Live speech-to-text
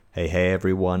Hey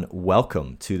everyone,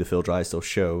 welcome to the Phil Drysdale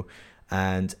Show,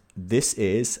 and this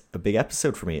is a big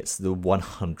episode for me. It's the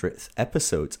 100th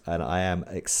episode, and I am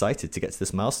excited to get to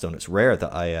this milestone. It's rare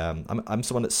that I'm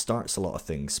someone that starts a lot of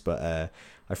things, but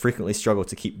I frequently struggle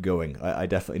to keep going. I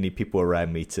definitely need people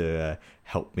around me to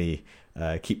help me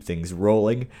keep things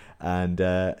rolling, and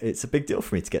it's a big deal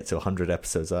for me to get to 100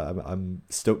 episodes. I'm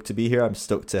stoked to be here. I'm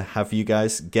stoked to have you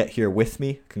guys get here with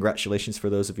me. Congratulations for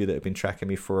those of you that have been tracking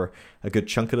me for a good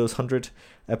chunk of those 100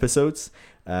 episodes.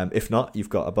 If not, you've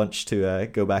got a bunch to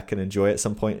go back and enjoy at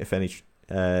some point, if any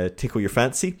tickle your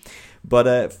fancy.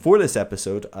 But for this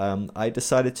episode, I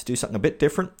decided to do something a bit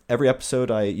different. Every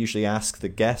episode, I usually ask the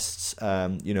guests,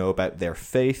 about their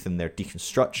faith and their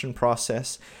deconstruction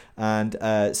process. And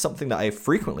something that I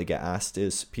frequently get asked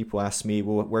is people ask me,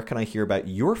 well, where can I hear about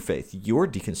your faith, your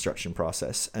deconstruction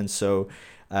process? And so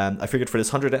I figured for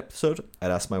this 100th episode,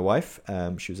 I'd ask my wife.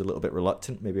 She was a little bit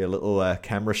reluctant, maybe a little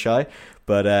camera shy,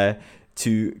 but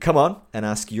to come on and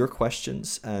ask your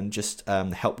questions and just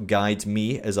help guide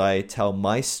me as I tell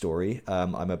my story.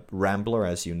 I'm a rambler,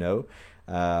 as you know,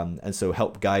 and so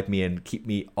help guide me and keep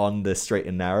me on the straight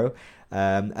and narrow.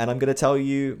 And I'm going to tell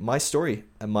you my story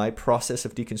and my process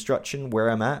of deconstruction, where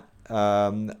I'm at.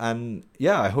 And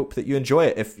yeah, I hope that you enjoy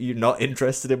it. If you're not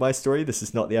interested in my story, this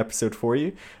is not the episode for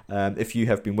you. If you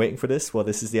have been waiting for this, well,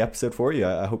 this is the episode for you.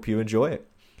 I hope you enjoy it.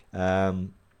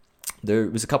 There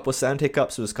was a couple of sound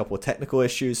hiccups. There was a couple of technical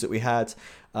issues that we had.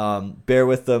 Bear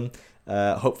with them.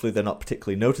 Hopefully they're not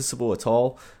particularly noticeable at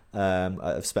all.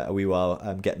 I've spent a wee while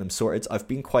getting them sorted. I've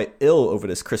been quite ill over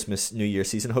this Christmas New Year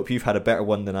season. Hope you've had a better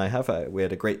one than I have. We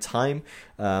had a great time,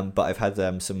 but I've had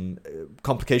some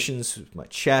complications with my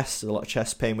chest, a lot of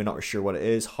chest pain. We're not sure what it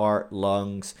is. Heart,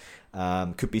 lungs.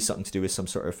 Could be something to do with some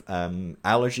sort of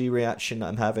allergy reaction that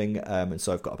I'm having, and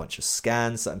so I've got a bunch of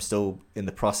scans that I'm still in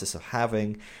the process of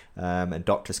having, and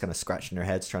doctors kind of scratching their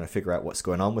heads trying to figure out what's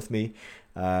going on with me.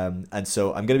 And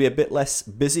so I'm going to be a bit less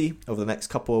busy over the next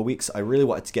couple of weeks. I really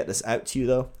wanted to get this out to you,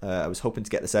 though. I was hoping to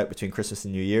get this out between Christmas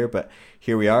and New Year, but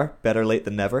here we are, better late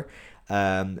than never.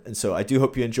 And so I do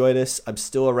hope you enjoy this. I'm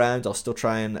still around. I'll still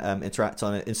try and interact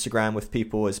on Instagram with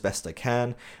people as best I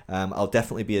can. I'll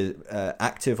definitely be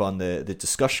active on the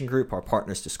discussion group, our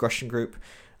partners discussion group.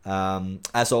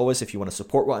 As always, if you want to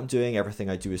support what I'm doing, everything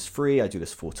I do is free. I do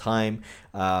this full time.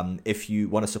 If you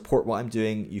want to support what I'm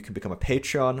doing, you can become a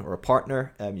Patreon or a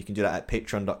partner. You can do that at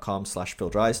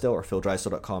patreon.com/PhilDrysdale or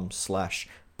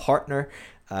phildrysdale.com/partner.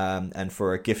 And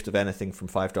for a gift of anything from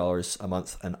 $5 a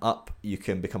month and up, you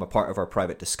can become a part of our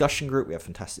private discussion group. We have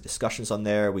fantastic discussions on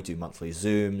there. We do monthly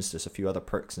Zooms. There's a few other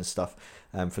perks and stuff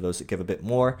for those that give a bit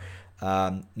more.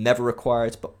 Never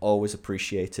required, but always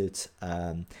appreciated.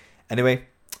 Anyway,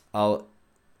 I'll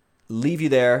leave you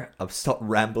there. I'll stop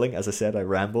rambling. As I said, I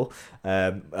ramble.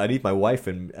 I need my wife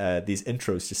and these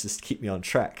intros just to keep me on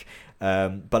track.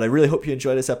 But I really hope you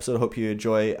enjoy this episode. I hope you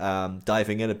enjoy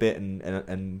diving in a bit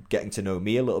and getting to know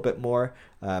me a little bit more.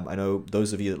 I know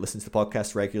those of you that listen to the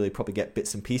podcast regularly probably get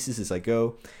bits and pieces as I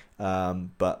go.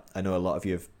 But I know a lot of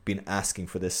you have been asking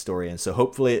for this story. And so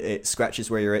hopefully it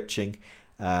scratches where you're itching.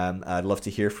 I'd love to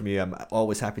hear from you. I'm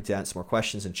always happy to answer more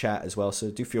questions and chat as well.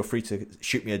 So do feel free to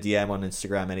shoot me a DM on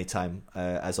Instagram anytime,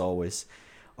 as always.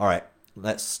 All right,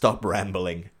 let's stop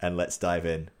rambling and let's dive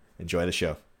in. Enjoy the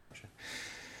show.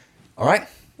 All right.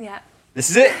 Yeah. This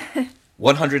is it.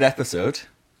 100 episode.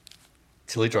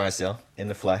 Tilly Drysdale in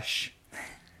the flesh.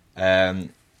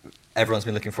 Everyone's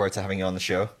been looking forward to having you on the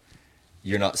show.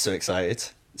 You're not so excited.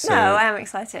 So... No, I am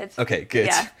excited. Okay, good.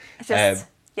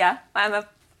 Yeah, I'm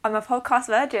a podcast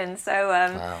virgin, so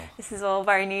wow. This is all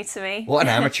very new to me. What an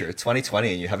amateur,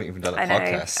 2020, and you haven't even done a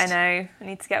podcast. I know. I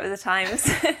need to get with the times.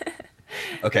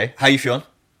 Okay, how you feeling?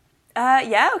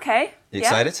 Yeah, okay. You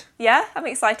excited? Yeah, I'm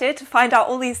excited to find out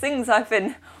all these things I've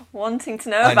been wanting to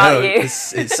know about you.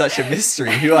 It's such a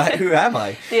mystery. Who am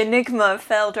I? The enigma of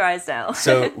Phil Drysdale.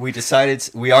 So we decided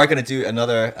we are going to do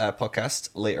another podcast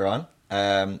later on,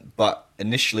 but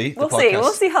initially we'll see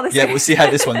how this goes. Yeah, we'll see how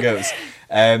this one goes.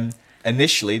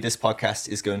 Initially, this podcast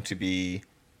is going to be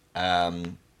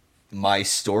my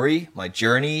story, my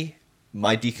journey,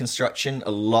 my deconstruction.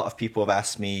 A lot of people have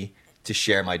asked me to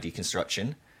share my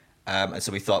deconstruction. And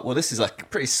so we thought, well, this is like a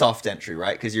pretty soft entry,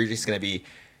 right? Because you're just going to be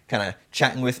kind of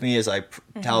chatting with me as I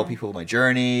tell people my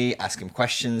journey, asking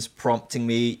questions, prompting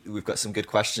me. We've got some good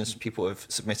questions people have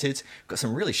submitted. We've got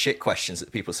some really shit questions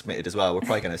that people submitted as well. We're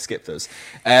probably going to skip those.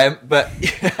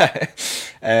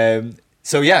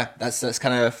 So yeah, that's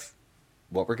kind of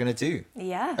what we're going to do.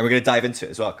 Yeah. And we're going to dive into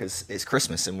it as well because it's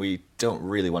Christmas and we don't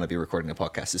really want to be recording a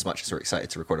podcast as much as we're excited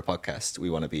to record a podcast. We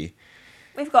want to be...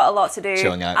 We've got a lot to do.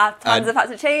 Chilling out. Our plans have had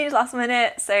to change last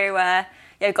minute. So,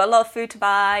 got a lot of food to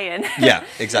buy and yeah,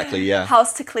 exactly, yeah,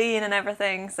 house to clean and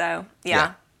everything. So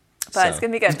yeah. But it's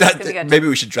gonna be good. It's gonna be good. Maybe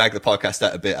we should drag the podcast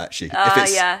out a bit. Actually, if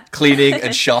it's cleaning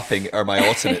and shopping are my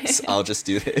alternates, I'll just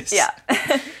do this.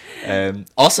 Yeah.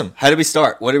 Awesome. How do we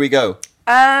start? Where do we go?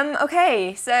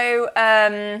 Okay, so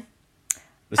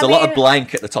there's a lot of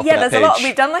blank at the top of that page. Yeah, there's a lot.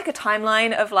 We've done like a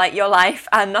timeline of like your life,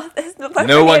 and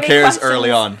no one cares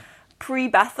early on.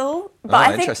 Pre-Bethel, but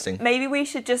I interesting. think maybe we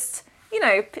should just,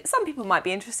 some people might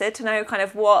be interested to know kind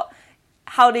of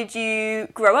how did you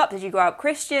grow up? Did you grow up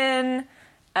Christian?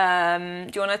 Do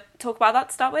you want to talk about that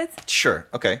to start with? Sure.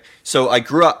 Okay. So I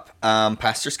grew up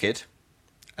pastor's kid,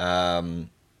 in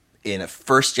a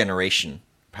first generation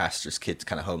pastor's kid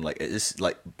kind of home. Like it's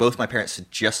like both my parents had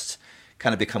just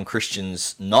kind of become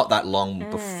Christians not that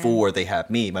long before they had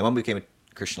me. My mom became a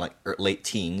Christian like late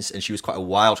teens, and she was quite a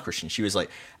wild Christian. She was like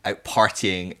out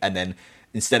partying, and then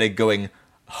instead of going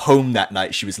home that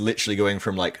night, she was literally going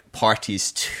from like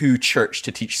parties to church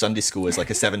to teach Sunday school as like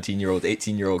a 17-year-old,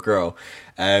 18-year-old girl.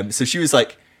 So she was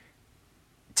like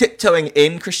tiptoeing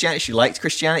in Christianity. She liked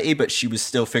Christianity, but she was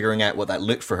still figuring out what that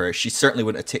looked for her. She certainly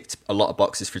wouldn't have ticked a lot of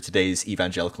boxes for today's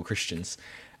evangelical Christians.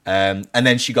 And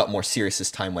then she got more serious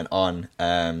as time went on.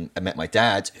 I met my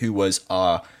dad, who was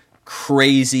a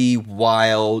crazy,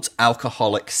 wild,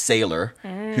 alcoholic sailor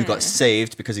who got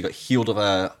saved because he got healed of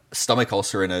a stomach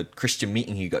ulcer in a Christian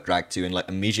meeting he got dragged to, and like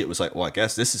immediately was like, well, I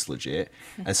guess this is legit.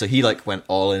 And so he like went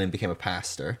all in and became a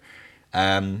pastor.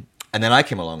 And then I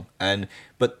came along,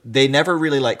 but they never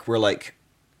really like were like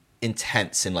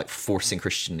intense in like forcing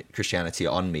Christianity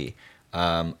on me.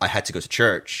 I had to go to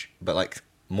church, but like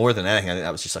more than anything, I think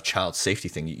that was just a child safety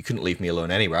thing. You couldn't leave me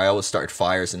alone anywhere. I always started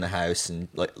fires in the house, and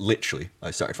like literally,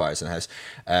 I started fires in the house.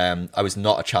 I was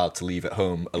not a child to leave at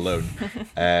home alone.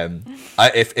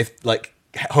 If like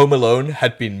Home Alone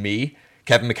had been me,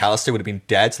 Kevin McAllister would have been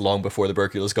dead long before the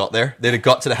burglars got there. They'd have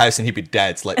got to the house and he'd be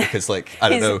dead, like because like I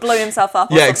don't know, he's blew himself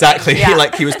up. Yeah, exactly. Yeah.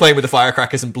 Like he was playing with the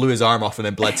firecrackers and blew his arm off and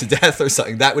then bled to death or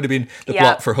something. That would have been the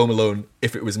plot for Home Alone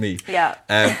if it was me. Yeah.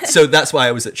 So that's why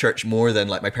I was at church more than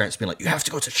like my parents being like, you have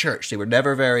to go to church. They were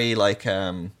never very like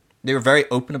they were very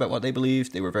open about what they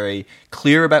believed. They were very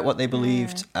clear about what they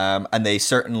believed, and they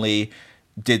certainly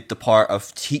did the part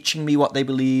of teaching me what they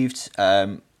believed.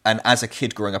 And as a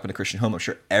kid growing up in a Christian home, I'm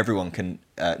sure everyone can,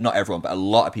 not everyone, but a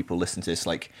lot of people listen to this,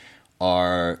 like,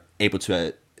 are able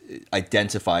to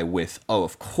identify with, oh,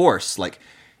 of course, like,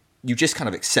 you just kind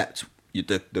of accept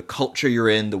the culture you're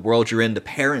in, the world you're in. The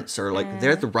parents are like,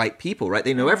 they're the right people, right?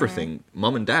 They know everything.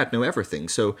 Mom and dad know everything.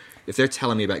 So if they're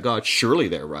telling me about God, surely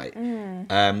they're right.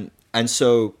 And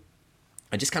so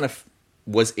I just kind of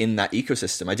was in that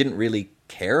ecosystem. I didn't really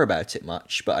care about it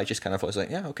much, but I just kind of was like,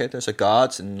 yeah, okay, there's a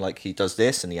God, and like he does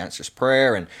this and he answers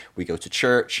prayer, and we go to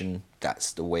church, and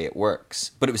that's the way it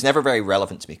works. But it was never very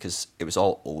relevant to me because it was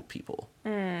all old people.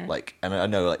 Like, and I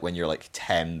know like when you're like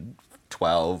 10,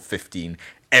 12, 15,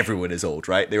 everyone is old,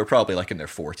 right? They were probably like in their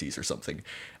 40s or something.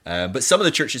 But some of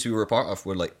the churches we were a part of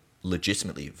were like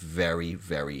legitimately very,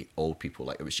 very old people.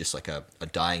 Like it was just like a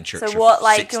dying church. So what,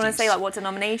 like, 60s. do you want to say like what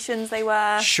denominations they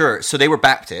were? Sure. So they were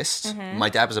Baptist. My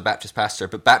dad was a Baptist pastor,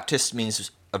 but Baptist means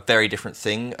a very different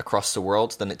thing across the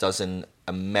world than it does in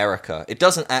America. It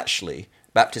doesn't actually.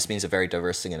 Baptist means a very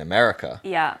diverse thing in America.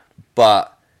 Yeah.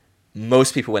 But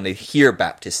most people, when they hear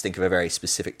Baptist, think of a very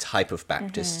specific type of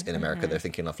Baptist in America. They're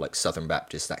thinking of like Southern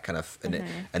Baptist, that kind of,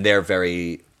 and they're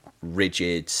very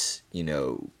rigid, you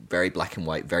know, very black and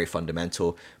white, very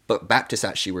fundamental. But Baptists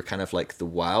actually were kind of like the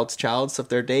wild childs of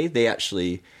their day. They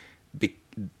actually,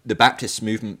 the Baptist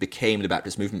movement became the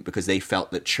Baptist movement because they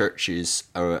felt that churches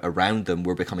around them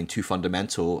were becoming too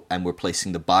fundamental and were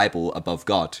placing the Bible above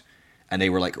God. And they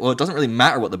were like, well, it doesn't really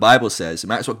matter what the Bible says. It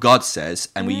matters what God says,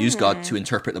 and we use God to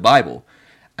interpret the Bible.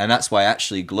 And that's why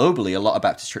actually globally a lot of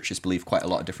Baptist churches believe quite a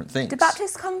lot of different things. Did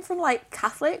Baptists come from like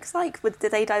Catholics? Like,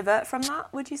 did they divert from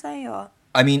that, would you say? Or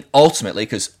I mean, ultimately,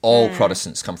 because all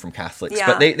Protestants come from Catholics,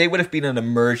 but they would have been an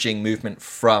emerging movement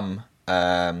from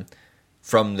the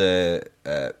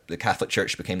Catholic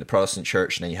Church became the Protestant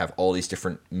Church, and then you have all these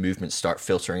different movements start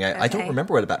filtering out. Okay. I don't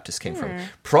remember where the Baptists came from.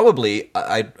 Probably,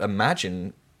 I'd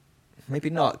imagine, maybe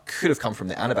not, could have come from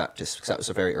the Anabaptists, because that was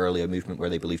a very early movement where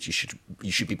they believed you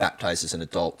should be baptized as an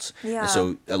adult. Yeah. And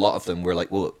so a lot of them were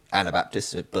like, well,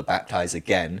 Anabaptists, but baptize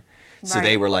again. So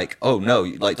they were like, oh no,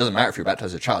 like it doesn't matter if you're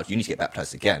baptized as a child, you need to get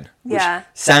baptized again. Which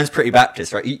sounds pretty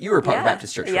Baptist, right? You were a part of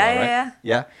Baptist church for a while, right?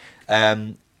 Yeah.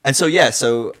 And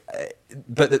so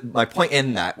but my point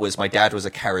in that was my dad was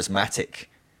a charismatic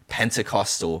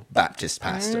Pentecostal Baptist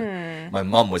pastor. My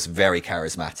mom was very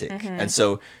charismatic. And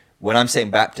so when I'm saying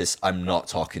Baptist, I'm not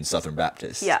talking Southern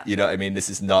Baptist. Yeah. You know what I mean? This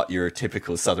is not your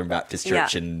typical Southern Baptist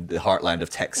church in the heartland of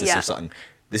Texas or something.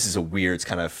 This is a weird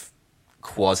kind of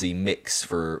quasi mix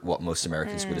for what most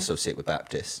Americans would associate with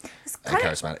Baptist and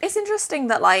charismatic. It's interesting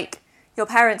that like your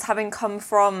parents, having come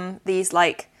from these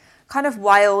like kind of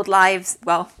wild lives,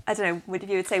 well, I don't know if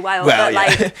you would say wild, but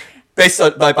like based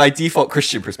on by default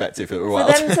Christian perspective, it were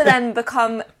wild. For them to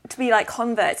then to be like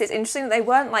converts, it's interesting that they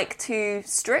weren't like too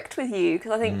strict with you,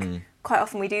 because I think quite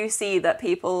often we do see that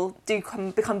people do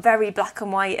become very black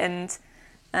and white and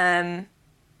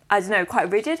I don't know,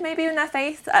 quite rigid maybe in their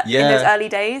faith in those early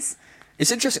days.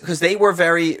 It's interesting because they were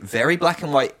very, very black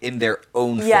and white in their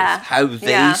own faith, how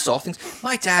they saw things.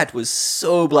 My dad was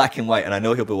so black and white, and I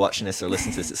know he'll be watching this or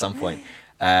listening to this at some point.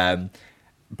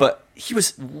 But he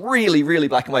was really, really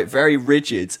black and white, very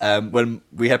rigid. When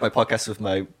we had my podcast with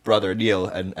my brother Neil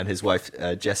and his wife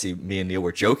Jessie, me and Neil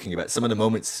were joking about some of the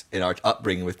moments in our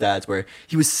upbringing with dads where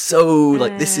he was so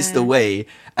like, this is the way.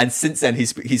 And since then,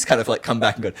 he's kind of like come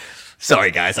back and gone,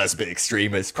 sorry guys, that's a bit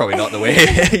extreme. It's probably not the way,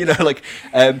 you know, like,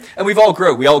 and we all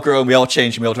grow and we all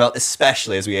change and we all develop,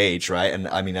 especially as we age, right? And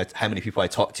I mean, how many people I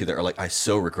talk to that are like, I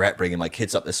so regret bringing my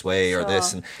kids up this way or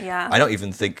this. And I don't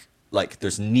even think like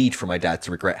there's need for my dad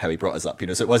to regret how he brought us up, you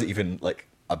know, so it wasn't even like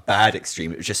a bad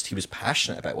extreme. It was just, he was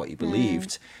passionate about what he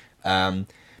believed. But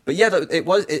yeah,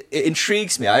 it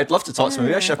intrigues me. I'd love to talk to him.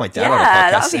 Maybe I should have my dad on a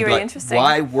podcast. That would be really like, interesting.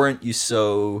 Why weren't you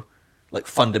so like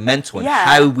fundamental in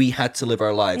how we had to live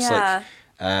our lives? Like,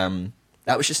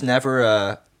 that was just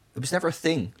never it was never a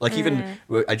thing. Like even,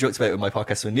 I joked about it with my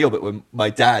podcast with Neil, but when my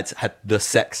dad had the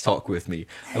sex talk with me,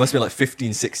 I must have been like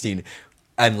 15, 16,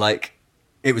 and like,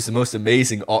 it was the most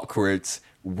amazing, awkward,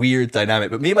 weird dynamic.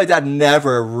 But me and my dad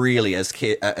never really, as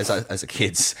a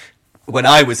kids, when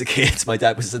I was a kid, my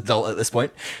dad was an adult at this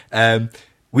point.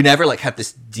 We never like had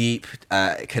this deep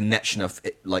connection of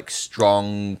like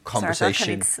strong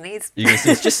conversation. Sorry, I need to sneeze. You can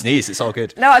sneeze, just sneeze. It's all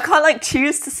good. No, I can't like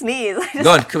choose to sneeze.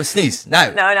 Go on, come on, sneeze now.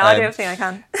 No, I do everything I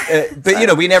can. But you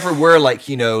know, we never were like,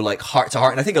 you know, like heart to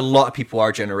heart. And I think a lot of people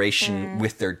our generation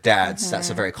with their dads, that's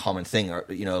a very common thing. Or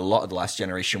you know, a lot of the last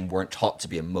generation weren't taught to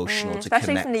be emotional, to especially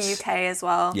connect. from the UK as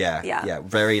well. Yeah,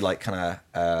 very like kind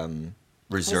of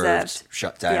reserved,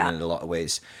 shut down in a lot of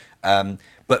ways.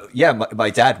 But yeah, my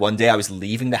dad, one day I was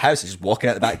leaving the house, just walking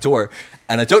out the back door,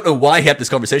 and I don't know why he had this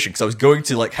conversation, because I was going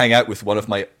to like hang out with one of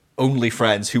my only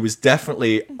friends who was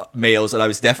definitely males and I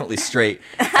was definitely straight,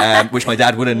 which my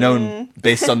dad would have known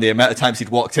based on the amount of times he'd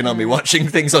walked in on me watching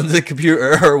things on the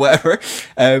computer or whatever.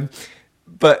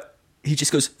 But he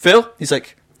just goes, Phil, he's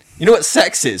like, you know what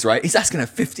sex is, right? He's asking a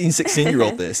 15,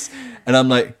 16-year-old this. And I'm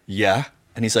like, yeah.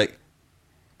 And he's like,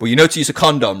 well, you know to use a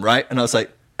condom, right? And I was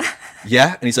like,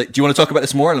 yeah. And he's like, do you want to talk about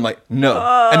this more? And I'm like, no.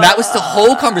 And that was the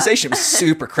whole conversation. It was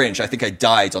super cringe. I think I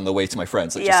died on the way to my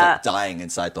friends, like just like dying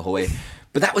inside the whole way.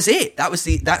 But that was it.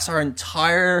 That's our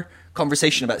entire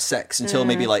conversation about sex until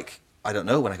maybe like, I don't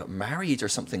know, when I got married or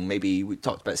something. Maybe we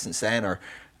talked about it since then, or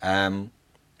and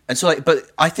so like, but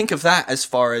I think of that as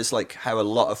far as like how a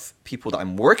lot of people that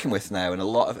I'm working with now, and a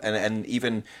lot of and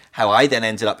even how I then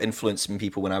ended up influencing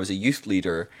people when I was a youth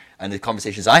leader, and the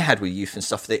conversations I had with youth and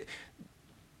stuff, that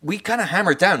we kind of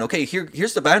hammered down, okay,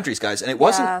 here's the boundaries, guys. And it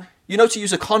wasn't, you know, to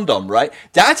use a condom, right?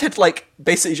 Dad had like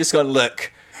basically just gone,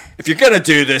 look, if you're going to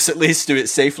do this, at least do it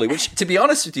safely, which to be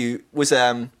honest with you was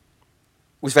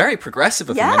very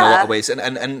progressive of him in a lot of ways.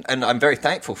 And I'm very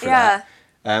thankful for that.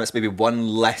 It's maybe one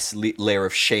less layer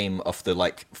of shame of the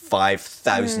like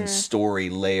 5,000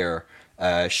 story layer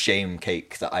shame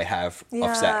cake that I have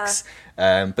of sex.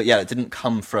 But yeah, it didn't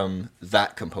come from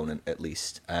that component, at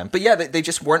least. But yeah, they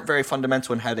just weren't very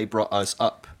fundamental in how they brought us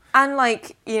up. And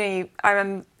like, you know, I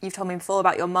remember you've told me before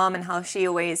about your mum and how she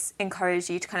always encouraged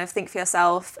you to kind of think for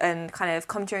yourself and kind of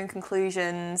come to your own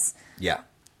conclusions. Yeah,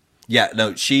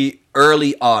 no, she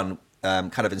early on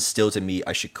kind of instilled in me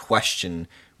I should question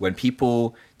when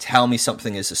people tell me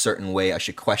something is a certain way, I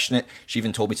should question it. She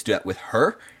even told me to do that with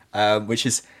her, which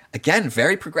is, again,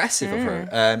 very progressive of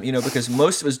her, you know, because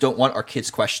most of us don't want our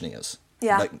kids questioning us.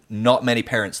 Yeah. Like, not many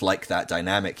parents like that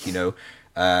dynamic, you know.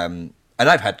 And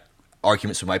I've had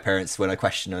arguments with my parents when I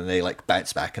question them, and they like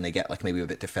bounce back and they get like maybe a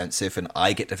bit defensive, and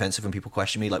I get defensive when people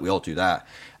question me. Like, we all do that.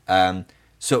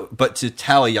 But to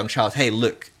tell a young child, hey,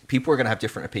 look, people are going to have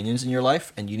different opinions in your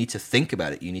life, and you need to think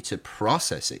about it. You need to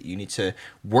process it. You need to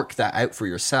work that out for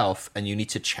yourself, and you need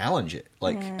to challenge it.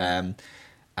 Like,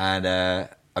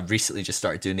 I've recently just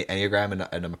started doing the Enneagram,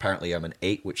 and I'm an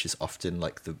 8, which is often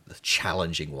like the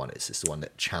challenging one. It's the one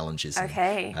that challenges and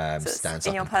so stands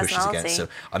up and pushes against. So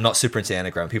I'm not super into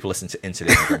Enneagram. People listen into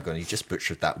the Enneagram going, you just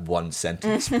butchered that one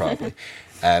sentence probably.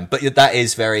 But that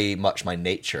is very much my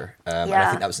nature. And I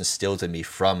think that was instilled in me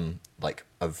from like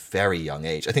a very young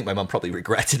age. I think my mum probably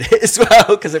regretted it as well,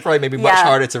 because it probably made me much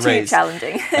harder to raise.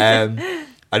 Challenging.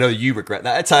 I know you regret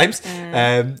that at times.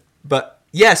 But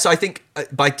yeah, so I think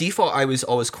by default, I was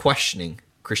always questioning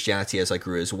Christianity as I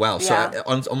grew as well. So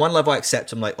on one level, I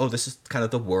accept, I'm like, oh, this is kind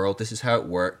of the world. This is how it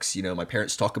works. You know, my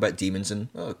parents talk about demons and,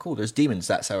 oh, cool, there's demons.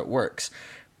 That's how it works.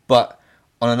 But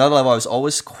on another level, I was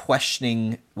always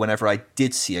questioning whenever I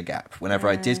did see a gap, whenever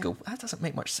I did go, that doesn't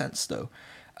make much sense though.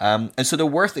 And so there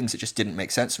were things that just didn't make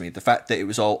sense to me. The fact that it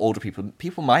was all older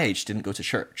people my age didn't go to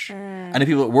church. And the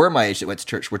people that were my age that went to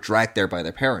church were dragged there by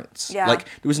their parents. Yeah. Like,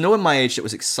 there was no one my age that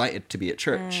was excited to be at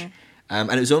church.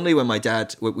 And it was only when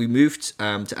we moved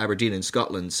to Aberdeen in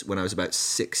Scotland when I was about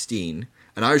 16.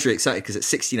 And I was really excited because at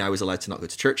 16 I was allowed to not go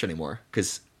to church anymore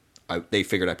because they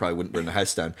figured I probably wouldn't burn the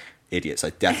house down. Idiots.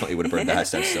 I definitely would have burned the house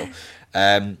down still.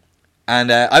 And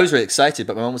I was really excited,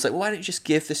 but my mum was like, well, why don't you just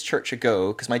give this church a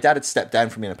go? Because my dad had stepped down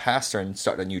from being a pastor and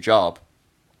started a new job.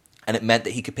 And it meant that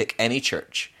he could pick any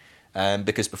church.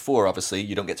 Because before, obviously,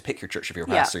 you don't get to pick your church if you're a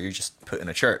pastor. You're just put in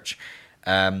a church.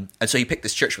 And so he picked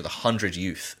this church with 100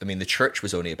 youth. I mean, the church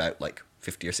was only about like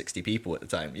 50 or 60 people at the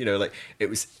time. You know, like it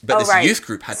was... But this youth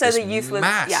group had this mass of people. So the youth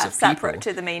was separate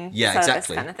to the main service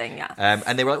kind of thing,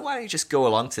 and they were like, why don't you just go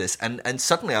along to this? And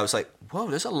suddenly I was like, whoa,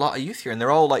 there's a lot of youth here. And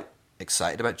they're all like,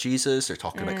 excited about Jesus, they're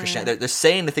talking about Christianity, they're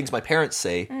saying the things my parents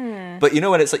say, but you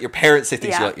know when it's like your parents say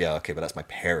things, you're like, yeah, okay, but that's my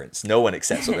parents. No one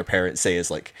accepts what their parents say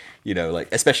is like, you know, like,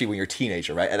 especially when you're a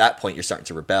teenager, right? At that point, you're starting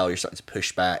to rebel, you're starting to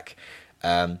push back,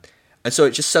 and so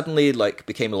it just suddenly like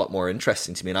became a lot more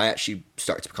interesting to me, and I actually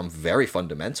started to become very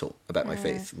fundamental about my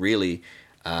faith, really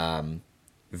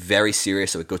very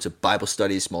serious. I would go to Bible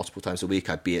studies multiple times a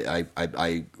week.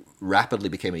 I rapidly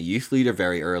became a youth leader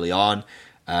very early on.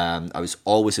 I was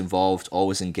always involved,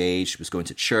 always engaged, was going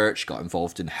to church, got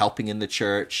involved in helping in the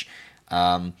church.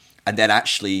 And then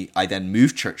actually, I then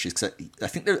moved churches because I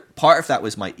think part of that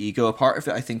was my ego. A part of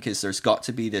it, I think, is there's got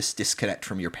to be this disconnect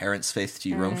from your parents' faith to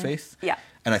your own faith. Yeah.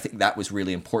 And I think that was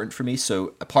really important for me.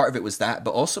 So a part of it was that,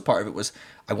 but also part of it was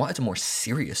I wanted a more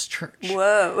serious church.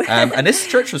 Whoa. And this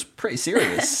church was pretty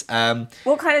serious.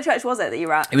 What kind of church was it that you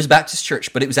were at? It was a Baptist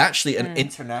church, but it was actually an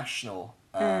international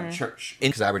church,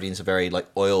 because Aberdeen's a very like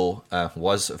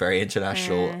was a very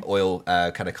international oil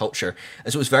kind of culture,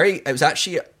 and so it was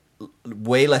actually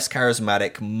way less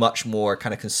charismatic, much more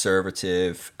kind of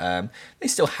conservative. They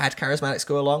still had charismatics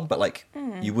go along, but like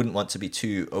you wouldn't want to be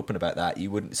too open about that.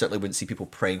 You certainly wouldn't see people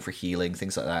praying for healing,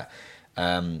 things like that.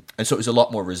 And so it was a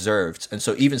lot more reserved. And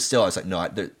so even still, I was like, no,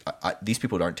 these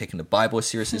people aren't taking the Bible as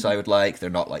seriously as I would like. They're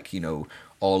not like, you know,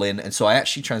 all in. And so I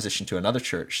actually transitioned to another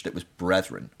church that was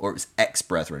Brethren, or it was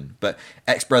ex-Brethren. But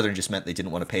ex-Brethren just meant they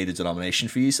didn't want to pay the denomination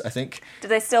fees, I think.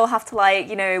 Did they still have to, like,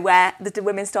 you know, did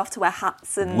women still have to wear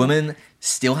hats? And women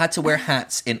still had to wear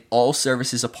hats in all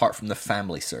services apart from the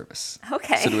family service.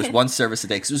 Okay. So there was one service a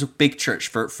day, because it was a big church.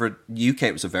 For UK,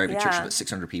 it was a very big church, about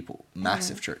 600 people.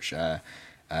 Massive church. At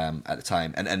the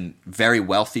time, and very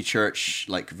wealthy church,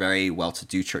 like very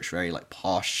well-to-do church, very like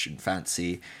posh and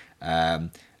fancy.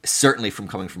 Certainly from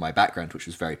coming from my background, which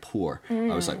was very poor,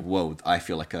 I was like, whoa, I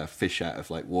feel like a fish out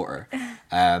of like water.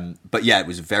 But yeah, it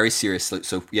was very serious.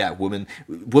 So yeah, women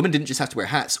didn't just have to wear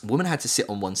hats. Women had to sit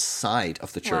on one side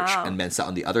of the church, and men sat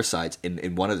on the other side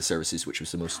in one of the services, which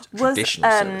was the most traditional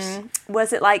service.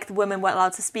 Was it like the women weren't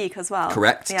allowed to speak as well?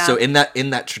 Correct. Yeah. So in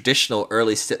that traditional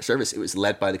early service, it was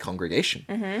led by the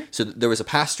congregation. So there was a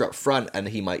pastor up front, and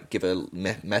he might give a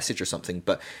message or something,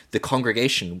 but the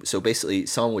congregation, so basically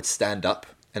someone would stand up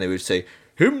and they would say,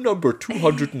 hymn number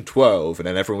 212, and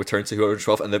then everyone would turn to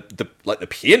 212, and the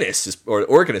pianist or the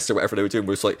organist or whatever they were doing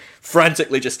was like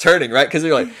frantically just turning, right? Because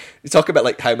they're like, you talk about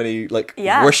like how many like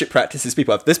worship practices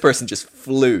people have. This person just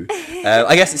flew.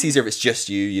 I guess it's easier if it's just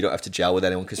you don't have to gel with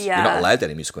anyone, because you're not allowed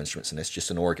any musical instruments in this, just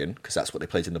an organ, because that's what they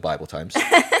played in the Bible times.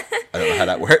 I don't know how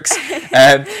that works.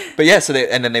 But yeah, so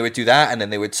then they would do that, and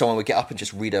then someone would get up and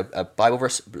just read a Bible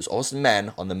verse. It was always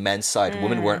men on the men's side.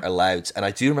 Women weren't allowed. And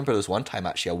I do remember there was one time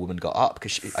actually a woman got up,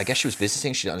 because I guess she was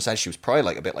visiting. She didn't understand. She was probably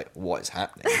like a bit like, what is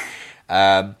happening?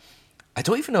 I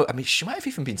don't even know. I mean, she might have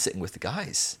even been sitting with the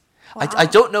guys. Wow. I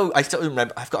don't know. I don't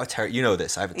remember. I've got you know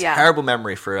this. I have a terrible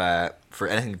memory for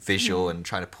anything visual and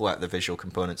trying to pull out the visual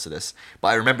components of this. But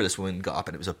I remember this woman got up,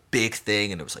 and it was a big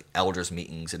thing, and it was like elders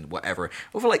meetings and whatever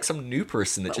over like some new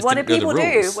person that just didn't know the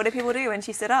rules. What did people do when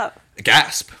she stood up? A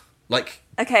gasp. like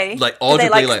okay, like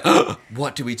audibly like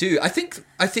what do we do? I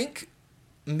think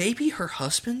maybe her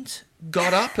husband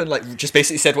got up and like just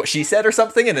basically said what she said or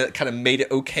something, and it kind of made it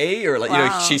okay, or like you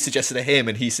know, she suggested to him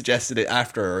and he suggested it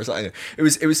after her or something.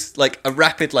 It was like a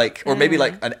rapid like, or maybe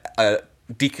like a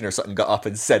deacon or something got up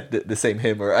and said the same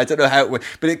hymn, or I don't know how it went,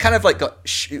 but it kind of like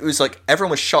it was like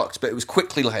everyone was shocked, but it was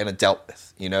quickly like kind of dealt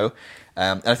with, you know.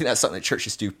 And I think that's something that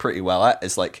churches do pretty well at,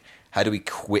 is like, how do we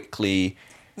quickly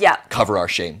cover our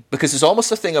shame? Because there's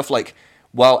almost a thing of like,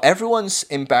 while everyone's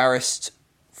embarrassed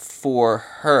for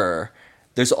her,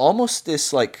 there's almost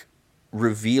this like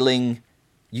revealing,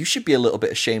 you should be a little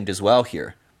bit ashamed as well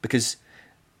here, because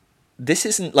this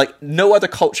isn't like no other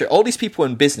culture. All these people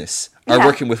in business are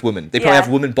working with women. They probably have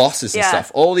women bosses and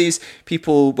stuff. All these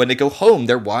people, when they go home,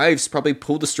 their wives probably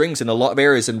pull the strings in a lot of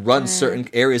areas and run certain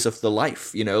areas of the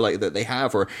life, you know, like that they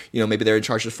have, or, you know, maybe they're in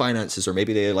charge of finances, or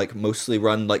maybe they like mostly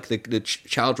run like the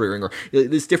child rearing, or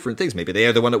there's different things. Maybe they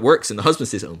are the one that works and the husband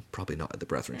says, oh, probably not at the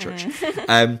Brethren Church.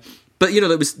 But, you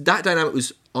know, that dynamic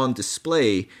was on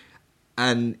display.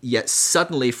 And yet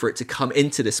suddenly for it to come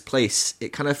into this place,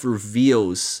 it kind of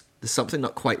reveals there's something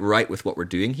not quite right with what we're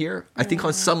doing here. I think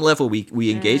on some level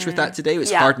we engage with that today.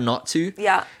 It's hard not to.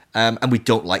 Yeah. And we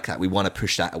don't like that. We want to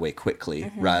push that away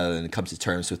quickly rather than come to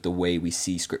terms with the way we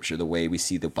see Scripture, the way we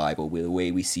see the Bible, the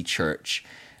way we see church.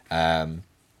 It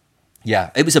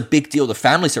was a big deal. The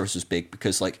family service was big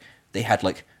because like they had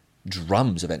like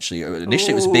drums eventually.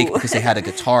 Initially it was big because they had a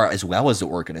guitar as well as the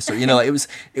organist. So, you know, it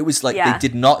was like they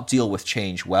did not deal with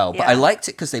change well. But I liked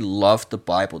it because they loved the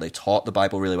Bible. They taught the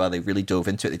Bible really well. They really dove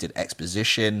into it. They did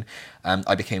exposition.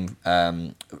 I became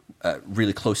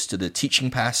really close to the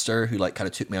teaching pastor who like kind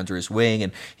of took me under his wing,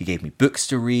 and he gave me books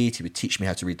to read. He would teach me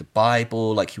how to read the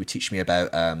Bible. Like he would teach me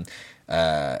about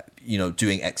you know,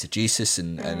 doing exegesis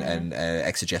and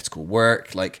exegetical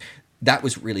work. Like that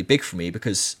was really big for me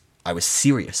because I was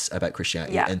serious about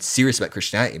Christianity, and serious about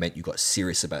Christianity meant you got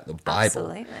serious about the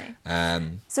Bible.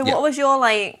 Absolutely. So what was your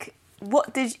like?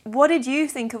 What did you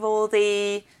think of all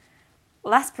the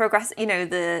less progressive? You know,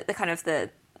 the kind of the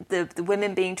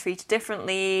women being treated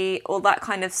differently, all that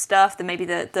kind of stuff. Maybe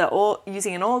the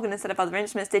using an organ instead of other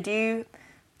instruments. Did you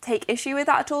take issue with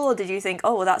that at all, or did you think,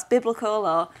 oh, well, that's biblical?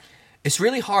 Or it's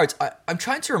really hard. I'm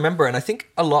trying to remember, and I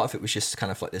think a lot of it was just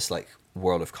kind of like this like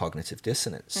world of cognitive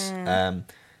dissonance.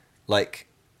 Like,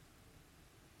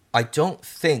 I don't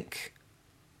think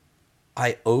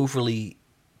I overly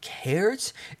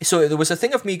cared. So there was a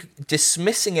thing of me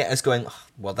dismissing it as going, oh,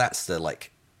 well, that's the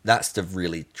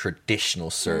really traditional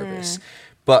service.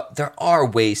 But there are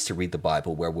ways to read the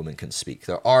Bible where women can speak.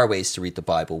 There are ways to read the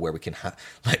Bible where we can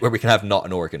have not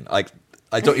an organ. Like,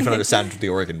 I don't even understand the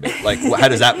organ bit. Like, how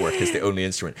does that work as the only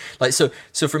instrument? Like, so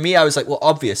for me, I was like, well,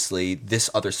 obviously, this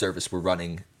other service we're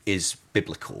running is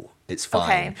biblical. It's fine.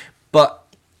 Okay.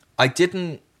 But I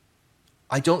don't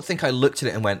think I looked at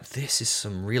it and went, this is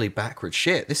some really backward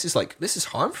shit. This is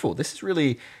harmful. This is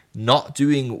really not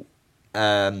doing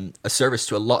a service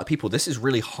to a lot of people. This is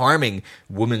really harming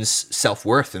women's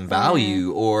self-worth and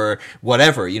value or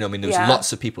whatever. You know, I mean, there's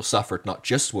lots of people suffered, not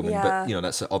just women, but, you know,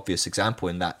 that's an obvious example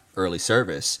in that early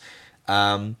service.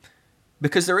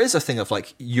 Because there is a thing of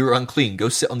like, you're unclean, go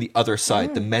sit on the other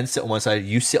side. The men sit on one side,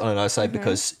 you sit on another side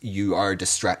because you are a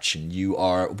distraction. You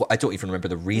are, I don't even remember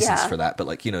the reasons for that, but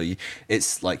like, you know,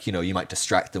 it's like, you know, you might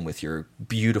distract them with your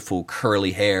beautiful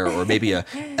curly hair, or maybe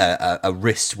a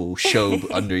wrist will show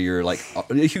under your, like,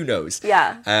 who knows?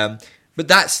 Yeah. But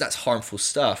that's harmful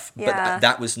stuff. But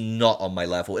that was not on my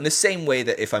level. In the same way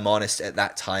that, if I'm honest, at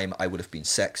that time, I would have been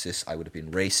sexist, I would have been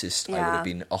racist, I would have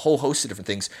been a whole host of different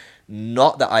things.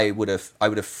 Not that I would have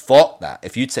fought that.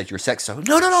 If you'd said you're sexist, I would,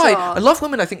 no, sure. I love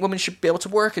women. I think women should be able to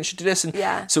work and should do this. And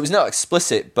so it was not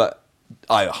explicit, but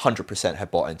I 100%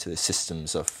 had bought into the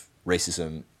systems of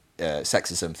racism,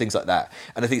 sexism, things like that.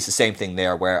 And I think it's the same thing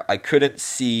there, where I couldn't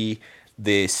see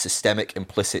the systemic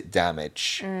implicit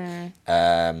damage.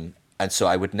 And so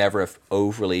I would never have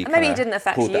overly. And maybe it didn't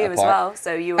affect you as well,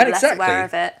 so you were less aware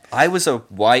of it. I was a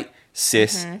white,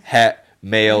 cis, het,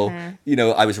 male. You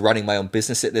know, I was running my own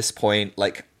business at this point.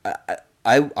 Like,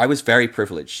 I was very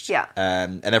privileged. Yeah.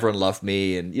 And everyone loved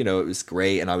me, and, you know, it was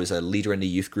great. And I was a leader in the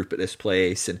youth group at this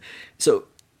place. And so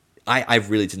I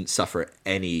really didn't suffer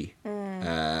any,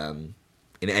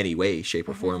 in any way, shape,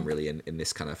 or form, really, in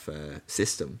this kind of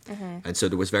system. And so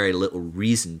there was very little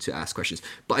reason to ask questions.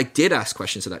 But I did ask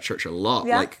questions at that church a lot,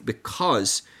 like,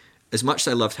 because as much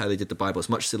as I loved how they did the Bible, as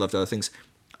much as I loved other things,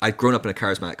 I'd grown up in a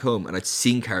charismatic home, and I'd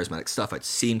seen charismatic stuff. I'd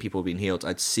seen people being healed.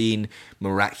 I'd seen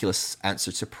miraculous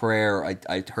answers to prayer.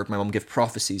 I'd heard my mom give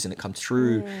prophecies and it come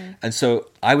true. And so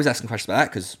I was asking questions about that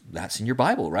because that's in your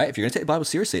Bible, right? If you're going to take the Bible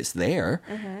seriously, it's there.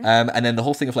 And then the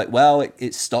whole thing of like, well,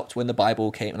 it stopped when the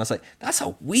Bible came. And I was like, that's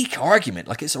a weak argument.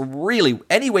 Like, it's a really,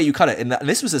 any way you cut it. And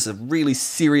this was just a really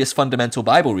serious, fundamental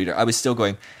Bible reader. I was still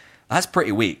going, that's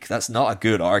pretty weak. That's not a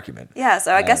good argument. Yeah,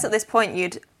 so I guess at this point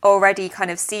you'd already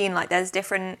kind of seen like there's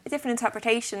different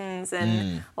interpretations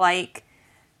and like,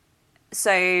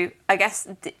 so I guess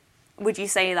would you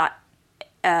say that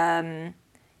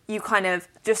you kind of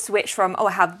just switched from, I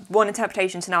have one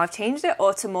interpretation to now I've changed it,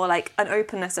 or to more like an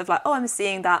openness of like, I'm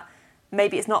seeing that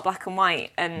maybe it's not black and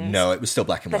white? And no, it was still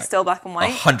black and white. They're still black and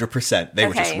white? 100%. They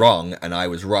were just wrong and I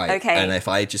was right. Okay. And if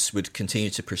I just would continue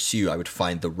to pursue, I would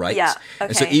find the right. Yeah, okay.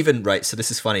 And so even, so this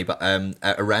is funny, but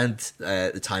around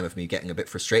the time of me getting a bit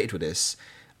frustrated with this,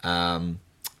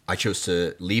 I chose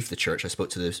to leave the church. I spoke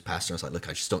to the pastor and I was like, look,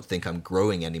 I just don't think I'm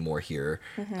growing anymore here.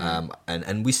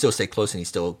 And we still stayed close, and he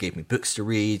still gave me books to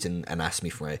read and asked me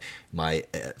for my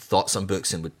thoughts on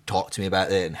books and would talk to me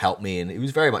about it and help me. And it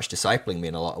was very much discipling me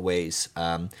in a lot of ways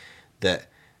that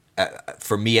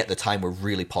for me at the time were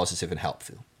really positive and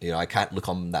helpful. You know, I can't look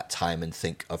on that time and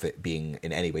think of it being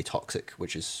in any way toxic,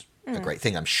 which is a great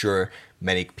thing. I'm sure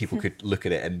many people could look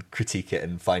at it and critique it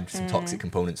and find some toxic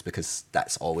components, because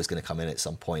that's always going to come in at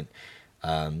some point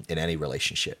in any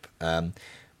relationship.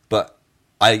 But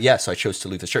so I chose to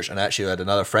leave the church, and I actually had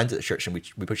another friend at the church, and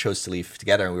we chose to leave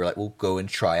together, and we were like, we'll go and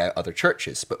try out other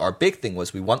churches. But our big thing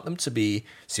was we want them to be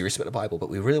serious about the Bible, but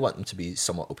we really want them to be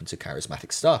somewhat open to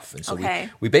charismatic stuff. And so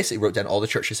we basically wrote down all the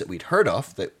churches that we'd heard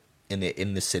of that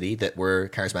in the city that were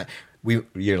charismatic. You're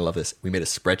gonna love this. We made a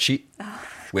spreadsheet.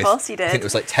 Of course you did. I think it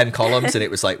was like 10 columns, and it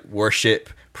was like worship,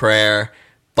 prayer,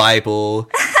 Bible,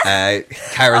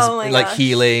 like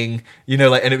healing, you know,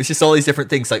 like, and it was just all these different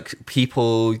things, like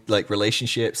people, like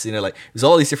relationships, you know, like it was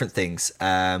all these different things.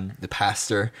 The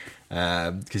pastor,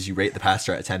 because you rate the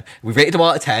pastor out of 10. We rated them all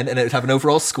out of 10, and it would have an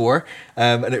overall score.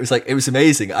 And it was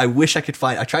amazing. I wish I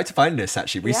tried to find this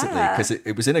actually recently, because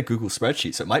it was in a Google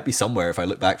spreadsheet, so it might be somewhere if I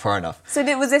look back far enough. So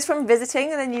was this from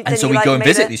visiting, and then so we'd go and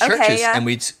visit these churches, and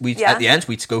we'd at the end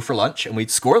we'd go for lunch and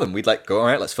we'd score them. We'd like go, all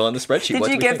right, let's fill in the spreadsheet.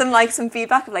 Did you give them like some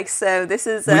feedback of like, so this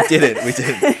is we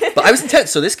didn't, but I was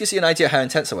intense. So this gives you an idea how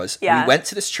intense I was. We went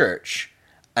to this church,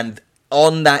 and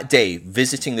on that day,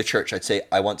 visiting the church, I'd say,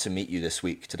 I want to meet you this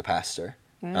week, to the pastor.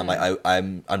 I'm like,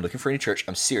 I'm looking for a new church.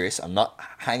 I'm serious. I'm not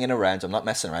hanging around. I'm not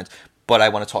messing around. But I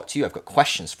want to talk to you. I've got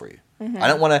questions for you. I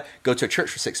don't want to go to a church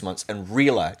for 6 months and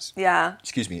realize,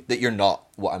 that you're not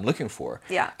what I'm looking for.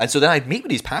 Yeah. And so then I'd meet with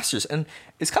these pastors, and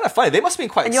it's kind of funny. They must have been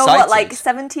quite excited. And you're what, like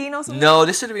 17 or something? No,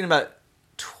 this would have been about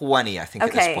 20, I think,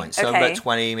 at this point. So about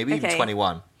 20, maybe even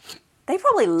 21. They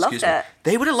probably loved it.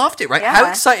 They would have loved it, right? Yeah. How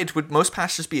excited would most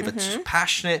pastors be if a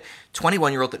passionate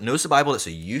 21-year-old that knows the Bible, that's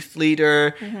a youth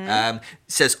leader,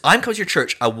 says, I'm coming to your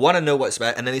church, I want to know what it's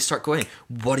about, and then they start going,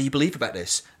 what do you believe about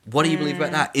this? What do you believe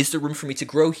about that? Is there room for me to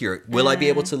grow here? Will I be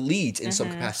able to lead in some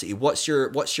capacity? What's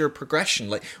your progression?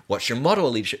 Like, what's your model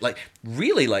of leadership? Like,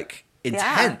 really, like,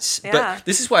 intense. But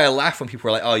this is why I laugh when people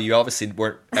are like, oh, you obviously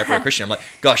weren't ever a Christian. I'm like,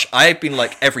 gosh, I've been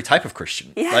like every type of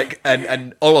Christian, like,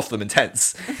 and all of them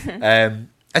intense. And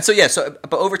so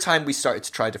but over time we started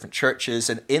to try different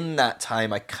churches, and in that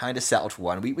time I kind of settled for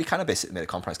one. We kind of basically made a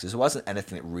compromise because there wasn't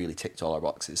anything that really ticked all our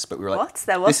boxes, but we were like,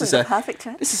 there wasn't a perfect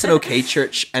church. This is an okay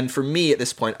church. And for me at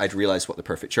this point, I'd realized what the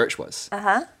perfect church was.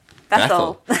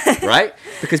 Bethel. Right?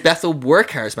 Because Bethel were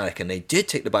charismatic and they did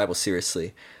take the Bible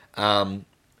seriously.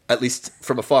 At least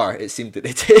from afar, it seemed that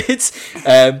they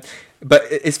did.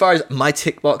 But as far as my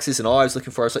tick boxes and all I was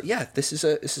looking for, I was like, yeah, this is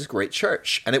a great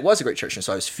church. And it was a great church. And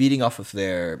so I was feeding off of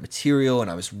their material, and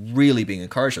I was really being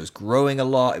encouraged. I was growing a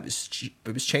lot. It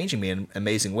was changing me in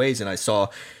amazing ways. And I saw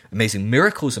amazing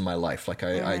miracles in my life. Like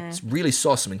I really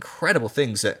saw some incredible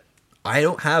things that I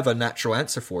don't have a natural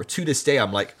answer for. To this day,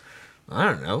 I'm like, I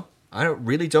don't know. I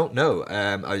really don't know.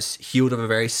 I was healed of a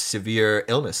very severe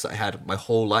illness that I had my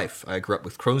whole life. I grew up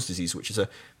with Crohn's disease, which is a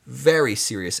very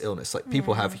serious illness. Like,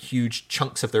 people have huge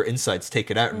chunks of their insides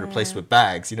taken out and replaced with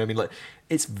bags. You know what I mean? Like,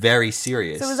 it's very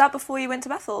serious. So was that before you went to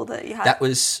Bethel that you had? That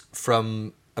was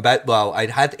from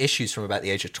I'd had issues from about the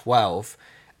age of 12,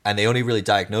 and they only really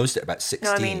diagnosed it about 16.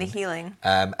 No, I mean the healing.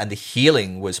 And the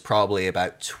healing was probably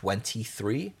about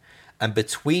 23. And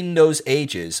between those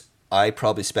ages, I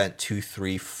probably spent 2,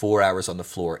 3, 4 hours on the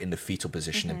floor in the fetal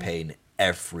position in pain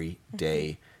every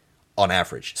day, on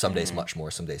average. Some days much more,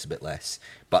 some days a bit less.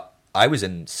 But I was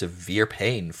in severe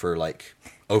pain for like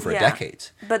over a decade.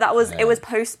 But that was it was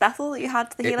post Bethel that you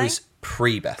had the healing?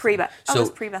 pre-Bethel. So it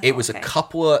was pre-Bethel. It was a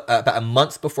couple of, about a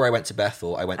month before I went to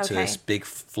Bethel, I went to this big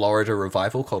Florida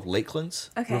revival called Lakeland's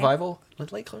Revival.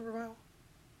 Lakeland Revival?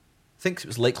 I think it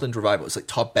was Lakeland Revival. It was like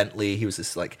Todd Bentley. He was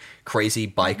this like crazy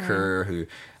biker who,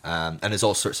 and there's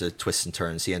all sorts of twists and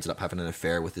turns. He ended up having an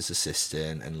affair with his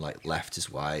assistant and like left his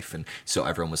wife. And so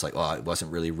everyone was like, oh, it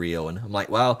wasn't really real. And I'm like,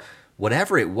 well,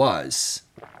 whatever it was,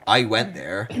 I went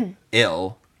there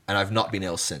ill and I've not been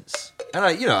ill since. And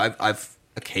I've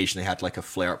occasionally had like a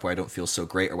flare up where I don't feel so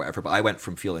great or whatever, but I went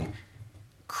from feeling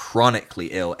chronically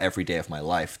ill every day of my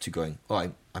life to going,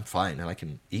 oh, I'm fine and I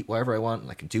can eat whatever I want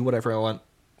and I can do whatever I want.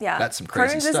 Yeah, that's some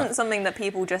crazy Crohn's stuff. Isn't something that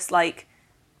people just like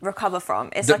recover from.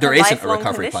 It's like there a lifelong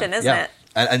condition, isn't it?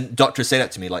 And doctors say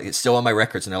that to me, like it's still on my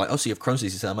records, and they're like, "Oh, so you have Crohn's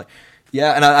disease?" And I'm like,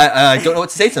 "Yeah," and I don't know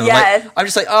what to say to them. I'm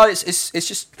just like, "Oh, it's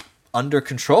just under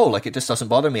control. Like it just doesn't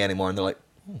bother me anymore." And they're like,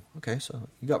 oh, "Okay, so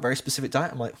you got a very specific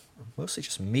diet?" I'm like, "Mostly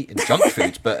just meat and junk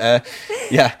food," but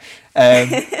yeah.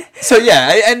 So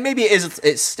yeah, and maybe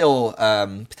it's still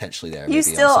potentially there. You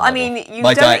still, I mean, you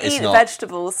don't eat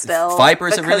vegetables still. Fiber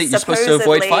isn't really, you're supposed to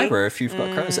avoid fiber if you've got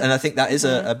Crohn's. And I think that is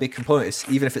a big component. It's,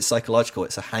 even if it's psychological,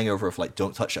 it's a hangover of like,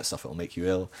 don't touch that stuff, it'll make you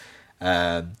ill.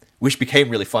 Which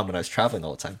became really fun when I was traveling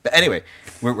all the time. But anyway,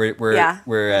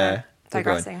 we're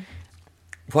digressing.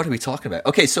 What are we talking about?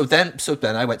 Okay, so then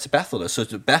I went to Bethel though. So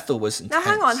Bethel was intense.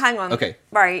 Now hang on. Okay.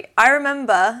 Right. I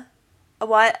remember a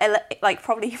while, like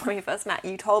probably when we first met,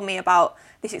 you told me about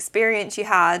this experience you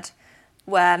had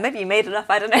where maybe you made it up,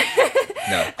 I don't know.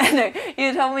 No.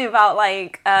 You told me about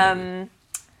like, I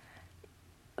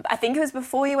think it was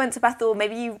before you went to Bethel,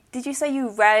 did you say you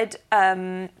read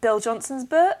Bill Johnson's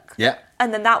book? Yeah.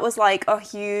 And then that was like a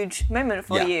huge moment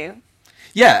for you.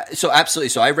 Yeah, so absolutely.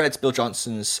 So I read Bill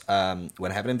Johnson's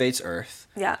When Heaven Invades Earth.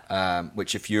 Yeah.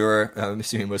 Which if you're, I'm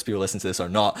assuming most people listen to this or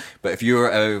not, but if you're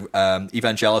a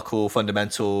evangelical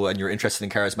fundamental and you're interested in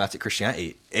charismatic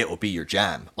Christianity, it will be your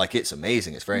jam. Like it's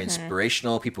amazing. It's very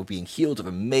inspirational. People being healed of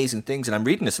amazing things. And I'm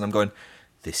reading this and I'm going,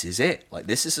 this is it. Like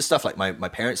this is the stuff. Like my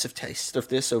parents have tasted of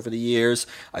this over the years.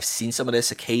 I've seen some of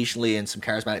this occasionally in some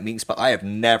charismatic meetings, but I have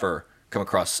never come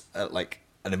across like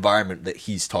an environment that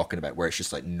he's talking about where it's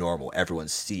just like normal.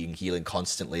 Everyone's seeing healing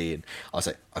constantly. And I was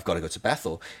like, I've got to go to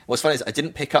Bethel. What's funny is I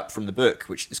didn't pick up from the book,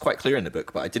 which is quite clear in the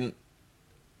book, but I didn't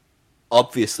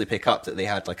obviously pick up that they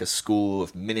had like a school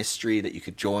of ministry that you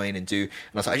could join and do. And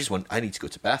I was like, I need to go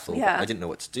to Bethel. Yeah. I didn't know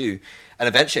what to do. And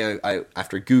eventually I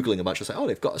after Googling a bunch, I was like, oh,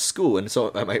 they've got a school. And so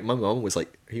my mom was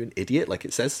like, are you an idiot? Like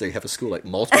it says they have a school like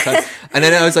multiple times. And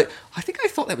then I was like, I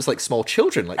thought that was like small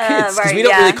children, like kids. Because we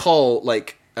don't really call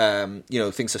like,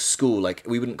 things a school, like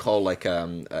we wouldn't call like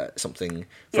something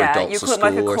for adults a school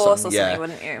like a or course something. Or something,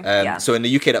 wouldn't you? So in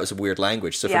the UK that was a weird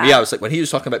language. So for me, I was like, when he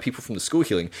was talking about people from the school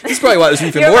healing, this is probably why it was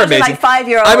even more amazing. Like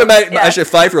 5-year-old. I'm actually a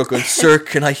 5-year-old going, sir,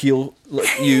 can I heal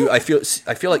you? I feel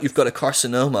like you've got a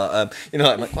carcinoma. I'm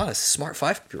like, wow, that's a smart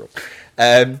 5-year-old.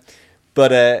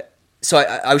 So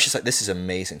I was just like, this is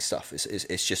amazing stuff.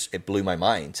 It's just, it blew my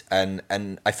mind. And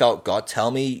I felt God tell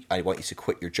me, I want you to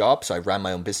quit your job. So I ran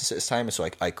my own business at this time. And so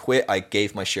I quit. I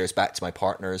gave my shares back to my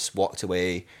partners, walked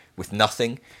away with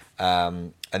nothing.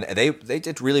 And they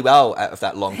did really well out of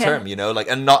that long term,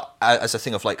 and not as a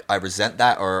thing of like, I resent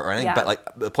that or anything, but like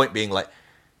the point being like,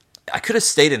 I could have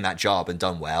stayed in that job and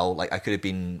done well. Like I could have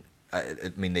been,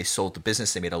 they sold the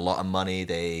business. They made a lot of money.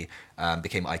 They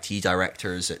became IT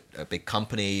directors at a big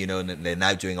company, and they're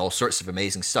now doing all sorts of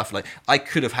amazing stuff. Like I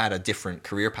could have had a different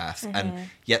career path, and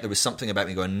yet there was something about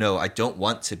me going, no, I don't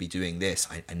want to be doing this.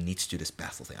 I need to do this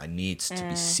Bethel thing. I need to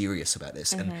be serious about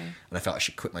this. And I felt I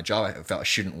should quit my job. I felt I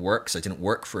shouldn't work, so I didn't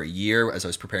work for a year as I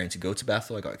was preparing to go to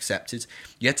Bethel. I got accepted.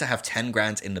 You had to have 10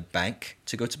 grand in the bank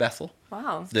to go to Bethel.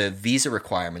 Wow. The visa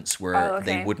requirements were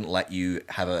they wouldn't let you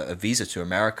have a visa to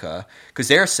America because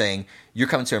they're saying you're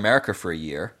coming to America for a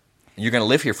year and you're going to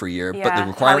live here for a year, but the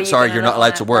requirements are you're not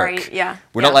allowed to work. Right. Yeah.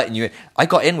 We're not letting you in. I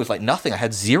got in with like nothing. I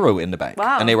had zero in the bank.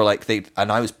 Wow. And they were like,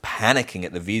 and I was panicking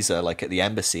at the visa, like at the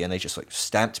embassy, and they just like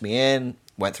stamped me in,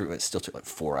 went through, it still took like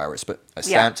 4 hours, but I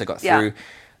stamped, I got through,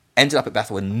 ended up at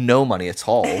Bethel with no money at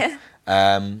all.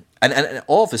 And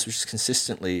all of this was just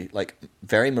consistently like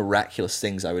very miraculous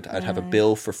things. I'd have a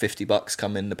bill for $50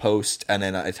 come in the post, and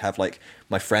then I'd have like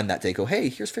my friend that day go, "Hey,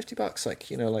 here's $50.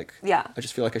 I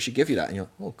just feel like I should give you that." And you're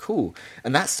like, "Oh, cool."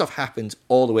 And that stuff happened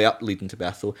all the way up leading to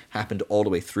Bethel, happened all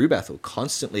the way through Bethel,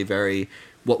 constantly very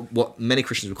what many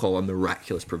Christians would call a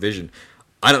miraculous provision.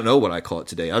 I don't know what I call it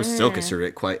today. I would still consider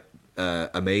it quite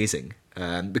amazing.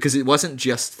 Because it wasn't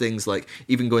just things like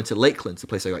even going to Lakeland, the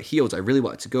place I got healed. I really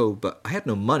wanted to go, but I had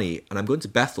no money, and I'm going to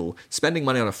Bethel, spending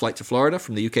money on a flight to Florida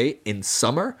from the UK in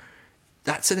summer.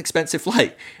 that's an expensive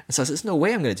flight. And so I said, there's no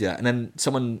way I'm going to do that. And then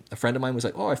a friend of mine was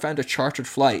like, oh, I found a chartered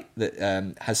flight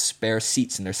that has spare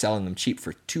seats and they're selling them cheap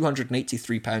for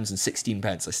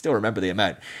 £283.16. I still remember the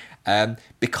amount.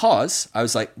 Because I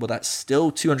was like, well, that's still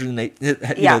 208,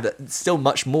 that's still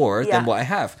much more than what I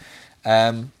have.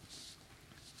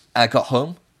 I got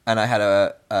home and I had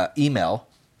a email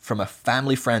from a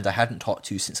family friend I hadn't talked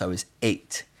to since I was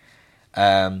 8.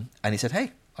 And he said,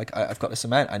 hey, I've got this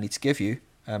amount I need to give you.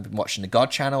 I've been watching the God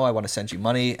channel. I want to send you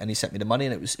money. And he sent me the money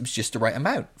and it was just the right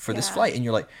amount for this flight. And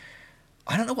you're like,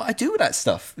 I don't know what I do with that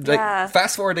stuff. Like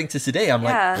fast forwarding to today, I'm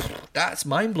like, that's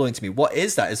mind blowing to me. What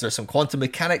is that? Is there some quantum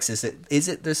mechanics? Is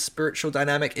it the spiritual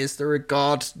dynamic? Is there a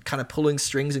God kind of pulling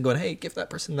strings and going, hey, give that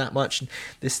person that much and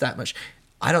this, that much?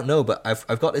 I don't know, but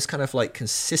I've got this kind of like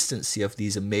consistency of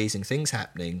these amazing things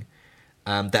happening.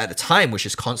 That at the time was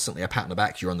just constantly a pat on the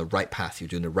back. You're on the right path. You're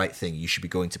doing the right thing. You should be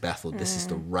going to Bethel. This is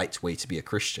the right way to be a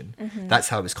Christian. Mm-hmm. That's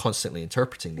how I was constantly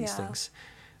interpreting these things.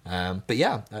 But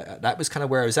yeah, that was kind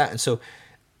of where I was at. And so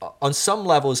on some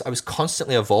levels, I was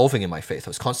constantly evolving in my faith.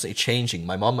 I was constantly changing.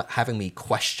 My mom having me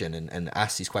question and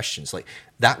ask these questions, like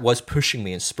that was pushing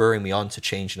me and spurring me on to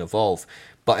change and evolve.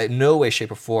 But in no way,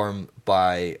 shape or form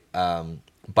by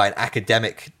an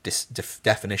academic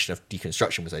definition of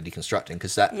deconstruction was I deconstructing,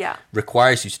 because that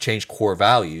requires you to change core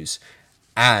values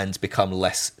and become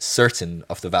less certain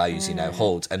of the values you now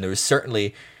hold. And there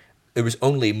was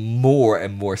only more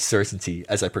and more certainty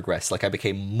as I progressed. Like I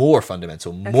became more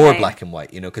fundamental, more black and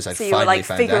white, because I finally found answers. So you were like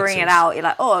figuring it out. You're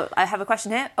like, oh, I have a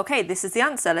question here. Okay, this is the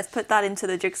answer. Let's put that into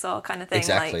the jigsaw kind of thing.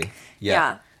 Exactly. Like,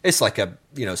 yeah. It's like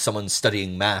someone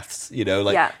studying maths,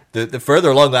 the further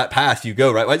along that path you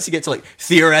go, right? Once you get to like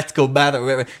theoretical math or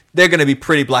whatever, they're going to be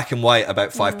pretty black and white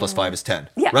about 5 plus 5 is 10,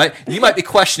 right? You might be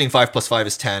questioning 5 plus 5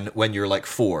 is 10 when you're like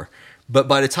 4. But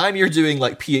by the time you're doing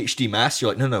like PhD maths, you're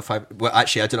like, no, 5. Well,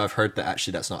 actually, I don't know. I've heard that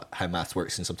actually that's not how math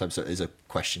works. And sometimes there is a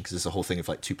question because there's a whole thing of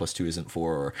like 2 plus 2 isn't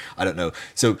 4, or I don't know.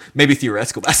 So maybe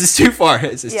theoretical maths is too far.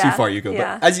 It's too far you go.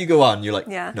 But as you go on, you're like,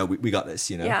 no, we got this,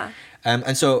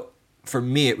 And so for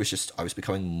me, it was just, I was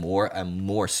becoming more and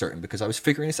more certain because I was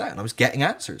figuring this out and I was getting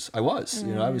answers. I was,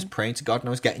 I was praying to God and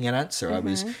I was getting an answer. Mm-hmm.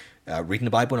 I was reading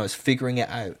the Bible and I was figuring it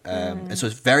out. And so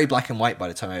it's very black and white by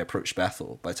the time I approached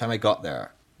Bethel. By the time I got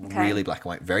there, really black and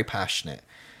white, very passionate.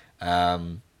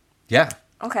 Yeah. Okay.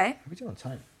 How are we doing on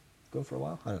time? Going for a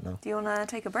while? I don't know. Do you want to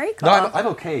take a break? No, I'm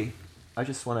okay. I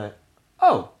just want to...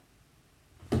 Oh.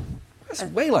 That's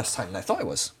way less time than I thought it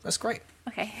was. That's great.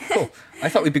 Okay. Cool. I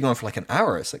thought we'd be going for like an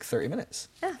hour. It's like 30 minutes.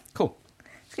 Yeah. Cool.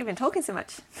 You've been talking so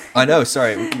much. I know.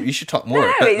 Sorry. You should talk more.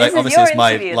 No, but like, obviously, it's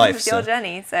my life. This is your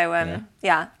journey. So,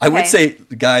 yeah. I would say,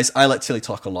 guys, I let Tilly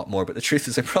talk a lot more, but the truth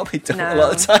is I probably don't a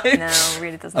lot of the time. No, it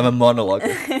really doesn't. I'm a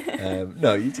monologuer.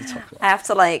 No, you do talk a lot. I have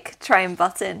to like try and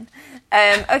butt in.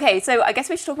 Okay, so I guess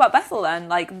we should talk about Bethel then.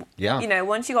 Like,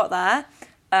 once you got there,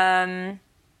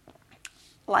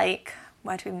 like,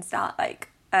 where to even start? Like,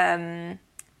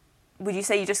 would you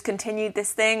say you just continued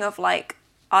this thing of like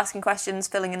asking questions,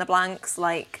 filling in the blanks,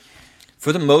 like?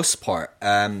 For the most part,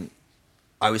 I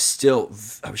was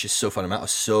just so fundamental,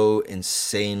 so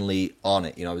insanely on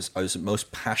it. I was the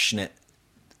most passionate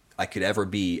I could ever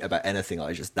be about anything.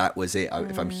 That was it.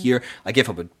 If I'm here, I gave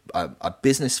up a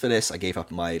business for this. I gave up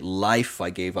my life.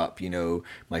 I gave up,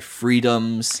 my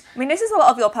freedoms. I mean, this is a lot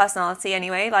of your personality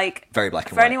anyway. Like, very black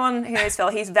and white. For anyone who knows Phil,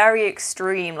 he's very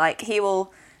extreme. Like, he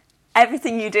will...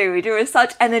 Everything you do with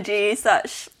such energy,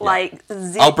 such like...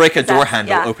 I'll break a door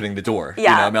handle opening the door.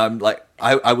 Yeah. I'm like,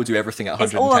 I will do everything at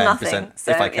 110%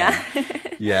 if I can.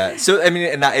 Yeah. So, I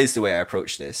mean, and that is the way I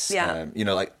approach this. Yeah.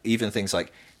 Like even things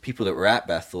like people that were at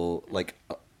Bethel, like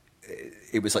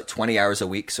it was like 20 hours a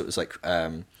week. So it was like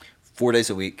 4 days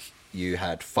a week. You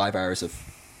had 5 hours of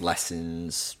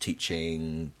lessons,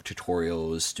 teaching,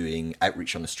 tutorials, doing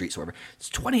outreach on the streets, or whatever. It's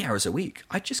 20 hours a week.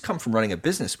 I'd just come from running a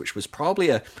business, which was probably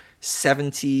a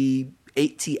 70,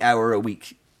 80 hour a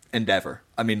week endeavor.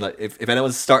 I mean, like if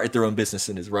anyone's started their own business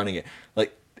and is running it,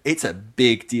 like it's a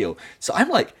big deal. So I'm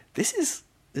like, this is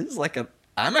like an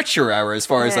amateur hour as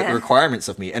far as like the requirements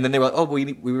of me. And then they were like, oh,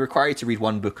 we require you to read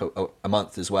one book a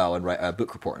month as well and write a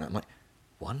book report. And I'm like,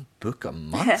 one book a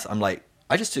month? I'm like,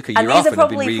 I just took a year off and I've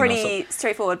been reading. And these are probably pretty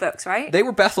straightforward books, right? They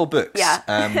were Bethel books.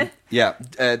 Yeah.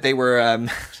 They were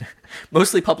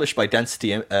mostly published by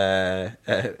Density.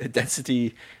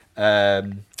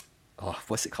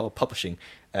 What's it called? Publishing.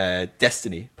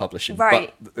 Destiny Publishing.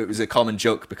 Right. But it was a common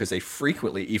joke because they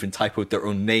frequently even typoed their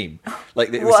own name. Like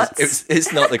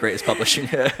it's not the greatest publishing.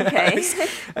 Okay.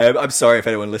 I'm sorry if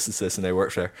anyone listens to this and they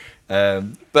work there.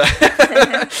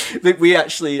 But we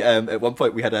actually at one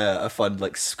point we had a fun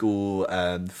like school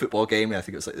football game. I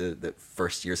think it was like the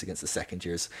first years against the second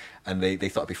years, and they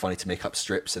thought it'd be funny to make up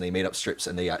strips, and they made up strips,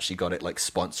 and they actually got it like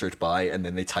sponsored by, and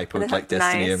then they typoed like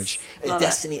Destiny Image.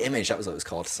 Destiny Image, that was what it was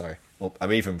called. Sorry. Well,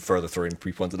 I'm even further throwing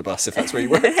people under the bus if that's where you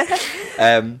work.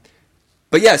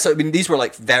 But yeah, so I mean, these were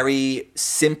like very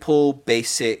simple,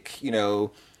 basic,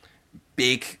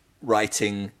 big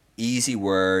writing, easy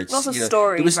words. Lots of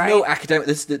stories, there was right? no academic.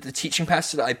 The teaching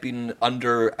pastor that I've been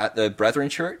under at the Brethren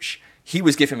Church, he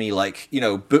was giving me like,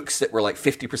 books that were like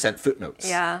 50% footnotes.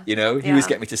 Yeah. He was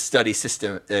getting me to study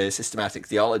systematic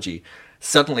theology.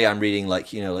 Suddenly I'm reading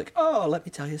like, oh, let me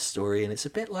tell you a story, and it's a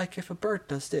bit like if a bird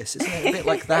does this, isn't it? A bit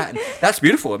like that. And that's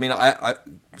beautiful. I mean, I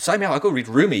sign me out, I'll go read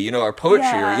Rumi, or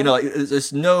poetry, or, like,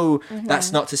 there's no,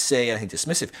 that's not to say anything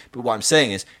dismissive, but what I'm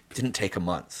saying is it didn't take a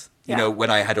month.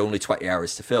 When I had only 20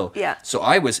 hours to fill. Yeah. So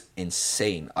I was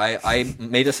insane. I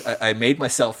made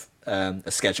myself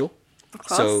a schedule. Of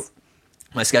course. So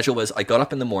my schedule was I got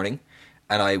up in the morning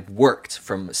and I worked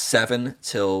from 7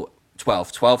 till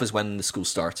 12. 12 is when the school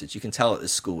started. You can tell that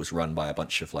this school was run by a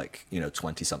bunch of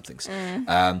 20-somethings.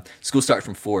 School started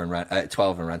from 4 and ran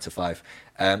 12 and ran to 5.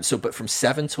 But from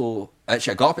 7 till...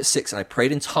 Actually, I got up at 6 and I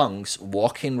prayed in tongues,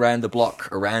 walking around the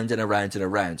block, around and around and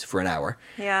around for an hour.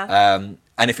 Yeah.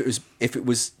 And if it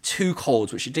was too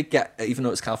cold, which it did get, even though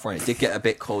it's California, it did get a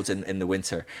bit cold in the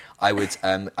winter, I would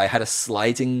I had a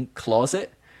sliding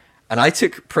closet, and I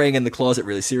took praying in the closet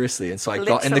really seriously, and so I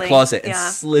got in the closet and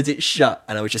slid it shut,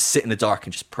 and I would just sit in the dark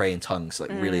and just pray in tongues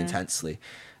really intensely.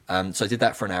 So I did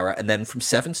that for an hour, and then from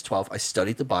 7 to 12 I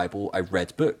studied the Bible, I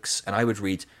read books, and I would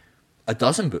read a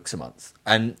dozen books a month,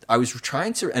 and I was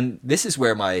trying to, and this is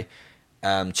where my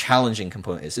challenging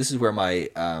component is. This is where my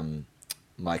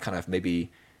my kind of maybe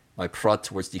my prod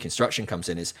towards deconstruction comes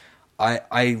in, is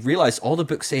I realized all the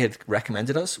books they had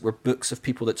recommended us were books of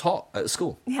people that taught at the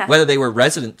school. Yeah. Whether they were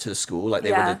resident to the school, like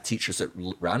they were the teachers that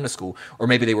ran the school, or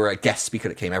maybe they were a guest speaker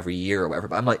that came every year or whatever.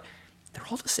 But I'm like, they're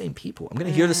all the same people. I'm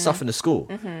going to hear this stuff in the school.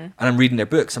 And I'm reading their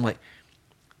books. I'm like,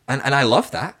 and I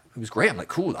love that. It was great. I'm like,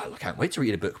 cool, I can't wait to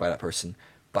read a book by that person.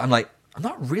 But I'm like, I'm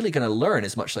not really going to learn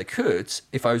as much as I could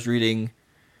if I was reading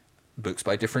books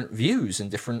by different views and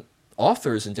different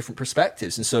authors and different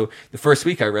perspectives. And so the first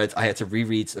week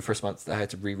the first month I had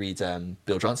to reread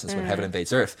Bill Johnson's When Heaven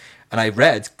Invades Earth, and I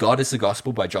read God is the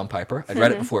Gospel by John Piper. I'd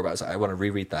read it before, but I was like, I want to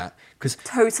reread that because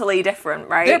totally different,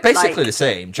 right? They're basically the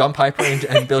same. John Piper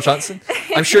and Bill Johnson,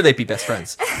 I'm sure they'd be best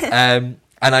friends. And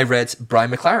I read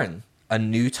Brian McLaren, A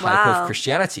New Type of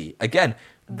Christianity. Again,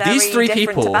 these three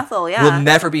people will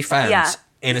never be found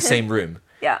in the same room.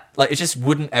 Like, it just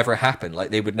wouldn't ever happen. Like,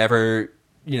 they would never,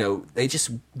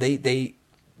 they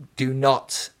do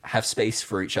not have space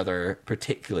for each other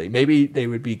particularly. Maybe they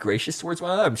would be gracious towards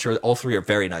one another. I'm sure all three are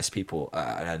very nice people,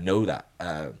 and I know that.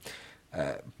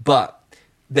 But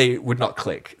they would not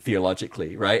click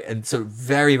theologically, right? And so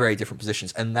very, very different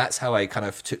positions. And that's how I kind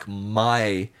of took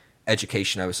my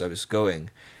education as I was going.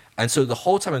 And so the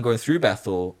whole time I'm going through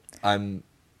Bethel, I'm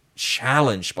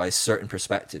challenged by certain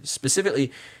perspectives,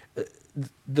 specifically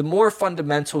the more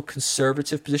fundamental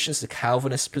conservative positions, the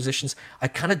Calvinist positions. I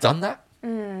kind of done that.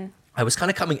 I was kind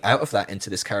of coming out of that into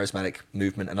this charismatic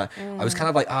movement, and I was kind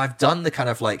of like, I've done the kind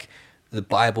of like the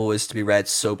Bible is to be read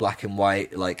so black and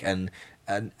white, like and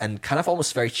kind of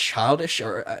almost very childish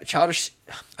or childish.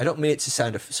 I don't mean it to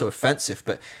sound so offensive,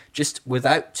 but just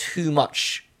without too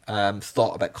much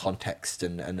thought about context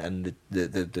and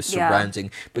the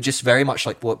surrounding, but just very much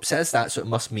like, well, it says that, so it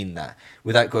must mean that,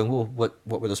 without going, well,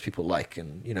 what were those people like,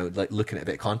 and like looking at a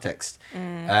bit of context.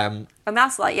 And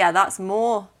that's like, that's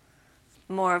more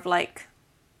of like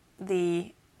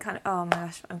the kind of, oh my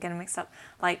gosh, I'm getting mixed up.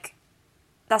 Like,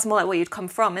 that's more like where you'd come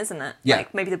from, isn't it? Yeah.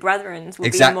 Like maybe the Brethrens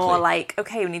would be more like,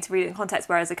 okay, we need to read it in context,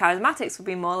 whereas the Charismatics would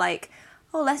be more like,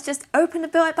 oh, let's just open the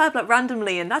Bible up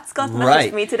randomly, and that's God's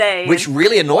message for me today. Which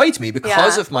really annoyed me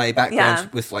because of my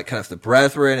background with like kind of the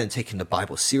Brethren and taking the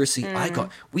Bible seriously. Do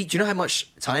you know how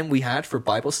much time we had for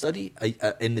Bible study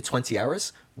in the 20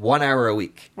 hours? 1 hour a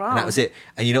week. Wow. And that was it.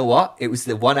 And you know what? It was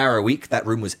the 1 hour a week, that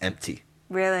room was empty.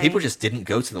 Really? People just didn't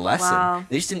go to the lesson. Wow.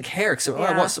 They just didn't care. So,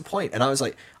 what's the point? And I was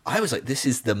like, this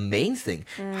is the main thing.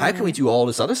 How can we do all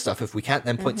this other stuff if we can't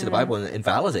then point to the Bible and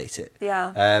invalidate it?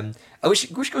 Yeah.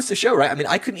 Which goes to show, right? I mean,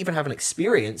 I couldn't even have an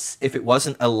experience if it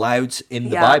wasn't allowed in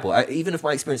the Bible. Even if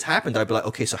my experience happened, I'd be like,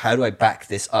 okay, so how do I back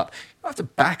this up? I have to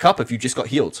back up if you just got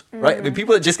healed, right? I mean,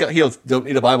 people that just got healed don't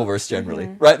need a Bible verse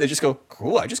generally, right? They just go,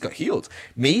 cool, I just got healed.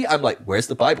 Me, I'm like, where's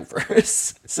the Bible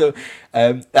verse? So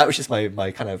that was just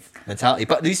my kind of mentality.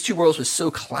 But these two worlds were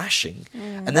so clashing.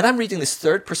 And then I'm reading this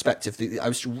third perspective. I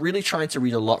was really trying to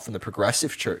read a lot from the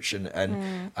progressive church and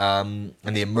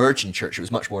the emerging church. It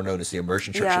was much more known as the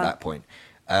emerging church at that point.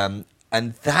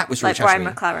 And that was really Brian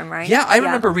McLaren, right? Yeah, I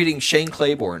remember reading Shane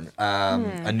Claiborne.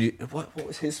 A new, what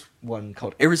was his one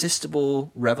called?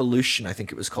 Irresistible Revolution, I think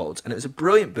it was called. And it was a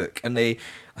brilliant book. And I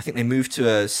think they moved to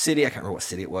a city. I can't remember what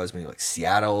city it was. Maybe like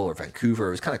Seattle or Vancouver.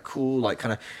 It was kind of cool, like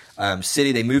kind of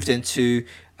city they moved into.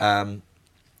 And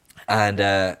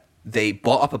they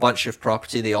bought up a bunch of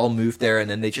property. They all moved there. And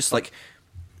then they just like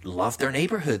loved their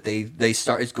neighborhood. They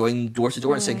started going door to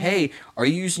door and saying, hey, are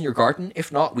you using your garden?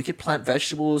 If not, we could plant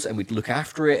vegetables and we'd look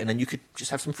after it, and then you could just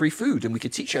have some free food and we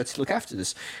could teach you how to look after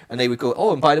this. And they would go,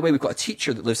 oh, and by the way, we've got a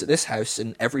teacher that lives at this house,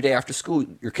 and every day after school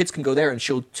your kids can go there and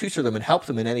she'll tutor them and help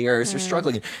them in any areas they're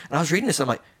struggling in. And I was reading this and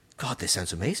I'm like, God, this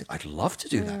sounds amazing. I'd love to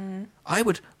do that. I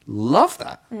would love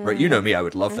that. Right? You know me, I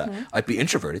would love that. I'd be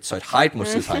introverted, so I'd hide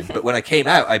most of the time, but when I came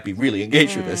out I'd be really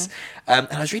engaged with this. And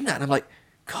I was reading that and I'm like,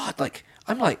 God, like,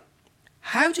 I'm like,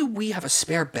 how do we have a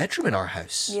spare bedroom in our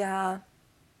house? Yeah.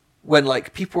 When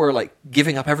like people are like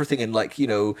giving up everything and like, you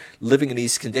know, living in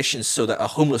these conditions so that a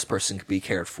homeless person could be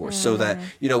cared for, so that,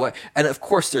 you know what, and of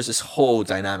course there's this whole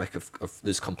dynamic of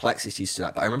there's complexities to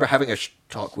that. But I remember having a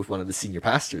talk with one of the senior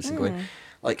pastors and going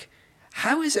like,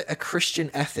 how is it a Christian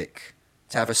ethic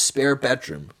to have a spare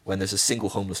bedroom when there's a single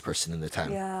homeless person in the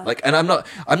town? Yeah. Like, and I'm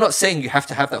not saying you have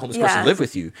to have that homeless person live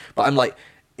with you, but I'm like,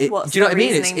 do you know what I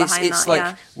mean? It's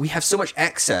like we have so much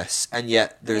excess and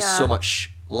yet there's so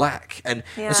much lack. And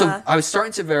so I was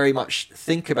starting to very much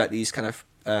think about these kind of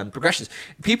progressions.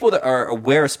 People that are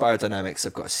aware of spiral dynamics,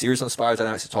 I've got a series on spiral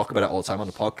dynamics. I talk about it all the time on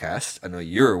the podcast. I know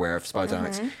you're aware of spiral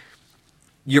dynamics.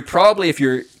 You're probably, if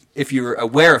you're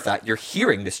aware of that, you're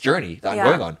hearing this journey that I'm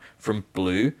going on from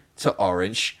blue to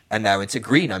orange and now into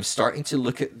green. I'm starting to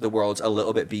look at the world a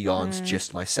little bit beyond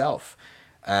just myself.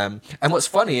 And what's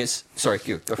funny is, sorry,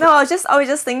 go for it. No, I was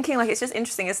just thinking, like, it's just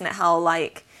interesting, isn't it, how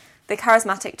like the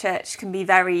charismatic church can be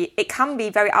very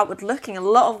outward looking in a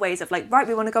lot of ways of like, right,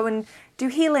 we want to go and do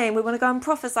healing, we want to go and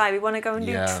prophesy, we want to go and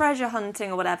do treasure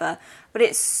hunting or whatever, but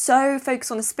it's so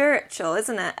focused on the spiritual,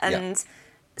 isn't it? And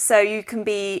so you can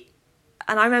be,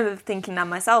 and I remember thinking that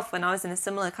myself when I was in a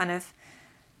similar kind of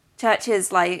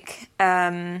churches, like,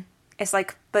 it's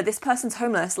like, but this person's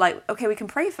homeless, like, okay, we can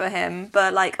pray for him,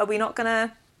 but like, are we not going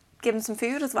to give him some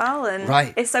food as well?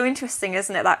 And it's so interesting,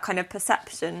 isn't it, that kind of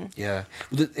perception? Yeah.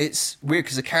 Well, it's weird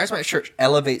because the charismatic church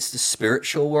elevates the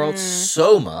spiritual world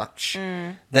so much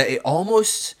that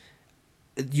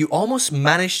you almost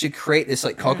manage to create this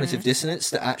like cognitive dissonance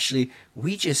that actually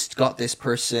we just got this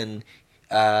person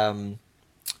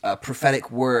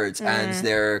prophetic words and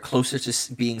they're closer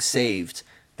to being saved.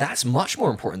 That's much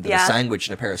more important than a sandwich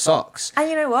and a pair of socks. And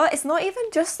you know what? It's not even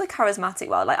just the charismatic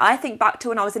world. Like, I think back to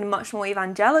when I was in a much more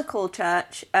evangelical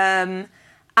church, and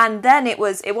then it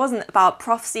wasn't about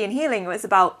prophecy and healing. It was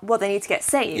about, well, they need to get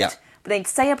saved. Yeah. But they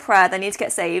say a prayer, they need to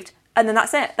get saved, and then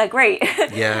that's it. They're great.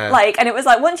 Yeah. Like, and it was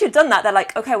like, once you've done that, they're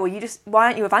like, okay, well, why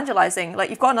aren't you evangelizing?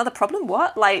 Like, you've got another problem?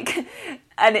 What? Like,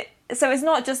 so it's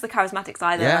not just the charismatics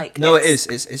either. Yeah. Like, no, it is.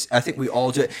 It's, I think we all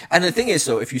do it. And the thing is,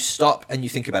 though, if you stop and you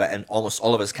think about it, and almost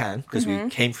all of us can, because we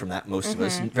came from that, most of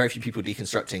us, and very few people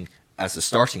deconstructing as the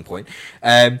starting point.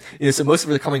 So most of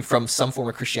us are coming from some form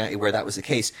of Christianity where that was the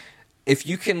case. If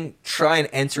you can try and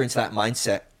enter into that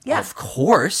mindset, of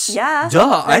course. Yeah.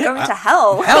 Duh. I'm going to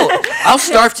hell. I'll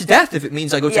starve to death if it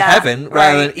means I go to heaven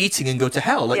rather than eating and go to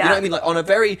hell. Like, you know what I mean? Like, on a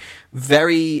very,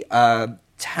 very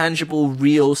tangible,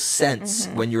 real sense,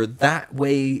 when you're that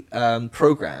way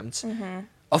programmed,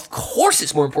 of course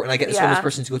it's more important I get this homeless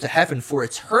person to go to heaven for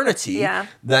eternity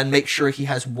than make sure he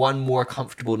has one more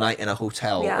comfortable night in a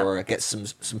hotel or get some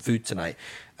food tonight.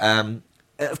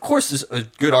 Of course, there's a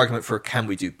good argument for can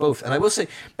we do both. And I will say,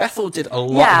 Bethel did a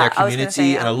lot in their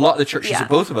community, and a lot of the churches that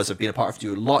both of us have been a part of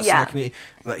do lots in their community.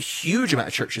 But a huge amount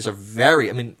of churches are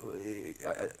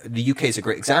the UK is a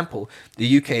great example.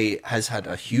 The UK has had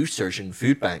a huge surge in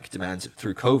food bank demand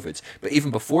through COVID. But even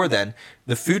before then,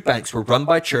 the food banks were run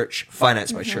by church,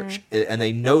 financed by church. And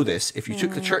they know this. If you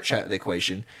took the church out of the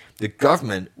equation, the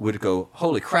government would go,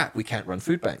 holy crap, we can't run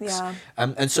food banks. Yeah.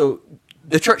 And so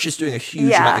the church is doing a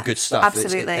huge amount of good stuff.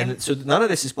 Absolutely. And so none of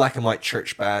this is black and white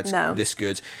church bad, this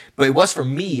good. But it was for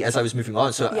me as I was moving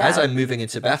on. So as I'm moving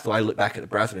into Bethel, I look back at the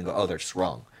brethren and go, oh, they're just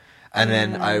wrong. And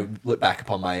then I look back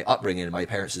upon my upbringing and my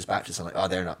parents as Baptists. I'm like, oh,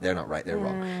 they're not right, they're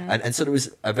wrong. And so there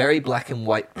was a very black and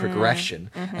white progression.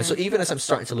 And so even as I'm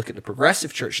starting to look at the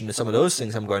progressive church and some of those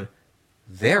things, I'm going,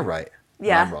 they're right.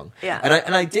 Yeah, I'm wrong. Yeah.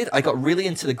 And I got really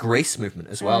into the grace movement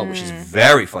as well, which is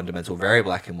very fundamental, very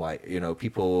black and white. You know,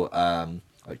 people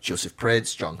like Joseph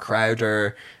Prince, John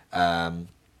Crowder, a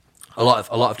lot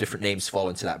of different names fall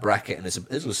into that bracket, and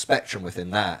there's a spectrum within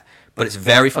that. But it's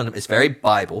very fundamental. It's very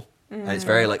Bible, and it's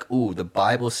very like, ooh, the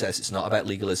Bible says it's not about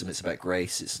legalism, it's about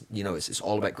grace. It's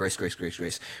all about grace,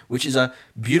 which is a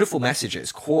beautiful message at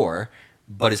its core,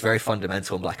 but it's very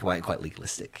fundamental and black and white and quite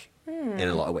legalistic. In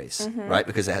a lot of ways, right?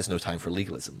 Because it has no time for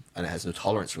legalism and it has no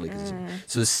tolerance for legalism.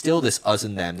 So there's still this us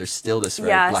and them. There's still this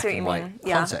very black and white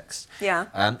context.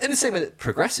 Yeah. In the same way that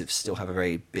progressives still have a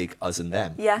very big us and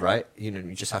them, right? You know,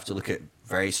 you just have to look at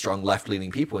very strong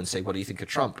left-leaning people and say, what do you think of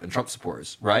Trump and Trump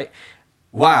supporters, right?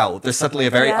 Wow, there's suddenly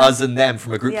a very us and them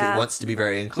from a group that wants to be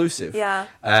very inclusive. Yeah.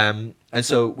 And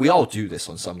so we all do this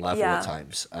on some level at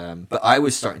times. But I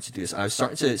was starting to do this. I was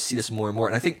starting to see this more and more.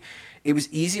 And I think it was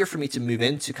easier for me to move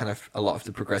into kind of a lot of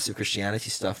the progressive Christianity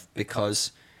stuff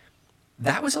because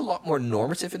that was a lot more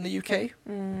normative in the UK.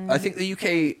 I think the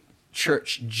UK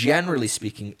church, generally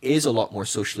speaking, is a lot more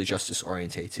socially justice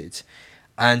orientated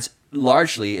and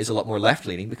largely is a lot more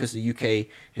left-leaning because the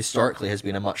UK historically has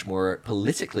been a much more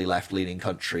politically left-leaning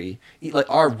country. Like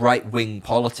our right-wing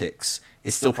politics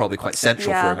is still probably quite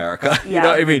central for America. You know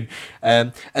what I mean?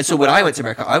 And so when I went to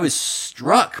America, I was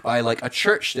struck by like a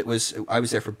church that was, I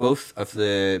was there for both of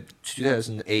the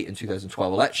 2008 and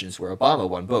 2012 elections where Obama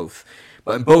won both.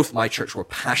 But in both, my church were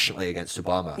passionately against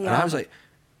Obama. And I was like,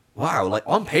 wow, like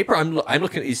on paper, I'm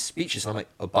looking at his speeches and I'm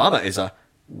like, Obama is a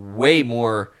way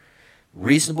more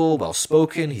reasonable,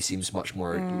 well-spoken. He seems much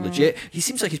more legit. He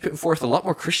seems like he's putting forth a lot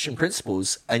more Christian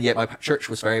principles, and yet my church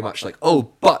was very much like,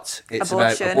 oh, but it's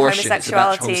about abortion, it's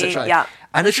about homosexuality. Yeah.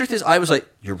 And the truth is, I was like,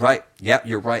 you're right. Yeah,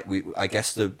 you're right. I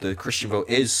guess the Christian vote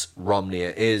is Romney.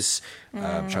 It is, I'm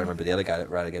trying to remember the other guy that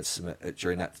ran against him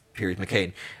during that period,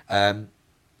 McCain. And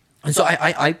so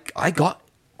I got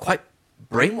quite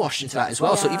brainwashed into that as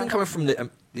well. So even coming from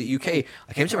the UK,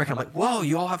 I came to America and I'm like, whoa,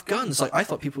 you all have guns. Like, I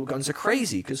thought people with guns are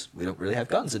crazy because we don't really have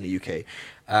guns in the UK.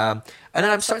 And then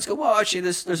I'm starting to go, well, actually,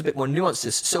 there's a bit more nuance to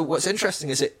this. So what's interesting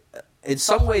is in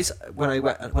some ways, when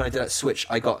I did that switch,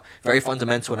 I got very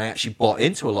fundamental and I actually bought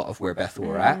into a lot of where Bethel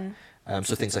were at.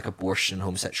 So things like abortion,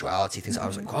 homosexuality, things I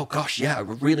was like, oh gosh, yeah,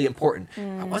 really important.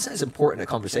 It wasn't as important a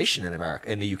conversation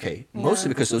in the UK, mostly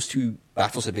because those two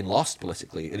battles had been lost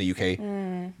politically in the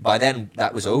UK. By then,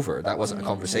 that was over. That wasn't a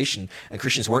conversation, and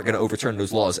Christians weren't going to overturn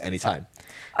those laws at any time.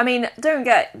 I mean, don't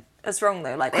get us wrong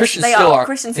though. Like Christians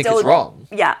think it's wrong.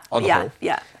 Yeah, on the whole.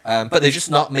 Yeah. But they're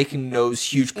just not making those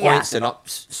huge points. They're not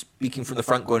speaking from the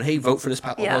front, going, "Hey, vote for this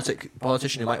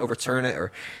politician who might overturn it."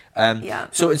 Or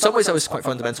so in some ways, I was quite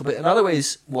fundamental, but in other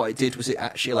ways, what it did was it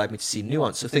actually allowed me to see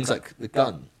nuance. So things like the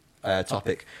gun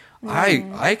topic.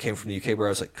 I came from the UK where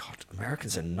I was like, God,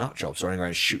 Americans are nut jobs running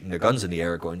around shooting their guns in the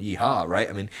air, going yeehaw, right?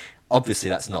 I mean, obviously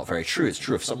that's not very true. It's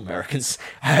true of some Americans,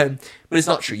 but it's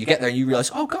not true. You get there and you realize,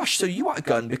 oh gosh, so you want a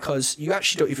gun because you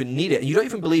actually don't even need it, and you don't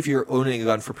even believe you're owning a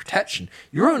gun for protection.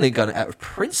 You're owning a gun out of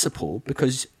principle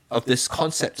because of this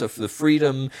concept of the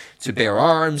freedom to bear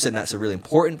arms, and that's a really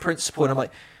important principle. And I'm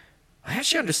like, I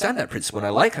actually understand that principle and I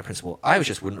like that principle. I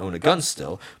just wouldn't own a gun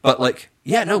still. But like,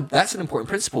 yeah, no, that's an important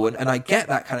principle. And I get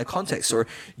that kind of context. Or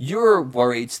you're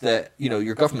worried that,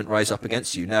 your government rise up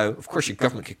against you. Now, of course, your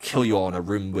government could kill you all in a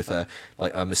room with a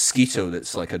mosquito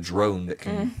that's like a drone that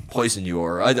can poison you.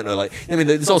 Or I don't know,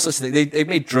 there's all sorts of things. They've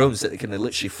made drones that can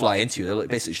literally fly into you. They're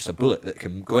basically just a bullet that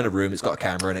can go in a room. It's got a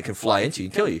camera and it can fly into you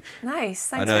and kill you. Nice.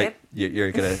 Thanks, I know babe.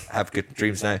 You're going to have good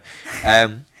dreams now.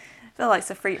 Phil likes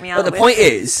to freak me out. But the point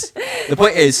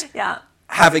is,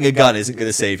 having a gun isn't going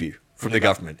to save you from the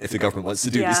government if the government wants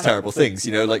to do these terrible things.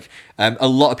 A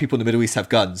lot of people in the Middle East have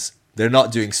guns. They're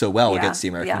not doing so well against the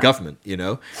American government,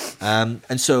 and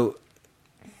so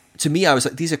to me, I was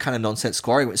like, these are kind of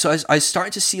nonsensical arguments. So I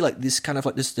started to see like this kind of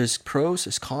like this. There's pros,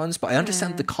 there's cons, but I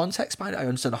understand the context behind it. I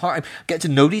understand the heart. I get to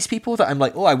know these people that I'm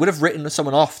like, oh, I would have written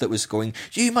someone off that was going,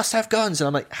 you must have guns, and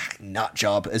I'm like, nut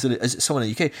job. As someone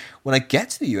in the UK, when I get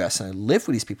to the US and I live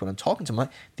with these people and I'm talking to them, I'm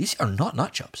like, these are not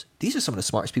nut jobs. These are some of the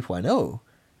smartest people I know,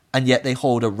 and yet they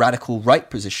hold a radical right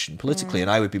position politically, and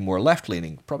I would be more left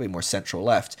leaning, probably more central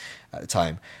left at the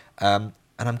time. And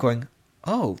I'm going,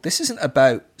 oh, this isn't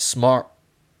about smart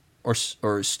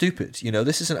or stupid,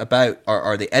 this isn't about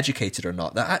are they educated or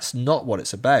not. That's not what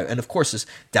it's about. And of course there's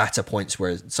data points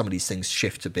where some of these things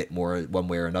shift a bit more one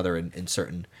way or another in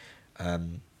certain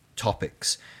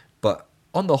topics, but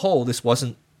on the whole this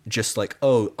wasn't just like,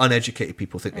 oh, uneducated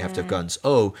people think they have to have guns.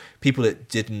 Oh, people that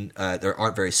didn't, that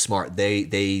aren't very smart,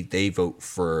 they vote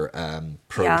for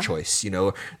pro-choice. You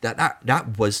know,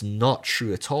 that was not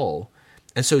true at all.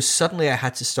 And so suddenly I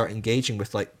had to start engaging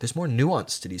with like, there's more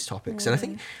nuance to these topics. And I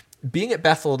think being at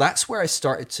Bethel, that's where I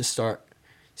started to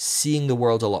seeing the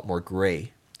world a lot more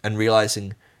gray and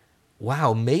realizing,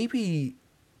 wow, maybe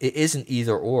it isn't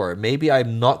either or. Maybe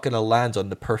I'm not going to land on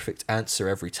the perfect answer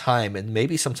every time. And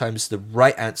maybe sometimes the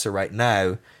right answer right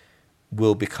now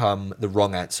will become the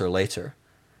wrong answer later.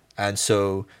 And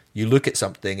so you look at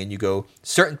something and you go,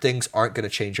 certain things aren't going to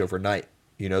change overnight.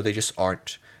 You know, they just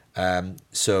aren't.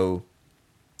 So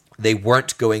they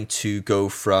weren't going to go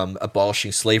from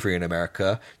abolishing slavery in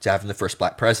America to having the first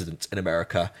black president in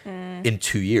America in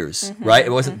 2 years, right?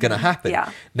 It wasn't going to happen.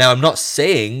 Yeah. Now, I'm not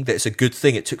saying that it's a good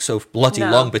thing it took so bloody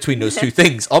long between those two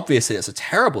things. Obviously, it's a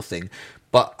terrible thing.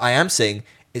 But I am saying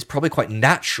it's probably quite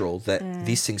natural that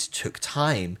these things took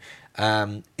time.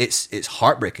 It's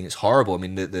heartbreaking. It's horrible. I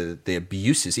mean, the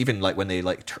abuses, even like when they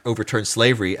like overturn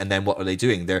slavery, and then what are they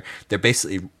doing? They're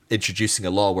basically introducing a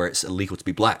law where it's illegal to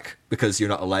be black because you're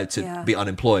not allowed to be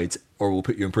unemployed or we'll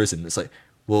put you in prison. It's like,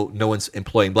 well, no one's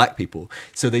employing black people,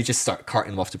 so they just start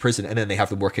carting them off to prison, and then they have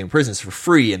them working in prisons for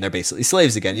free, and they're basically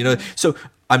slaves again. You know, so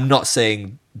I'm not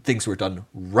saying things were done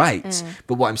right,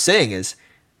 but what I'm saying is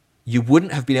you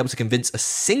wouldn't have been able to convince a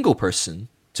single person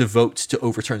to vote to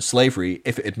overturn slavery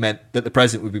if it had meant that the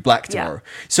president would be black tomorrow.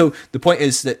 So the point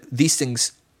is that these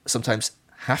things sometimes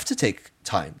have to take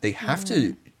time. They have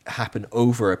to happen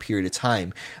over a period of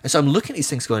time. And so I'm looking at these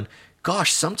things going,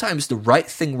 gosh, sometimes the right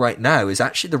thing right now is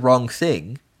actually the wrong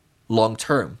thing long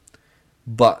term,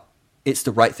 but it's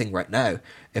the right thing right now.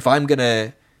 If I'm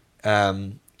going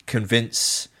to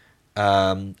convince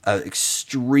an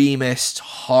extremist,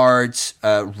 hard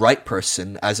right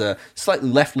person as a slightly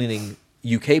left-leaning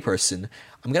UK person,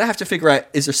 I'm going to have to figure out,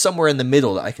 is there somewhere in the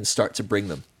middle that I can start to bring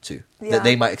them to, that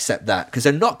they might accept that? Because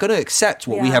they're not going to accept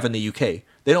what we have in the UK.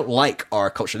 They don't like our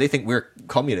culture. They think we're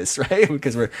communists, right?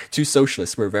 Because we're too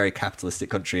socialist. We're a very capitalistic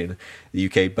country in the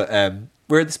UK. But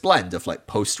we're this blend of like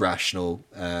post-rational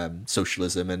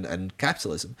socialism and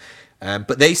capitalism.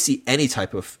 But they see any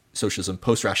type of socialism,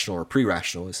 post-rational or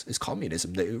pre-rational, as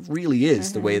communism. It really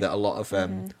is the way that a lot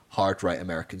of hard right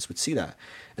Americans would see that.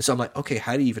 And so I'm like, okay,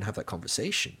 how do you even have that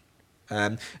conversation?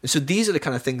 And so these are the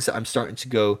kind of things that I'm starting to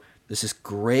go, there's this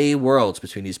grey world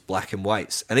between these black and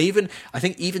whites. And I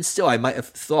think even still, I might have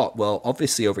thought, well,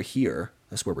 obviously over here,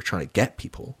 that's where we're trying to get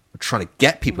people. We're trying to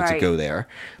get people to go there.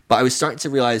 But I was starting to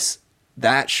realize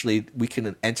that actually we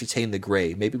can entertain the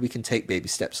grey. Maybe we can take baby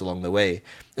steps along the way.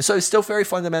 And so it's still very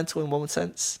fundamental in one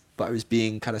sense, but I was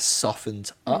being kind of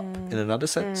softened up in another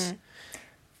sense.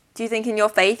 Do you think in your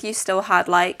faith you still had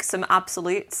like some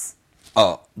absolutes?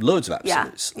 Oh, loads of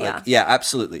absolutes. Yeah,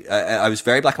 absolutely. I was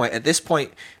very black and white. At this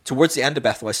point, towards the end of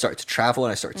Bethel, I started to travel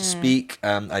and I started to speak.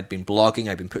 I'd been blogging,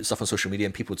 I'd been putting stuff on social media,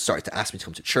 and people had started to ask me to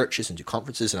come to churches and do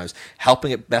conferences. And I was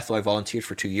helping at Bethel. I volunteered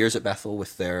for 2 years at Bethel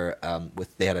with their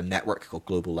they had a network called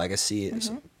Global Legacy. It's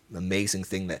an amazing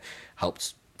thing that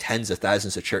helped tens of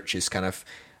thousands of churches kind of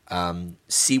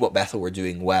see what Bethel were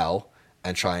doing well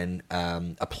and try and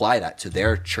apply that to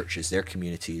their churches, their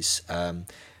communities.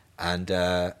 And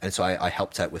so I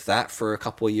helped out with that for a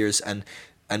couple of years.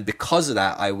 And because of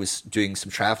that, I was doing some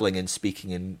traveling and speaking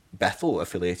in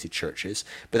Bethel-affiliated churches.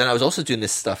 But then I was also doing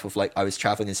this stuff of like, I was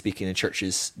traveling and speaking in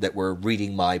churches that were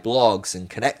reading my blogs and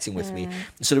connecting with me.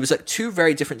 So there was like two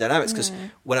very different dynamics, because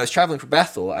when I was traveling for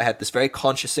Bethel, I had this very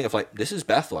conscious thing of like, this is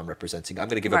Bethel I'm representing. I'm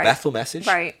going to give a Bethel message.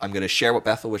 I'm going to share what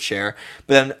Bethel would share.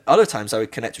 But then other times I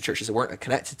would connect with churches that weren't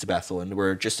connected to Bethel and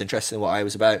were just interested in what I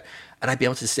was about. And I'd be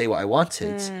able to say what I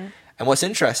wanted. And what's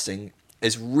interesting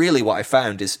is really what I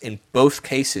found is in both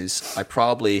cases, I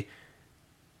probably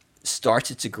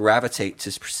started to gravitate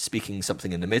to speaking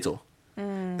something in the middle.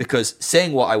 Because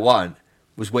saying what I want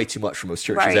was way too much for most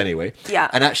churches anyway.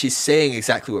 And actually saying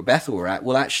exactly where Bethel were at,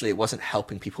 well, actually it wasn't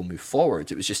helping people move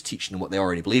forward. It was just teaching them what they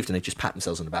already believed, and they just pat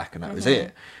themselves on the back, and that was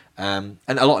it. And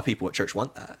a lot of people at church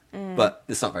want that, but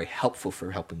it's not very helpful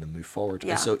for helping them move forward.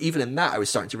 And so even in that, I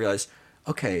was starting to realize,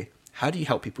 okay, how do you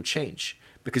help people change?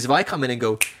 Because if I come in and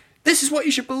go, this is what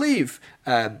you should believe,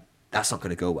 that's not going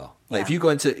to go well. Like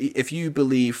if you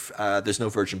believe there's no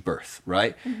virgin birth,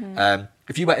 right?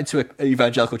 If you went into an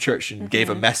evangelical church and gave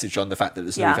a message on the fact that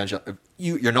there's no evangelical,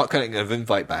 you're not getting an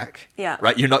invite back,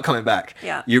 right? You're not coming back.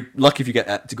 You're lucky if you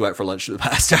get to go out for lunch with the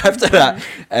pastor after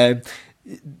that.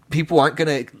 People aren't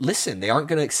going to listen. They aren't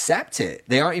going to accept it.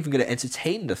 They aren't even going to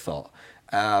entertain the thought.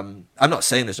 I'm not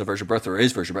saying there's no virgin birth or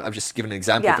is virgin birth. I'm just giving an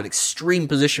example of an extreme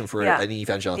position for an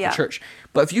evangelical church.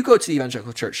 But if you go to the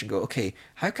evangelical church and go, okay,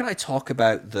 how can I talk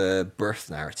about the birth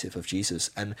narrative of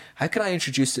Jesus? And how can I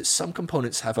introduce that some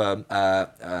components have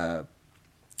a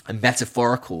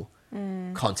metaphorical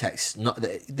context? Not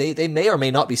they may or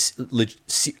may not be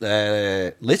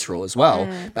literal as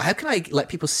well. But how can I let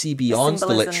people see beyond the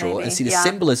literal and see the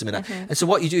symbolism in it? And so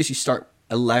what you do is you start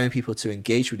allowing people to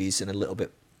engage with these in a little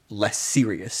bit less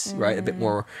serious, right? A bit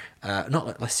more,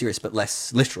 not less serious, but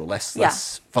less literal,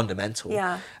 less fundamental.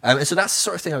 And so that's the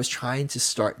sort of thing I was trying to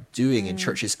start doing in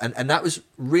churches. And that was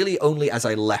really only as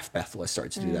I left Bethel, I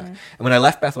started to do that. And when I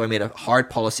left Bethel, I made a hard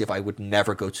policy of I would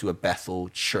never go to a Bethel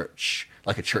church,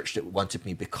 like a church that wanted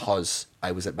me because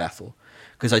I was at Bethel.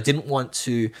 Because I didn't want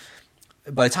to,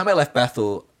 by the time I left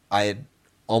Bethel, I had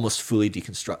almost fully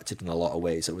deconstructed in a lot of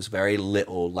ways. There was very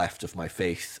little left of my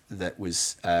faith that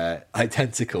was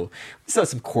identical. We still had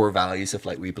some core values of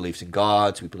like we believed in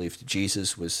God, we believed that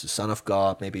Jesus was the Son of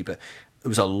God maybe, but there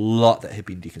was a lot that had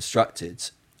been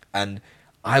deconstructed. And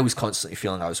I was constantly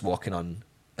feeling I was walking on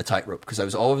a tightrope because I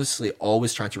was obviously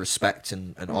always trying to respect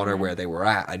and honor where they were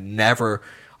at. I never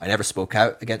spoke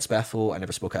out against Bethel. I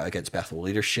never spoke out against Bethel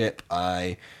leadership.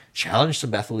 I challenged some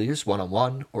Bethel leaders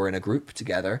one-on-one or in a group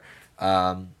together.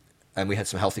 And we had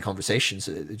some healthy conversations.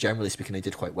 Generally speaking, they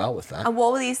did quite well with that. And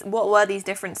what were these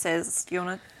differences? Do you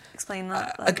want to explain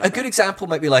that? A good example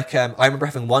might be like, I remember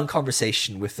having one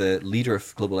conversation with the leader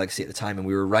of Global Legacy at the time, and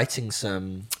we were writing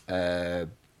some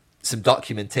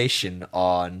documentation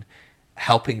on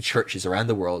helping churches around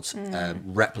the world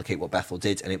replicate what Bethel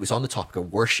did, and it was on the topic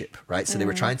of worship, right? So they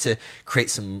were trying to create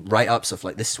some write-ups of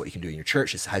like, this is what you can do in your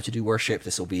church, this is how to do worship,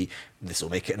 this will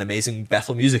make it an amazing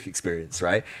Bethel music experience,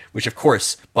 right? Which of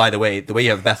course, by the way you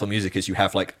have Bethel music is you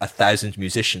have like 1,000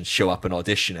 musicians show up and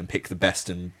audition and pick the best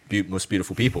and most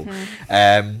beautiful people.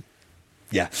 Yeah.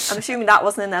 I'm assuming that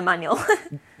wasn't in their manual.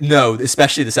 No,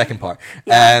 especially the second part.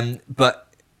 But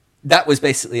that was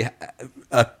basically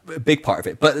a big part of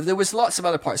it. But there was lots of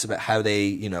other parts about how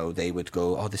they would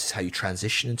go, oh, this is how you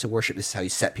transition into worship. This is how you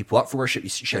set people up for worship. You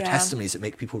share testimonies that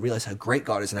make people realize how great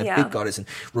God is and how big God is and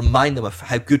remind them of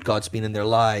how good God's been in their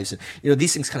lives. And,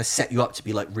 these things kind of set you up to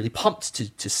be like really pumped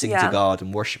to sing to God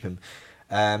and worship him.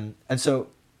 And so,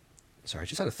 sorry, I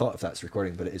just had a thought if that's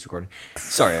recording, but it is recording.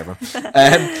 Sorry,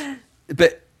 everyone.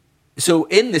 But so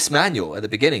in this manual at the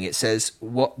beginning, it says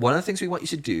one of the things we want you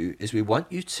to do is we want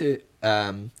you to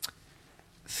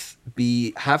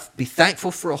be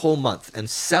thankful for a whole month and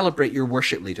celebrate your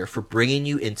worship leader for bringing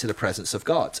you into the presence of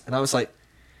God. And I was like,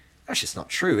 that's just not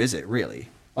true, is it? Really?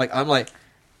 Like, I'm like,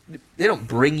 they don't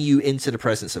bring you into the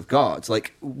presence of God.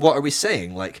 Like, what are we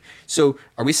saying? Like, so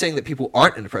are we saying that people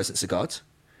aren't in the presence of God?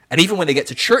 And even when they get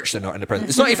to church, they're not in the presence.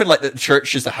 It's not even like the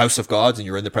church is the house of God and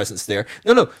you're in the presence there.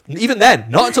 No. Even then,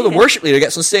 not until the worship leader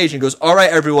gets on stage and goes, all right,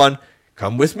 everyone,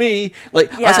 come with me.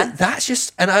 Like, I was like, that's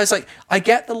just, and I was like, I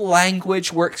get the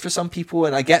language works for some people,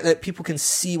 and I get that people can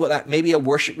see what that, maybe a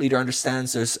worship leader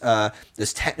understands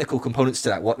there's technical components to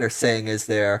that. What they're saying is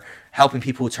they're helping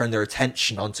people turn their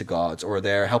attention onto God, or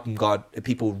they're helping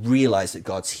people realize that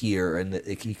God's here and that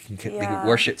they can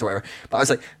worship or whatever. But I was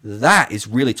like, that is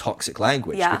really toxic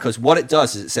language, because what it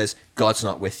does is it says God's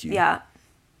not with you.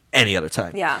 Any other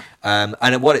time.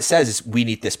 And what it says is we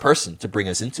need this person to bring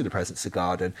us into the presence of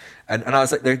God. And I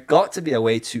was like, there's got to be a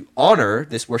way to honor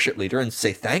this worship leader and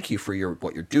say thank you for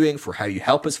what you're doing, for how you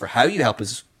help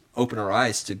us, open our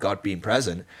eyes to God being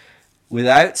present,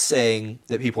 without saying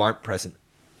that people aren't present,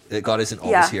 that God isn't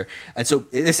always here. And so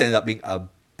this ended up being a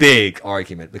big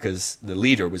argument, because the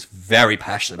leader was very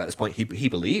passionate about this point. He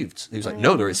believed. He was like,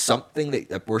 no, there is something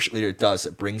that a worship leader does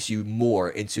that brings you more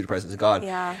into the presence of God.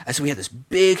 And so we had this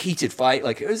big heated fight.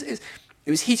 Like, it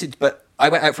was heated, but I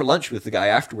went out for lunch with the guy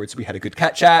afterwards. We had a good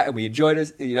chat and we enjoyed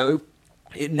it.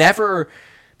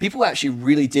 People actually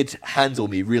really did handle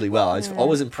me really well. I was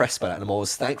always impressed by that, and I'm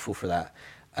always thankful for that.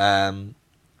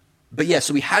 But yeah,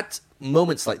 so we had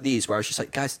moments like these where I was just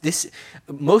like, guys,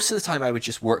 most of the time I would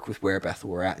just work with where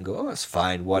Bethel were at and go, oh, that's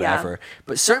fine, whatever.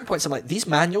 But at certain points I'm like, these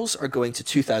manuals are going to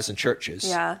 2,000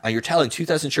 churches, and you're telling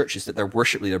 2,000 churches that their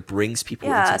worship leader brings people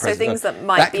into the presence of God. So things that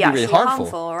might be actually really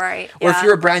harmful, right? Or if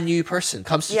you're a brand new person,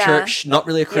 comes to church, not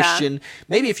really a Christian,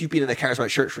 maybe if you've been in a charismatic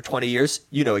church for 20 years,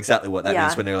 you know exactly what that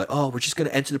means when they're like, oh, we're just going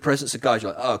to enter the presence of God.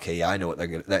 You're like, oh, okay, I know what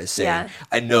that is saying.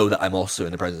 I know that I'm also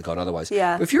in the presence of God otherwise.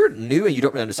 But if you're new and you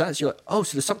don't really understand it, so you're like, oh,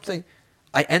 so there's something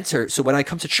I enter. So when I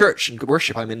come to church and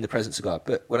worship, I'm in the presence of God.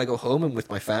 But when I go home and with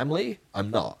my family, I'm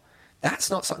not.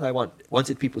 That's not something I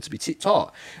wanted people to be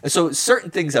taught. And so certain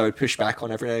things I would push back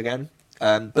on every now and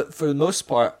again. But for the most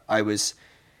part, I was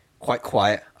quite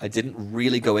quiet. I didn't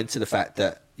really go into the fact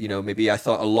that, maybe I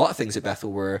thought a lot of things at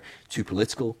Bethel were too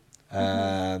political,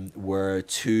 were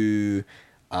too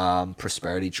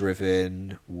prosperity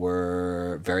driven,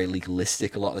 were very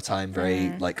legalistic a lot of the time,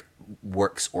 very like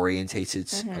works orientated.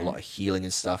 A lot of healing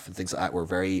and stuff and things like that were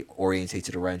very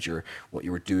orientated around what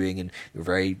you were doing, and they were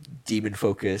very demon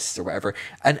focused or whatever.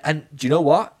 And do you know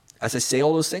what? As I say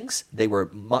all those things, they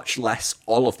were much less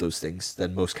all of those things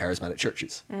than most charismatic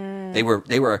churches. They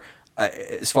were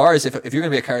as far as if you're going to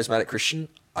be a charismatic Christian,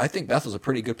 I think Bethel's a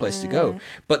pretty good place to go.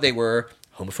 But they were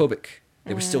homophobic.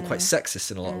 They were still quite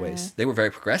sexist in a lot of ways. They were very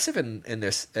progressive in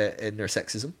their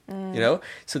sexism,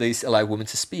 So they allowed women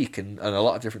to speak and a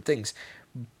lot of different things.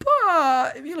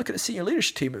 But if you look at the senior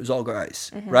leadership team, it was all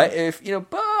guys, right? If it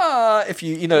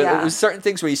was certain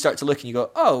things where you start to look and you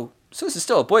go, oh, so this is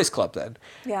still a boys' club then.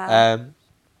 Yeah.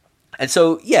 And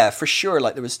so, yeah, for sure,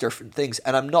 like there was different things.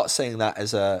 And I'm not saying that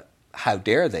as a how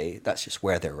dare they. That's just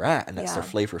where they're at, and that's their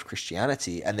flavor of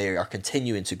Christianity, and they are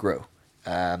continuing to grow.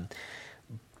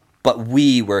 But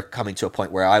we were coming to a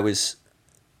point where I was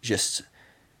just...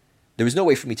 There was no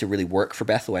way for me to really work for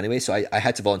Bethel anyway, so I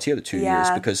had to volunteer the 2 years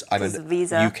because I'm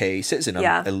a UK citizen.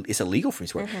 It's illegal for me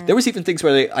to work. There was even things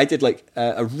where I did like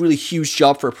a really huge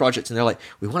job for a project, and they're like,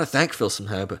 we want to thank Phil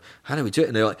somehow, but how do we do it?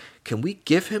 And they're like, can we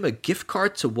give him a gift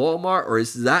card to Walmart, or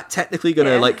is that technically going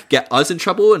to like get us in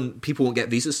trouble and people won't get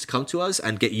visas to come to us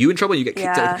and get you in trouble and you get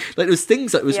kicked out? Like there was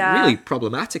things that was really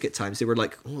problematic at times. They were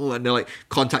like, oh, and they're like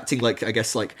contacting like, I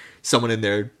guess like someone in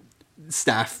their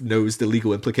staff knows the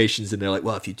legal implications, and they're like,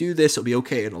 well, if you do this it'll be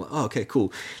okay, and I'm like, oh, okay,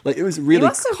 cool. Like it was really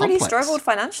complex. You must have really struggled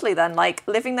financially then, like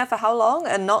living there for how long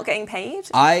and not getting paid?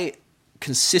 I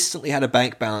consistently had a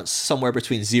bank balance somewhere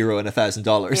between $0 and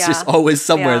 $1,000, just always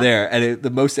somewhere there, and the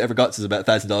most it ever got to was about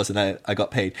 $1,000, and I got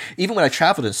paid. Even when I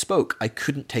traveled and spoke, I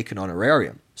couldn't take an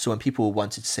honorarium. So when people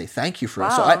wanted to say thank you for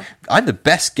it, so I'm the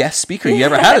best guest speaker you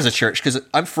ever had as a church because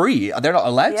I'm free. They're not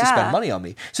allowed to spend money on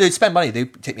me. So they'd spend money.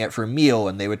 They'd take me out for a meal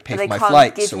and they would pay for my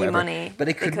flights or whatever. But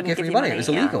they couldn't give me money. It was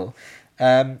illegal.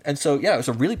 And so, it was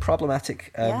a really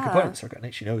problematic component. Sorry, I've got an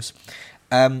itchy nose.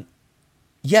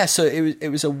 So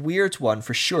it was a weird one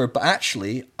for sure. But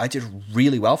actually, I did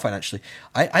really well financially.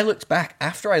 I looked back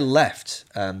after I left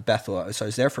Bethel. So I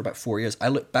was there for about 4 years. I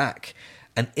looked back.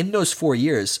 And in those 4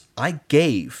 years, I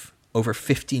gave over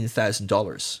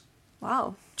 $15,000.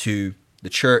 Wow. To the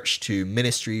church, to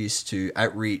ministries, to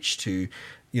outreach, to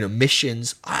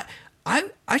missions.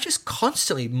 I just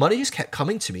constantly, money just kept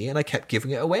coming to me, and I kept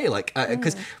giving it away. Like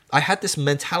because I had this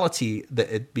mentality that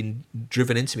had been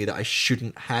driven into me that I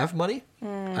shouldn't have money.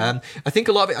 I think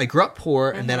a lot of it, I grew up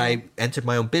poor, and then I entered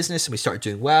my own business, and we started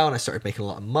doing well, and I started making a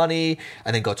lot of money,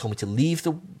 and then God told me to leave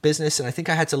the business, and I think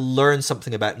I had to learn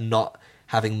something about not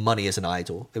having money as an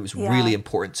idol. It was really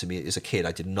important to me as a kid.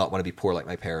 I did not want to be poor like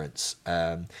my parents.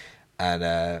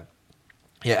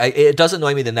 It does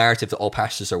annoy me, the narrative that all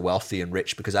pastors are wealthy and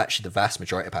rich, because actually the vast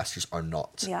majority of pastors are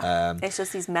not. It's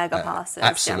just these mega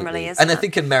pastors generally, isn't and it? I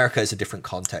think America is a different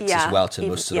context as well to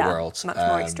most of the world. Much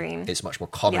more extreme. It's much more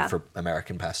common for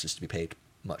American pastors to be paid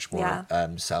much more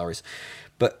salaries.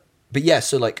 But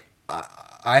so like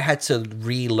I had to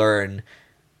relearn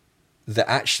that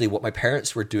actually what my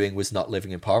parents were doing was not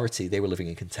living in poverty. They were living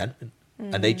in contentment.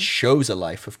 And they chose a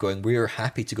life of going, we are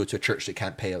happy to go to a church that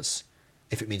can't pay us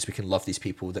if it means we can love these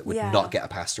people that would not get a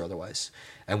pastor otherwise.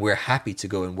 And we're happy to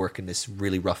go and work in this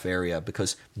really rough area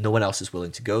because no one else is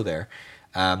willing to go there.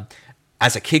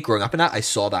 As a kid growing up in that, I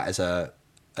saw that as a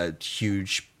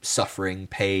huge suffering,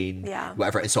 pain,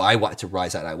 whatever. And so I wanted to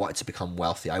rise out. I wanted to become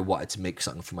wealthy. I wanted to make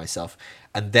something for myself.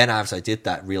 And then as I did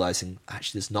that, realizing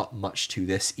actually there's not much to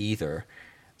this either,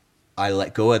 I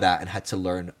let go of that and had to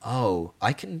learn,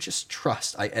 I can just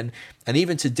trust. And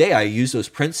even today I use those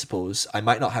principles. I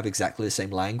might not have exactly the same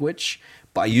language,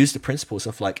 but I use the principles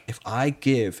of like, if I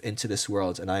give into this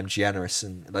world and I'm generous,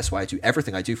 and that's why I do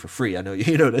everything I do for free. I know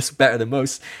you know this better than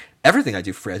most. Everything I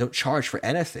do for free. I don't charge for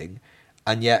anything.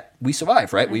 And yet we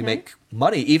survive, right? We make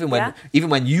money even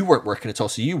when you weren't working at all.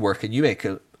 So you work and you make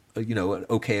an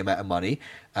okay amount of money.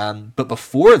 But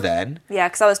before then,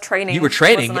 because I was training. You were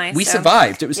training. We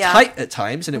survived. It was tight at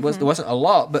times, and there wasn't a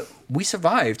lot, but we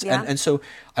survived. And so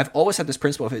I've always had this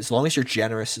principle of, as long as you're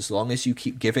generous, as long as you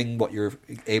keep giving what you're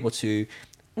able to.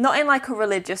 Not in like a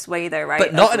religious way though, right?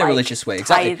 But not in a religious way,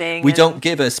 exactly. We don't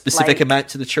give a specific amount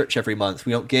to the church every month.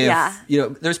 We don't give.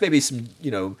 There's maybe some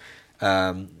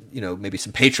maybe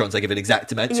some patrons I give an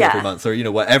exact amount to every month, or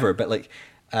whatever. But like,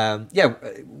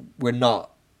 we're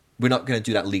not we're not going to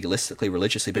do that legalistically,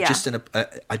 religiously, but just in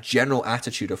a general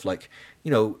attitude of like,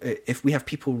 you know, if we have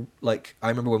people like, I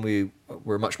remember when we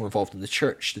were much more involved in the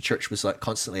church was like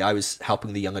constantly, I was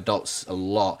helping the young adults a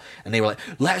lot, and they were like,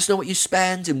 let us know what you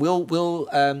spend and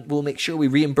we'll make sure we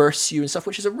reimburse you and stuff,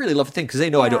 which is a really lovely thing because they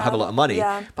know I don't have a lot of money.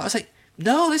 But I was like,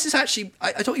 no, this is actually,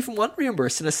 I don't even want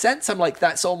reimbursed. In a sense, I'm like,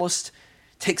 that's almost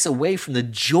takes away from the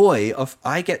joy of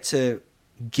I get to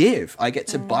give. I get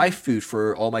to buy food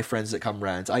for all my friends that come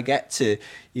around. I get to,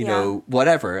 you know,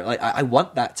 whatever. Like I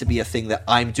want that to be a thing that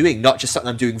I'm doing, not just something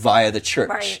I'm doing via the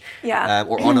church,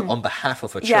 or on behalf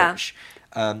of a church.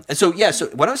 And so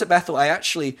when I was at Bethel,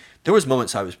 there was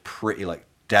moments I was pretty like,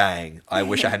 dang, I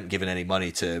wish I hadn't given any money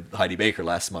to Heidi Baker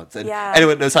last month. And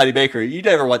anyone knows Heidi Baker, you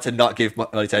never want to not give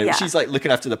money to her. She's like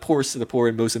looking after the poorest of the poor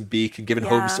in Mozambique and giving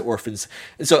homes to orphans.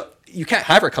 And so you can't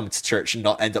have her come to church and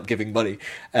not end up giving money.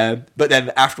 But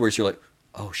then afterwards you're like,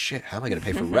 oh shit, how am I going to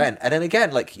pay for rent? And then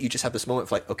again, like you just have this moment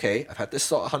of like, okay, I've had this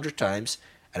thought 100 times,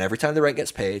 and every time the rent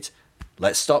gets paid,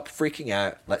 let's stop freaking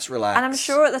out. Let's relax. And I'm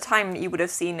sure at the time you would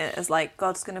have seen it as like,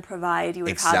 God's going to provide. You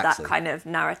would have had that kind of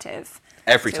narrative.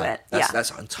 Every time.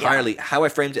 That's entirely how I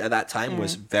framed it at that time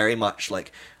was very much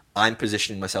like I'm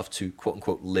positioning myself to quote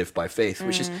unquote live by faith,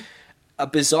 which is a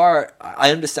bizarre,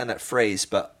 I understand that phrase,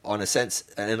 but in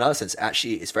another sense,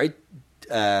 actually it's very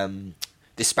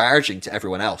disparaging to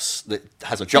everyone else that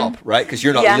has a job, right? Because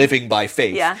you're not living by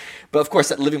faith. But of course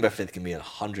that living by faith can be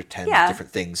 110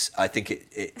 different things. I think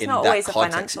it in that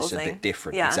context it's a bit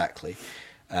different. Exactly.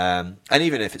 And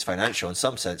even if it's financial, in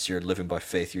some sense, you're living by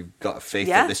faith. You've got a faith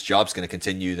that this job's going to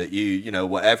continue, that you know,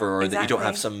 whatever, or that you don't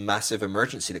have some massive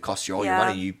emergency that costs you all your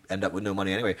money. You end up with no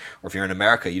money anyway. Or if you're in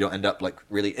America, you don't end up like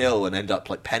really ill and end up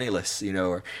like penniless, you know.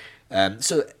 Or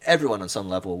so everyone on some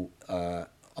level,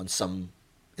 in some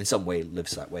way,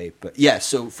 lives that way. But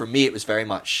so for me, it was very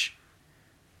much,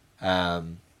 it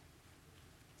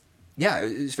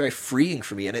was very freeing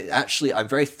for me, and I'm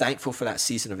very thankful for that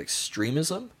season of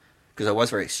extremism. Because I was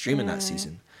very extreme in that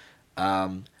season.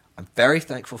 I'm very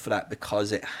thankful for that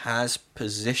because it has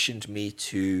positioned me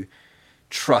to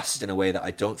trust in a way that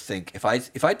I don't think... If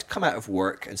I'd come out of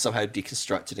work and somehow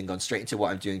deconstructed and gone straight into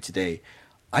what I'm doing today,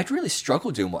 I'd really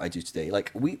struggle doing what I do today. Like,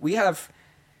 we have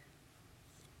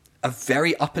a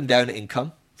very up and down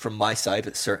income from my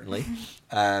side, certainly.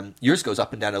 Yours goes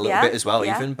up and down a little bit as well,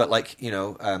 even. But, like, you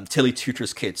know, Tilly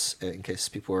tutors kids, in case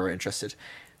people are interested.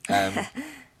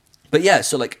 But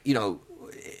so like, you know,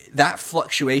 that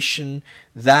fluctuation,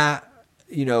 that,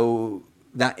 you know,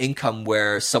 that income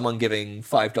where someone giving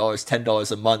 $5,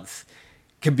 $10 a month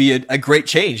can be a great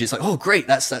change. It's like, oh, great,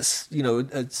 that's you know,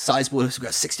 a sizable. We've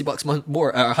got $60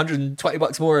 more,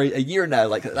 $120 more a year now.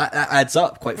 Like that adds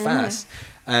up quite fast.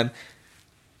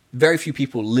 Very few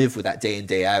people live with that day in,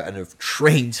 day out and have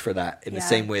trained for that in the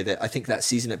same way that I think that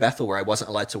season at Bethel where I wasn't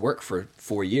allowed to work for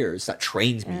 4 years, that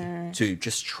trained me to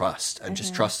just trust and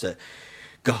just trust that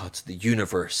God, the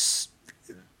universe,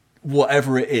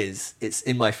 whatever it is, it's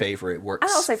in my favor. It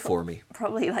works for me.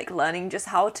 Probably like learning just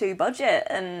how to budget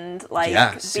and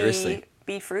like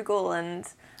be frugal and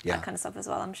that kind of stuff as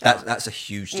well, I'm sure. That's a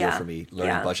huge deal for me,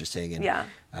 learning budgeting.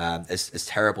 And as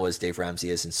terrible as Dave Ramsey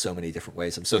is in so many different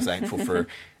ways, I'm so thankful for...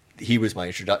 He was my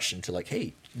introduction to like,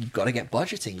 hey, you've got to get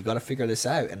budgeting. You've got to figure this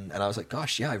out. And I was like,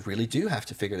 gosh, I really do have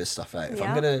to figure this stuff out. If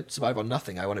I'm going to survive on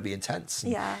nothing, I want to be intense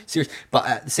and serious. But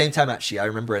at the same time, actually, I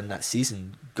remember in that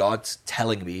season, God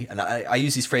telling me, and I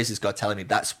use these phrases, God telling me,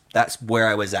 that's where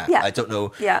I was at. I don't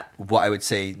know what I would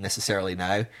say necessarily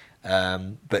now.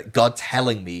 But God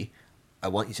telling me, I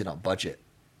want you to not budget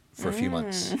for a few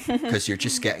months because you're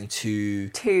just getting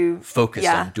too focused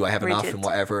on do I have enough and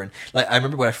whatever. And like I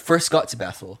remember when I first got to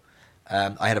Bethel,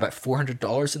 I had about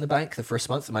 $400 in the bank the first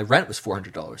month, and my rent was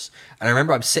 $400. And I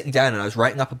remember I'm sitting down and I was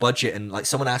writing up a budget, and like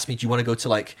someone asked me, "Do you want to go to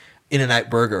like In-N-Out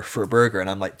Burger for a burger?" And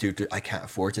I'm like, "Dude, I can't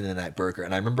afford an In-N-Out Burger."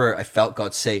 And I remember I felt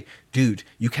God say, "Dude,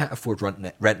 you can't afford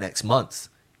rent next month."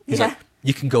 He's like,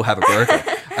 "You can go have a burger."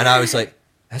 And I was like,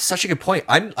 that's such a good point.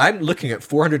 I'm looking at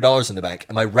 $400 in the bank,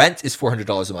 and my rent is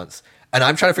 $400 a month, and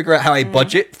I'm trying to figure out how I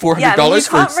budget $400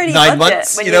 for really 9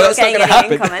 months. You know, that's not going to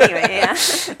happen.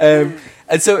 Anyway,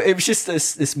 and so it was just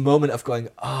this moment of going,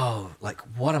 oh, like,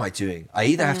 what am I doing? I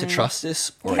either have to trust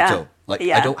this or I don't. Like,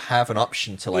 I don't have an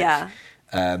option to like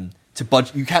to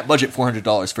budget. You can't budget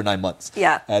 $400 for 9 months.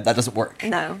 That doesn't work.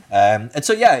 No. And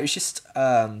so it was just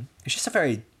a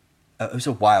very. It was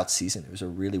a wild season. It was a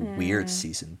really weird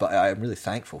season, but I'm really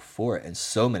thankful for it in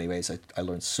so many ways. I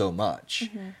learned so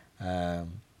much. Cool.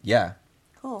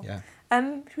 Yeah.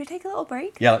 Should we take a little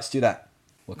break? Yeah, let's do that.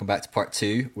 Welcome back to part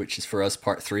 2, which is for us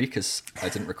part 3 because I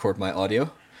didn't record my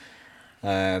audio.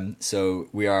 So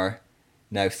we are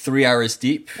now 3 hours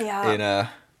deep Yeah. in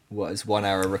a, what is 1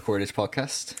 hour recorded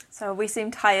podcast. So we seem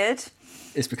tired.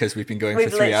 It's because we've been going for 3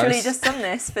 hours. We've literally just done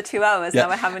this for 2 hours. Yeah. Now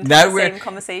we're having Now the same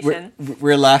conversation.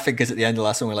 We're laughing because at the end of the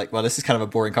last one, we're like, well, this is kind of a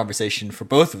boring conversation for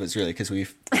both of us, really, because we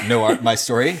know my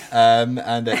story.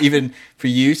 And even for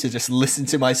you to just listen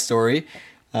to my story,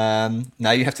 now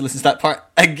you have to listen to that part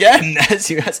again.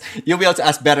 You'll be able to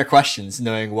ask better questions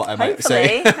knowing what I might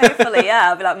say. Hopefully,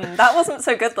 yeah. I'll be like, that wasn't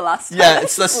so good the last time. Yeah,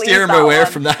 let's steer him away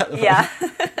from that. Yeah.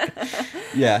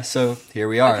 Yeah, so here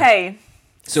we are. Okay.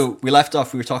 So we left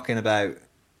off, we were talking about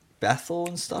Bethel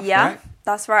and stuff, Yeah, right?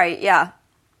 that's right, yeah.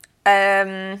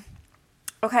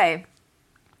 Okay.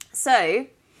 So,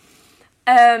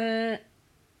 I'm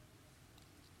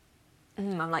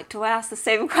like, do I ask the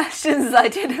same questions as I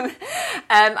did?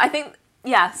 I think,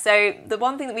 yeah, so the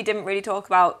one thing that we didn't really talk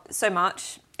about so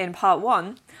much in part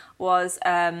one was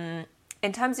in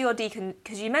terms of your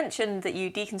because you mentioned that you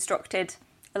deconstructed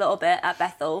a little bit at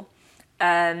Bethel.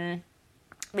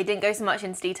 We didn't go so much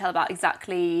into detail about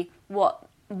exactly what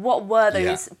were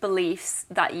those beliefs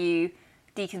that you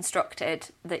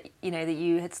deconstructed that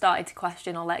you had started to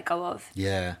question or let go of.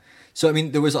 Yeah. So, I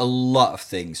mean, there was a lot of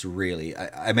things, really.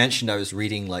 I mentioned I was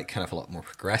reading, like, kind of a lot more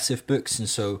progressive books, and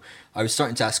so I was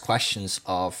starting to ask questions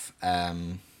of,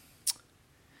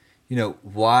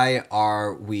 why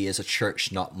are we as a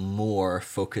church not more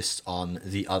focused on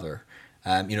the other?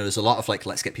 There's a lot of, like,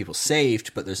 let's get people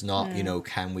saved, but there's not,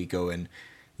 can we go and,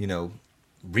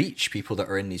 reach people that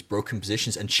are in these broken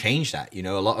positions and change that? A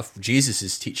lot of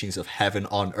Jesus's teachings of heaven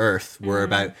on earth were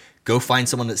about go find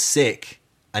someone that's sick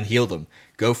and heal them.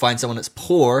 Go find someone that's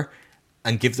poor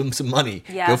and give them some money.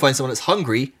 Yeah. Go find someone that's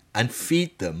hungry and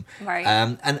feed them. Right.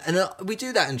 And we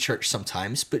do that in church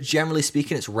sometimes, but generally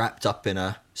speaking, it's wrapped up in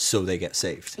a so they get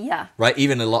saved. Yeah. Right?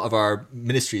 Even a lot of our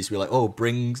ministries, we're like, oh,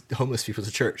 bring homeless people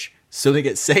to church so they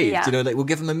get saved. Yeah. Like we'll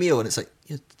give them a meal and it's like,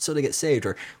 so they get saved.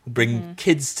 Or we'll bring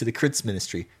kids to the kids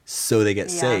ministry so they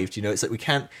get saved. It's like we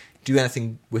can't do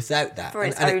anything without that. For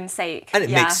its own sake. And it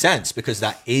makes sense because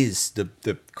that is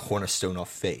the cornerstone of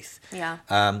faith.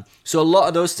 Yeah. So a lot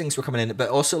of those things were coming in, but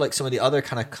also like some of the other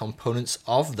kind of components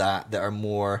of that are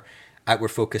more outward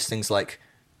focused things like,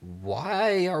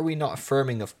 why are we not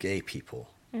affirming of gay people?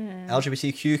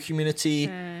 LGBTQ community,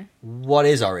 what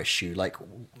is our issue? Like,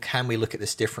 can we look at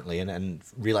this differently? And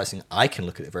realizing I can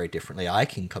look at it very differently. I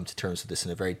can come to terms with this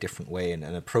in a very different way and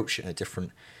approach it in a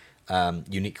different,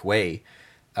 unique way.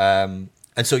 And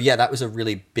so, yeah, that was a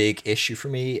really big issue for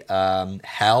me.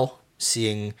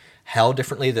 Seeing hell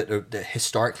differently, that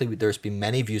historically there's been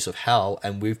many views of hell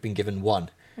and we've been given one.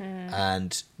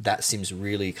 And that seems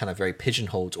really kind of very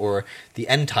pigeonholed. Or the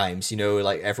end times,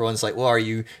 like everyone's like, well,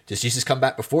 does Jesus come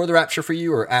back before the rapture for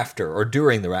you or after or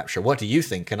during the rapture? What do you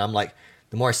think? And I'm like,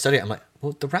 the more I study it, I'm like,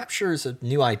 well, the rapture is a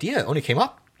new idea. It only came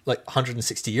up like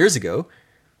 160 years ago.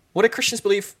 What did Christians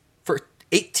believe for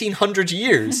 1800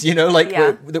 years,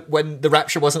 when the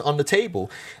rapture wasn't on the table?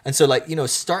 And so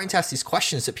starting to ask these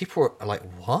questions that people are like,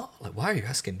 what? Like, why are you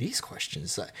asking these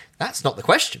questions? That's not the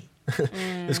question.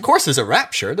 Of course there's a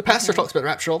rapture. The pastor talks about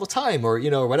rapture all the time or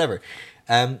whatever.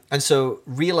 And so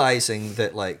realizing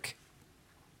that like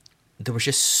there was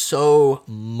just so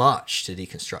much to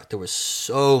deconstruct. There was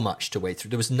so much to wade through.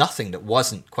 There was nothing that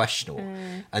wasn't questionable.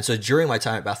 And so during my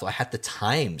time at Bethel, I had the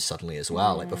time suddenly as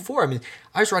well. Like before,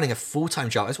 I was running a full-time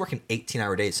job. I was working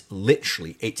 18-hour days,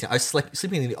 literally 18. I was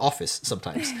sleeping in the office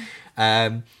sometimes.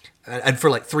 And for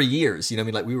like 3 years,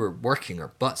 we were working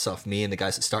our butts off, me and the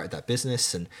guys that started that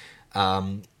business. And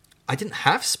I didn't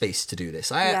have space to do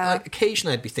this.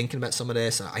 Occasionally I'd be thinking about some of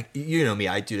this. And me,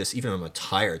 I do this even when I'm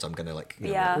tired. I'm gonna like,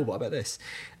 oh, what about this?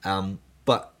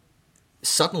 But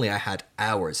suddenly I had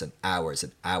hours and hours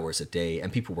and hours a day,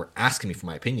 and people were asking me for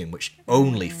my opinion, which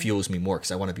only fuels me more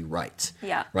because I want to be right.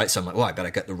 Yeah. Right. So I'm like, well, I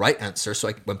better get the right answer.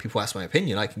 So when people ask my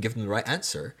opinion, I can give them the right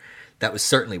answer. That was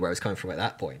certainly where I was coming from at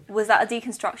that point. Was that a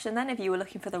deconstruction then, if you were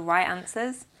looking for the right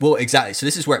answers? Well, exactly. So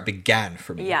this is where it began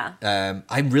for me. Yeah.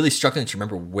 I'm really struggling to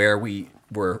remember where we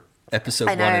were episode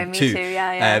 1 and 2. Me too,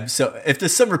 yeah. So if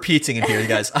there's some repeating in here,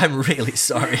 guys, I'm really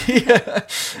sorry.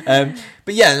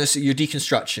 But yeah, so your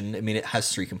deconstruction, it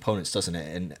has 3 components, doesn't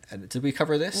it? And did we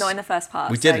cover this? Not in the first part.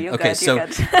 We didn't. You're okay, good, so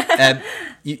good.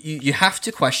 You have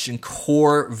to question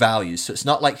core values. So it's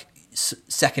not like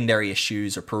secondary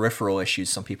issues or peripheral issues.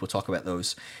 Some people talk about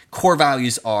those. Core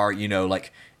values are,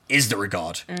 like, is there a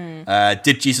God?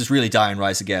 Did Jesus really die and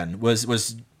rise again?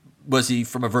 Was he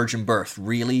from a virgin birth?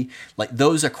 Really? Like,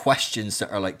 those are questions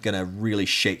that are like going to really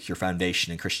shake your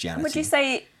foundation in Christianity. Would you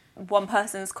say one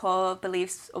person's core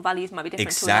beliefs or values might be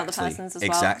different to another person's as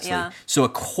well. Exactly. So a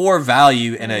core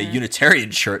value in a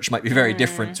Unitarian church might be very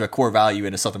different to a core value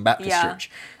in a Southern Baptist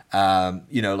church.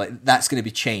 Like that's going to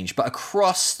be changed. But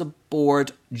across the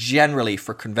board, generally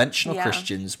for conventional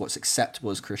Christians, what's acceptable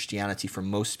as Christianity for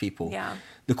most people,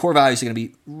 the core values are going to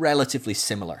be relatively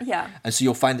similar. And so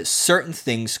you'll find that certain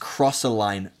things cross a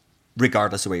line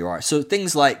regardless of where you are. So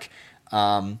things like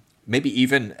maybe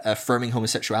even affirming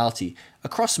homosexuality.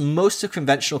 Across most of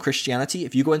conventional Christianity,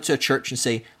 if you go into a church and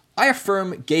say, I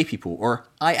affirm gay people, or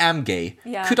I am gay,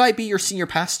 could I be your senior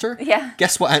pastor?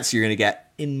 Guess what answer you're going to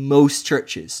get in most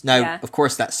churches. Now, of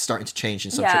course, that's starting to change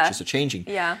and some churches are changing.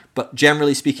 But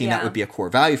generally speaking, that would be a core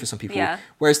value for some people.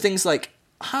 Whereas things like,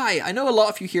 hi, I know a lot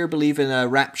of you here believe in a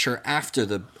rapture after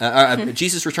the,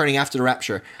 Jesus returning after the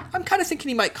rapture. I'm kind of thinking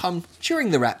he might come during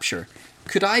the rapture.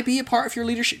 Could I be a part of your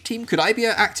leadership team? Could I be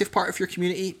an active part of your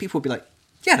community? People would be like,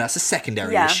 yeah, that's a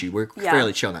secondary issue. We're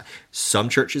fairly chill on that. Some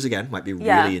churches, again, might be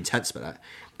really intense about that.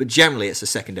 But generally, it's a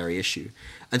secondary issue.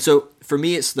 And so, for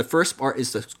me, it's the first part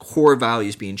is the core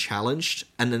values being challenged.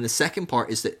 And then the second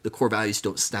part is that the core values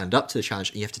don't stand up to the challenge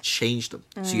and you have to change them.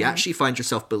 So you actually find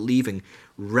yourself believing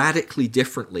radically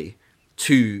differently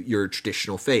to your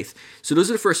traditional faith. So those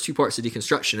are the first two parts of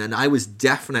deconstruction, and I was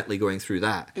definitely going through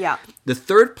that. The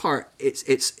third part,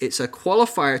 it's a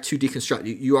qualifier to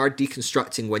deconstruct. You are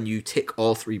deconstructing when you tick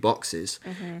all three boxes,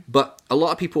 but a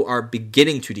lot of people are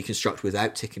beginning to deconstruct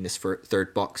without ticking this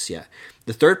third box yet.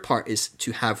 The third part is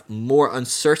to have more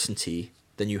uncertainty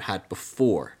than you had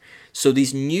before. So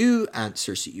these new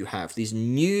answers that you have, these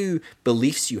new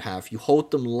beliefs you have, you hold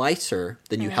them lighter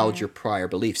than you held your prior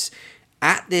beliefs.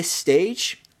 At this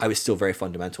stage, I was still very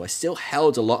fundamental. I still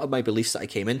held a lot of my beliefs that I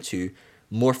came into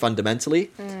more fundamentally,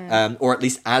 or at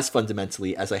least as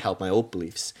fundamentally as I held my old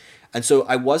beliefs. And so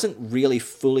I wasn't really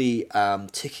fully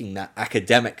ticking that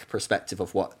academic perspective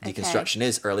of what deconstruction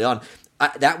is early on.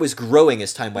 That was growing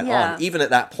as time went on. Even at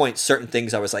that point, certain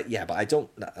things I was like, yeah, but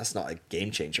that's not a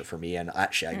game changer for me. And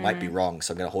actually, I might be wrong,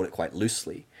 so I'm going to hold it quite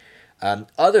loosely.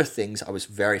 Other things I was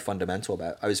very fundamental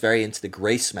about. I was very into the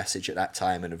grace message at that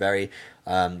time, and a very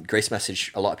grace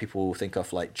message a lot of people think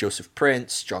of like Joseph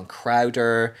Prince, John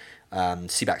Crowder,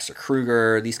 C. Baxter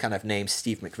Kruger, these kind of names,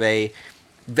 Steve McVey.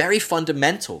 Very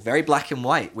fundamental, very black and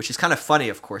white, which is kind of funny,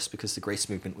 of course, because the grace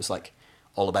movement was like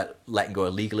all about letting go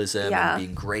of legalism and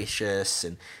being gracious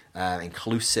and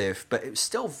inclusive, but it was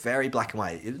still very black and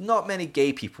white. Not many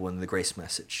gay people in the grace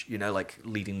message, like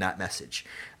leading that message.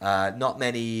 Not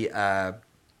many,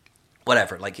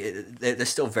 whatever, like they're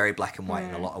still very black and white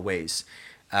in a lot of ways.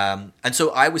 And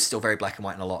so I was still very black and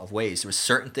white in a lot of ways. There were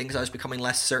certain things I was becoming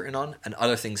less certain on, and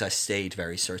other things I stayed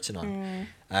very certain on.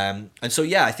 And so,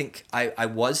 I think I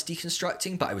was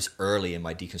deconstructing, but I was early in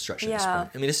my deconstruction at this point.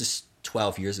 I mean, this is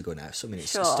 12 years ago now, so I mean it's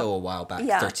still a while back,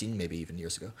 13 maybe even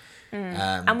years ago.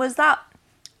 And was that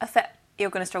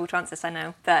you're going to struggle to answer this, I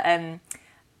know, but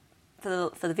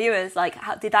for the viewers, like,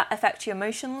 how did that affect you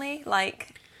emotionally?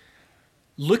 Like,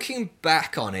 looking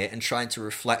back on it and trying to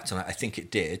reflect on it, I think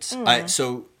it did.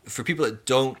 So for people that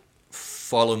don't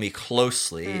follow me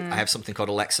closely, I have something called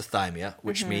alexithymia,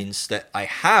 which means that I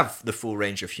have the full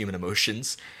range of human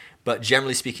emotions. But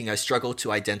generally speaking, I struggle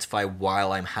to identify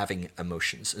while I'm having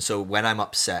emotions. And so when I'm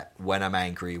upset, when I'm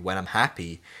angry, when I'm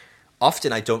happy,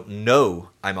 often I don't know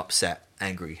I'm upset,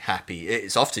 angry, happy.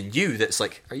 It's often you that's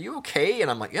like, are you okay? And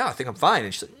I'm like, yeah, I think I'm fine.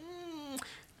 And she's like,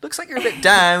 looks like you're a bit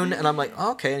down. And I'm like,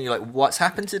 oh, okay. And you're like, what's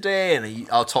happened today? And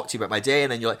I'll talk to you about my day.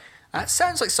 And then you're like, that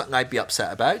sounds like something I'd be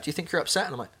upset about. Do you think you're upset?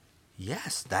 And I'm like,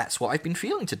 yes, that's what I've been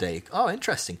feeling today. Oh,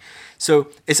 interesting. So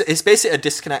it's basically a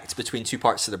disconnect between two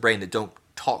parts of the brain that don't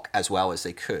talk as well as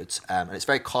they could, and it's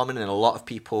very common in a lot of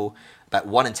people. About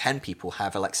 1 in 10 people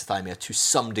have alexithymia to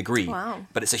some degree.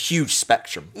 But it's a huge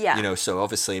spectrum, so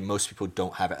obviously most people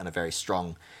don't have it on a very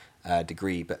strong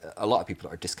degree, but a lot of people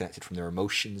are disconnected from their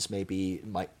emotions, maybe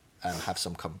might have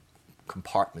some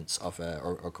compartments of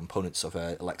or components of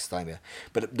alexithymia.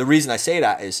 But the reason I say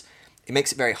that is it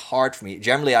makes it very hard for me.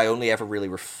 Generally, I only ever really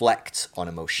reflect on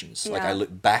emotions. Like I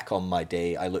look back on my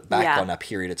day, I look back on a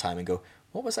period of time and go,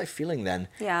 what was I feeling then?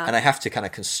 And I have to kind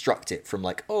of construct it from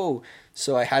like, oh,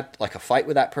 so I had like a fight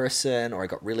with that person, or I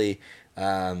got really,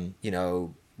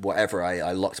 whatever.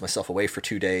 I locked myself away for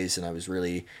 2 days and I was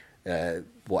really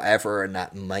whatever. And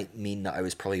that might mean that I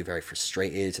was probably very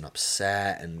frustrated and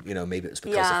upset. And, maybe it was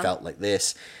because I felt like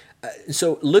this.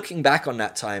 So looking back on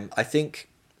that time, I think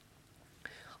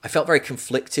I felt very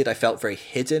conflicted. I felt very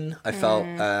hidden. I felt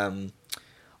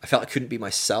I couldn't be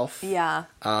myself.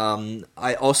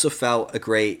 I also felt a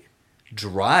great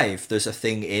drive. There's a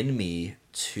thing in me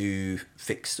to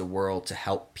fix the world, to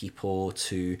help people,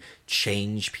 to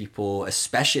change people,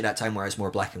 especially at that time where I was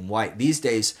more black and white. These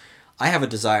days, I have a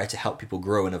desire to help people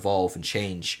grow and evolve and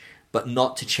change, but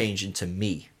not to change into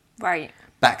me. Right.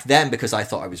 Back then, because I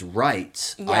thought I was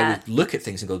right, I would look at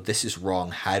things and go, this is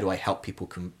wrong. How do I help people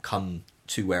come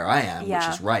to where I am, which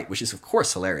is right, which is, of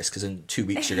course, hilarious, because in 2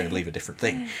 weeks, you're going to believe a different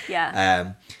thing.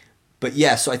 But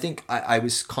yeah, so I think I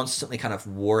was constantly kind of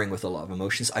warring with a lot of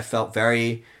emotions. I felt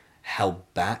very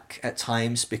held back at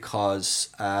times because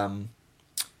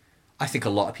I think a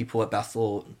lot of people at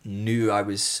Bethel knew I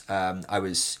was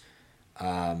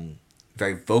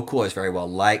very vocal, I was very well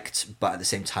liked, but at the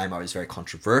same time I was very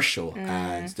controversial,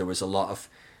 and there was a lot of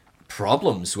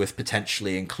problems with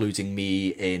potentially including me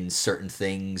in certain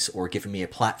things or giving me a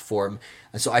platform.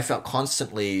 And so I felt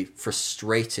constantly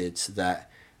frustrated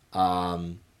that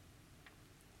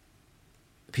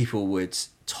people would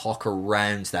talk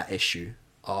around that issue.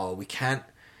 Oh, we can't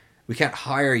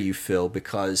hire you, Phil,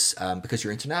 because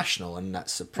you're international, and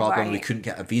that's a problem. Right. We couldn't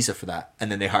get a visa for that.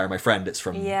 And then they hire my friend that's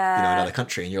from another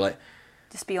country, and you're like,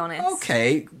 just be honest.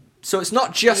 Okay, so it's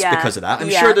not just because of that. I'm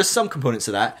sure there's some components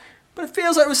of that, but it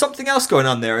feels like there was something else going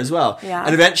on there as well. Yeah.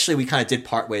 And eventually we kind of did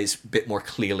part ways a bit more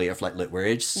clearly of like, look,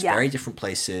 we're just very different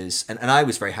places. And I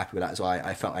was very happy with that as well.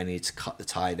 I felt I needed to cut the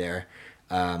tie there.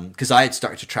 Because I had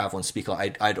started to travel and speak.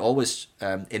 I'd always,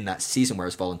 in that season where I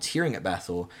was volunteering at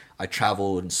Bethel, I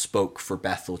traveled and spoke for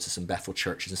Bethel to some Bethel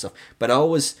churches and stuff. But I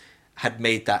always had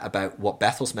made that about what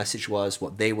Bethel's message was,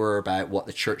 what they were about, what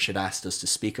the church had asked us to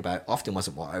speak about. Often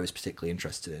wasn't what I was particularly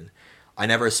interested in. I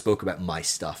never spoke about my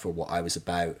stuff or what I was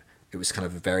about. It was kind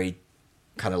of a very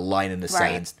kind of line in the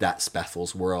sand, that's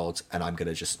Bethel's world, and I'm going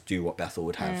to just do what Bethel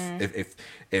would have.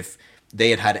 If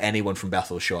they had anyone from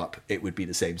Bethel show up, it would be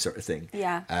the same sort of thing.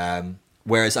 Yeah.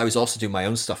 Whereas I was also doing my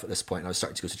own stuff at this point, and I was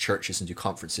starting to go to churches and do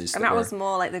conferences. And that was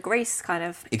more like the grace kind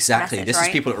of Exactly. message, this right?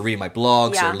 is people that are reading my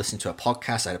blogs or listening to a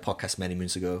podcast. I had a podcast many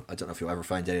moons ago. I don't know if you'll ever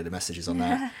find any of the messages on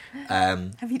that.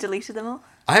 Have you deleted them all?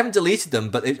 I haven't deleted them,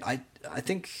 but I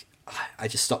think I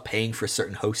just stopped paying for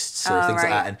certain hosts or things like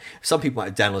that. And some people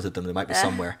might have downloaded them. They might be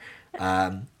somewhere.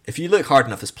 If you look hard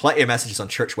enough, there's plenty of messages on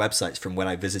church websites from when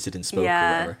I visited and spoke or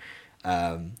whatever.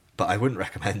 But I wouldn't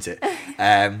recommend it.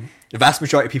 The vast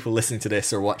majority of people listening to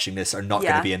this or watching this are not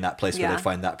going to be in that place where they'd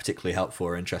find that particularly helpful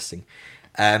or interesting.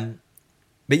 But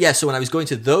yeah, so when I was going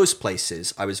to those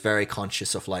places, I was very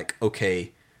conscious of like,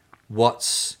 okay,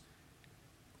 what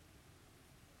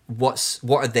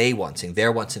are they wanting?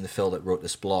 They're wanting the Phil that wrote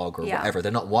this blog or whatever.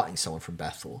 They're not wanting someone from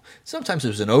Bethel. Sometimes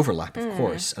there was an overlap, of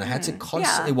course. And I had to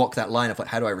constantly walk that line of like,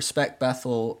 how do I respect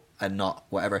Bethel and not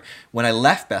whatever. When I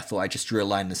left Bethel, I just drew a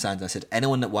line in the sand and I said,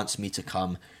 anyone that wants me to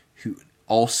come who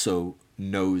also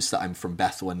knows that I'm from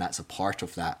Bethel and that's a part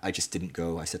of that, I just didn't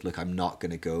go. I said, look, I'm not going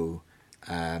to go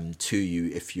to you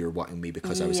if you're wanting me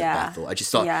because I was at Bethel. I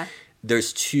just thought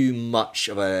there's too much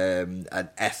of an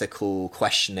ethical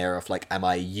question there of like, am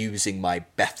I using my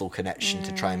Bethel connection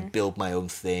to try and build my own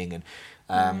thing?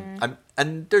 And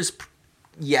and there's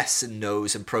yes and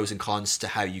no's and pros and cons to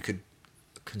how you could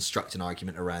construct an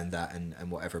argument around that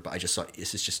and whatever, but I just thought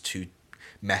this is just too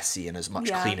messy and it's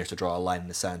much cleaner to draw a line in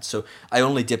the sand. So I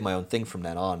only did my own thing from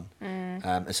then on.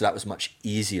 And so that was much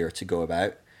easier to go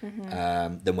about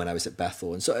than when I was at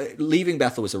Bethel. And so leaving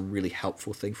Bethel was a really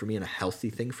helpful thing for me and a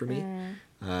healthy thing for me.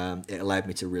 It allowed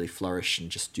me to really flourish and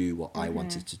just do what I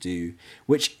wanted to do,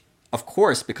 which of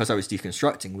course, because I was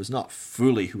deconstructing, was not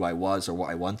fully who I was or what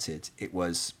I wanted. It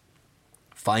was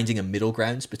finding a middle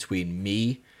ground between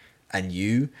me and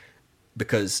you,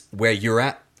 because where you're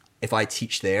at, if I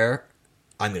teach there,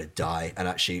 I'm going to die. And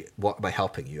actually, what am I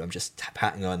helping you? I'm just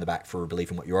patting you on the back for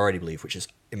believing what you already believe, which is,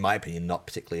 in my opinion, not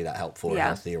particularly that helpful or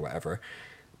healthy or whatever.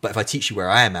 But if I teach you where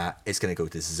I am at, it's going to go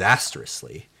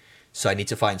disastrously. So I need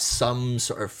to find some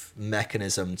sort of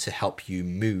mechanism to help you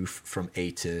move from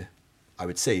A to, I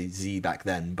would say Z back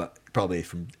then, but probably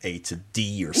from A to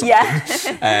D or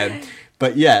something.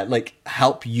 But yeah, like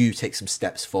help you take some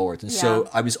steps forward. And so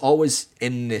I was always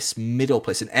in this middle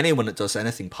place. And anyone that does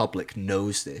anything public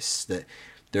knows this, that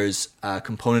there's a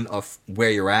component of where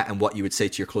you're at and what you would say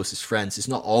to your closest friends is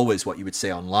not always what you would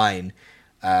say online,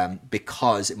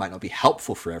 because it might not be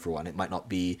helpful for everyone. It might not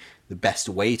be the best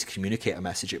way to communicate a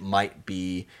message. It might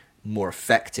be more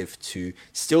effective to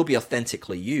still be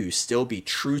authentically you, still be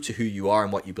true to who you are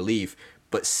and what you believe,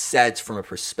 but said from a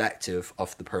perspective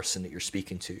of the person that you're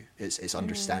speaking to. Is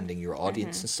understanding your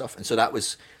audience and stuff. And so that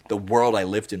was the world I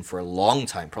lived in for a long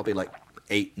time, probably like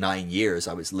 8-9 years.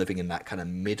 I was living in that kind of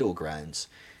middle ground,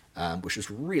 which was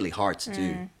really hard to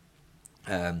do.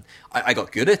 I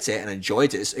got good at it and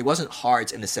enjoyed it. It wasn't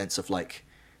hard in the sense of like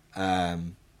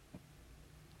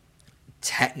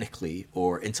technically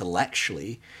or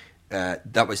intellectually.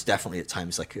 That was definitely at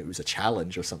times like it was a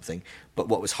challenge or something. But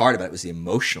what was hard about it was the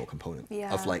emotional component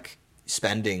of like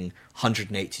spending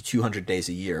 180, 200 days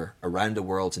a year around the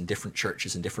world in different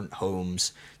churches and different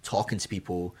homes, talking to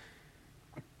people,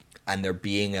 and there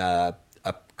being a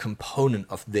component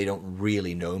of they don't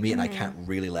really know me, and I can't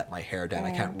really let my hair down.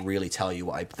 I can't really tell you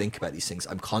what I think about these things.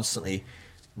 I'm constantly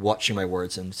watching my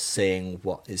words and saying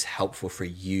what is helpful for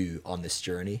you on this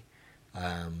journey.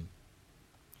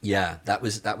 That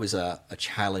was a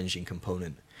challenging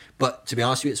component. But to be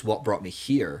honest with you, it's what brought me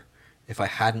here. If I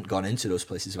hadn't gone into those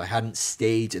places, if I hadn't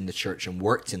stayed in the church and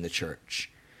worked in the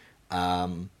church,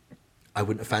 I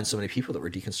wouldn't have found so many people that were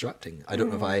deconstructing. I don't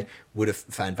know if I would have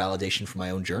found validation for my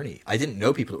own journey. I didn't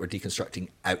know people that were deconstructing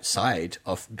outside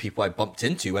of people I bumped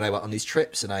into when I went on these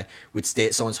trips, and I would stay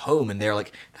at someone's home and they're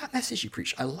like, that message you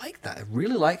preach, I like that. I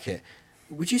really like it.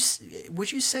 Would you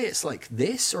say it's like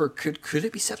this, or could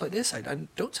it be said like this? I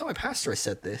don't tell my pastor I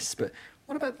said this, but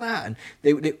what about that? And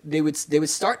they would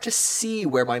start to see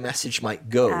where my message might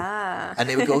go, and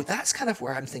they would go, that's kind of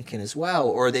where I'm thinking as well.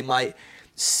 Or they might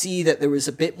see that there was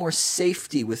a bit more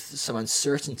safety with some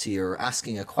uncertainty or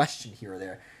asking a question here or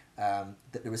there.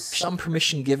 That there was some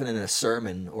permission given in a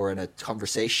sermon or in a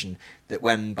conversation that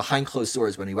when behind closed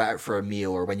doors, when you went out for a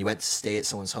meal or when you went to stay at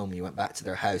someone's home and you went back to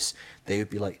their house, they would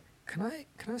be like, can I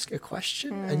ask you a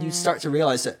question? And you'd start to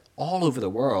realize that all over the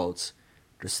world,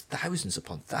 there's thousands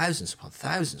upon thousands upon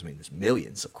thousands. I mean, there's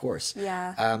millions, of course,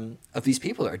 of these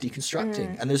people that are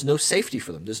deconstructing, and there's no safety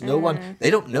for them. There's no one,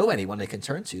 they don't know anyone they can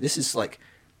turn to. This is like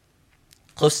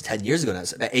close to 10 years ago now.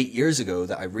 It's about 8 years ago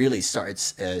that I really started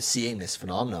seeing this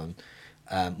phenomenon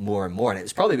more and more. And it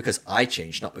was probably because I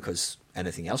changed, not because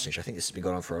anything else changed. I think this has been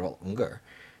going on for a lot longer.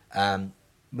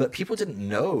 But people didn't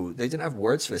know. They didn't have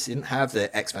words for this. They didn't have the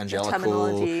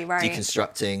evangelical,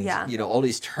 deconstructing, all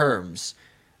these terms.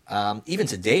 Even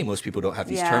today, most people don't have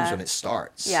these terms when it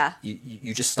starts. Yeah.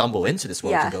 You just stumble into this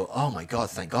world and go, oh my God,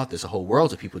 thank God there's a whole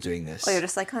world of people doing this. Or you're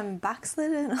just like, I'm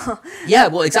backslidden. Yeah,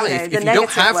 well, exactly. If you don't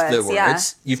have the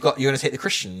words, yeah. you're going to take the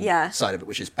Christian side of it,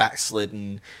 which is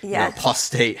backslidden,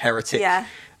 apostate, heretic. Yeah.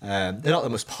 They're not the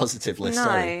most positive list,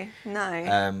 are they?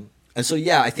 No. And so,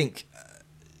 I think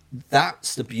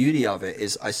that's the beauty of it,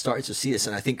 is I started to see this,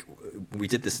 and I think we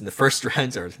did this in the first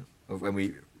round, or when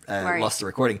we lost the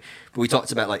recording, but we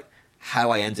talked about like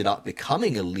how I ended up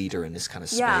becoming a leader in this kind of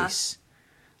space.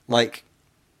 Like,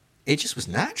 it just was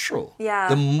natural.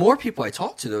 The more people I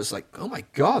talked to, there was like, oh my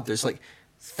God, there's like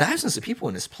thousands of people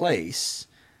in this place,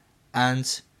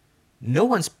 and no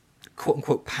one's quote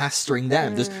unquote pastoring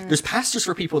them. There's pastors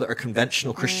for people that are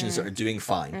conventional Christians that are doing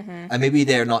fine, and maybe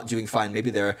they're not doing fine.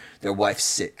 Maybe their wife's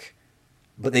sick,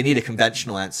 but they need a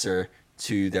conventional answer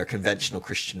to their conventional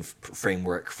Christian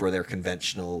framework for their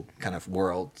conventional kind of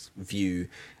world view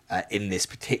in this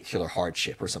particular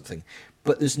hardship or something.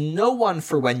 But there's no one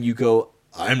for when you go,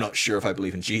 I'm not sure if I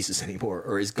believe in Jesus anymore,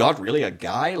 or is God really a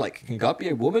guy? Like, can God be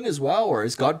a woman as well? Or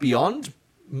is God beyond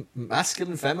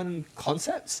masculine, feminine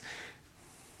concepts?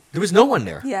 There was no one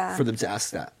there for them to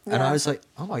ask that. And I was like,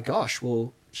 oh my gosh,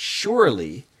 well,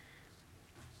 surely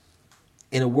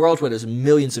in a world where there's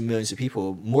millions and millions of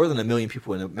people, more than 1 million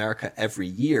people in America every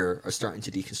year are starting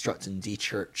to deconstruct and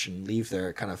de-church and leave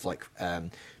their kind of like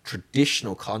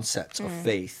traditional concepts of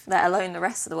faith. Let alone the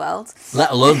rest of the world.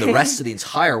 Let alone the rest of the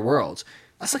entire world.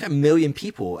 That's like 1 million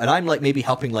people. And I'm like maybe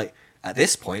helping like, at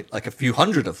this point, like a few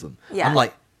hundred of them. Yeah. I'm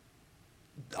like,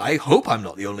 I hope I'm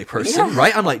not the only person,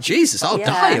 right? I'm like, Jesus, I'll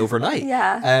die overnight.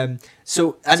 Yeah.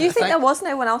 So, do you think there was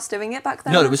no one else doing it back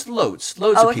then? No, there was loads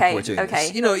of people were doing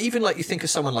this. Even like you think of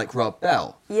someone like Rob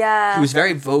Bell. Yeah. Who was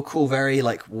very vocal, very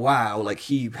like, wow, like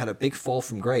he had a big fall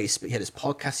from grace, but he had his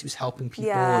podcast, he was helping people.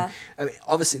 Yeah. And, I mean,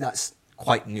 obviously that's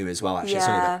quite new as well, actually. It's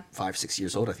only about 5-6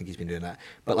 years old, I think he's been doing that.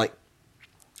 But like,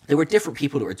 there were different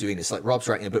people that were doing this. Like Rob's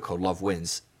writing a book called Love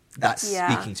Wins. That's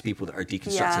speaking to people that are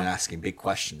deconstructing and asking big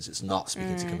questions. It's not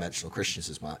speaking to conventional Christians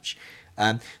as much.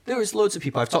 There was loads of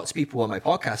people. I've talked to people on my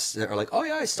podcast that are like, oh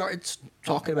yeah, I started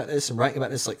talking about this and writing about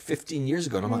this like 15 years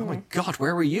ago. And I'm like, oh my God,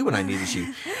 where were you when I needed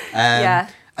you? And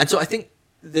so I think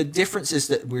the difference is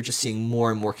that we're just seeing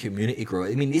more and more community grow.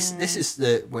 I mean, this is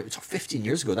when we talk 15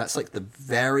 years ago, that's like the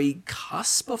very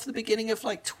cusp of the beginning of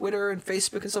like Twitter and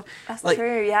Facebook and stuff. That's like,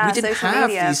 true, yeah. We didn't Social have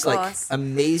media, these like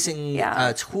amazing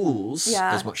tools,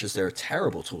 as much as they're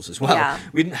terrible tools as well. Yeah.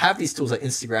 We didn't have these tools like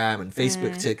Instagram and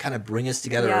Facebook to kind of bring us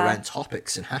together around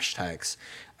topics and hashtags.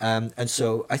 And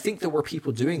so I think there were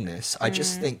people doing this. I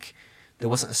just think there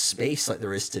wasn't a space like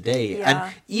there is today. Yeah.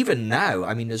 And even now,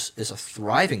 I mean, there's a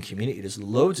thriving community. There's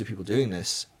loads of people doing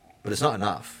this, but it's not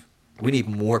enough. We need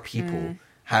more people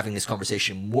having this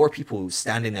conversation, more people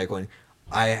standing there going,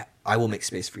 I will make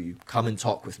space for you. Come and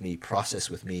talk with me, process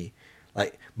with me.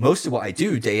 Like, most of what I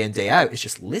do day in, day out is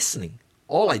just listening.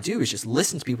 All I do is just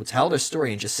listen to people tell their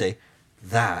story and just say,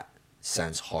 that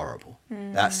sounds horrible.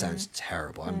 That sounds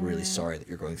terrible. I'm really sorry that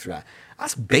you're going through that.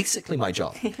 That's basically my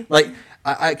job. Like,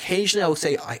 I occasionally will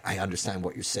say, I understand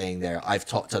what you're saying there. I've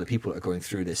talked to other people that are going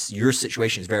through this. Your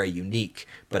situation is very unique,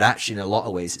 but actually in a lot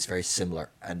of ways it's very similar.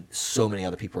 And so many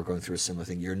other people are going through a similar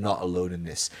thing. You're not alone in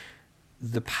this.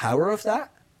 The power of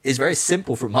that is very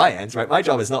simple from my end, right? My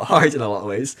job is not hard in a lot of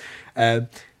ways.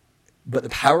 But the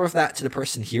power of that to the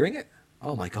person hearing it,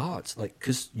 oh my God, like,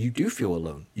 because you do feel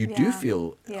alone. You do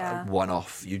feel one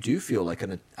off. You do feel like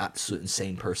an absolute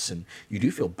insane person. You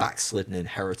do feel backslidden and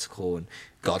heretical and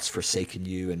God's forsaken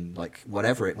you and like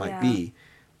whatever it might be.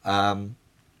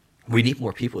 We need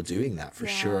more people doing that for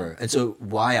sure. And so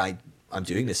why I'm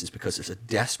doing this is because there's a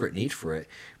desperate need for it.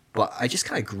 But I just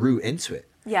kind of grew into it.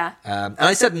 Yeah. And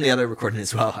I said in the other recording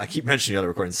as well, I keep mentioning the other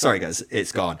recording. Sorry, guys,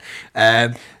 it's gone.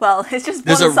 Well, it's just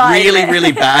there's one a side really, of it.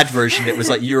 really bad version. It was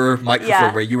like your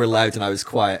microphone where you were loud and I was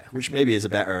quiet, which maybe is a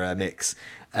better mix.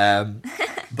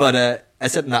 But I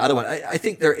said in that other one, I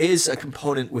think there is a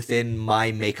component within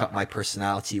my makeup, my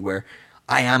personality, where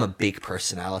I am a big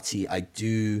personality. I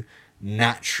do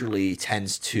naturally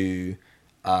tends to,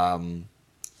 in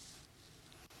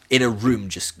a room,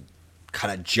 just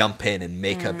kind of jump in and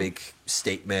make a big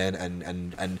statement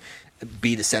and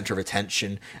be the center of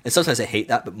attention. And sometimes I hate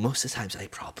that, but most of the times I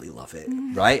probably love it,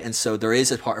 right? And so there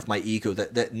is a part of my ego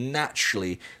that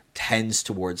naturally tends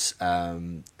towards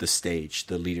the stage,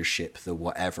 the leadership, the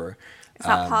whatever. Is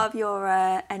that part of your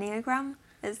Enneagram?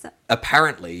 Is that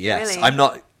apparently, yes. Really? I'm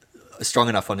not strong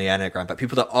enough on the Enneagram, but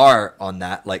people that are on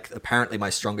that, like, apparently my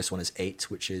strongest one is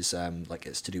 8, which is like,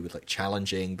 it's to do with like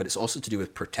challenging, but it's also to do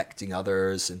with protecting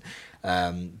others. And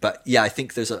but yeah, I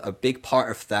think there's a big part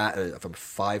of that. From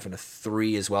 5 and a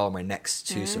 3 as well, my next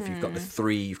two. So if you've got the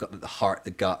 3, you've got the heart,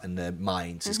 the gut, and the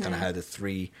mind. Is kind of how the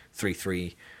 3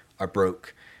 are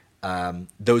broke.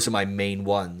 Those are my main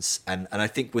ones, and I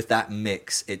think with that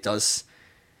mix, it does.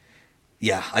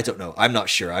 Yeah, I don't know. I'm not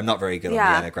sure. I'm not very good on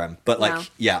the Enneagram. But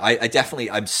like, I definitely,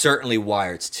 I'm certainly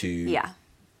wired to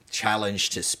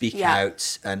challenge, to speak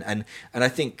out. And I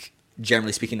think,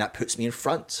 generally speaking, that puts me in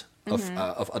front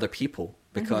of other people.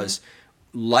 Because,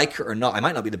 like it or not, I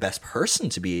might not be the best person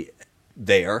to be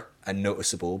there and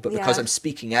noticeable. But because I'm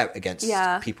speaking out against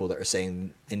people that are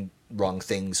saying wrong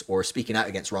things, or speaking out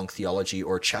against wrong theology,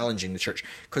 or challenging the church,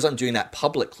 because I'm doing that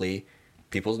publicly,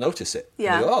 people notice it.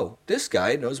 Yeah. They go, oh, this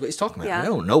guy knows what he's talking about. Yeah. I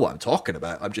don't know what I'm talking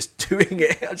about. I'm just doing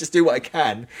it. I'll just do what I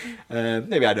can.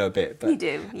 Maybe I know a bit, but you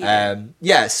do.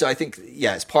 Yeah. So I think,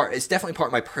 it's definitely part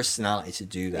of my personality to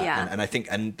do that. Yeah. And I think,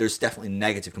 and there's definitely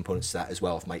negative components to that as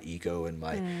well, of my ego and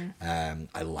my,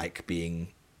 I like being,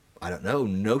 I don't know,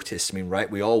 noticed. I mean, right?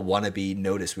 We all want to be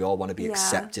noticed. We all want to be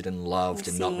accepted and loved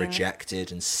and not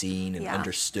rejected, and seen and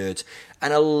understood.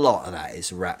 And a lot of that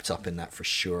is wrapped up in that for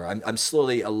sure. I'm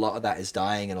slowly, a lot of that is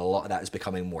dying, and a lot of that is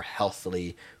becoming more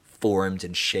healthily formed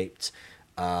and shaped.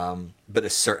 But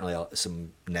there's certainly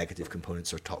some negative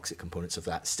components or toxic components of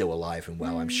that still alive and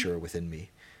well, I'm sure, within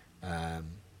me. I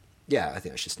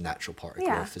think it's just a natural part of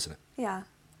growth, isn't it? Yeah.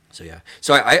 So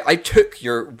so I took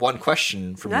your one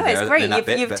question from you there. No, it's great. In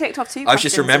that You've ticked off 2 questions. I was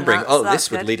just remembering, so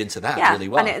this would lead into that really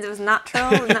well. And it was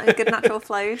natural, a good natural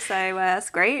flow, so that's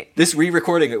great. This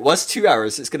re-recording, it was 2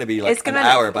 hours. It's going to be like an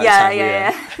hour by the time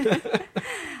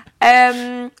we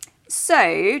end.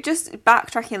 So, just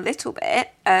backtracking a little bit,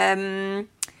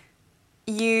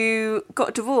 you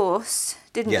got divorced,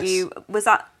 didn't you? Was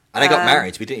that... And I got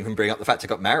married. We didn't even bring up the fact I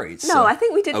got married. No, I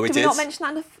think we did. Oh, did we not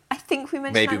mention that? I think we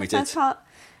mentioned that in the first part.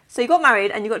 So you got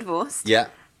married and you got divorced. Yeah.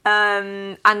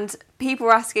 And people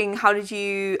were asking, how did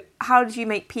you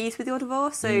make peace with your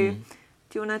divorce? So do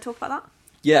you want to talk about that?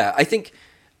 Yeah, I think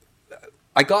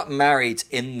I got married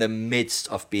in the midst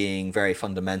of being very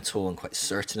fundamental and quite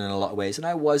certain in a lot of ways. And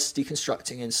I was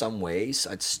deconstructing in some ways.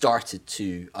 I'd started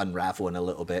to unravel in a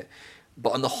little bit.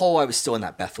 But on the whole, I was still in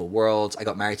that Bethel world. I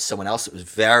got married to someone else that was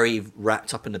very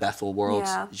wrapped up in the Bethel world.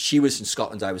 Yeah. She was in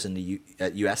Scotland. I was in the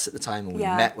US at the time. And we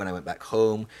met when I went back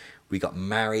home. We got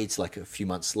married like a few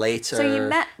months later. So you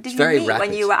met, did you meet rapid.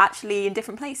 When you were actually in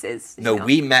different places? No,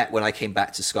 we met when I came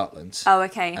back to Scotland. Oh,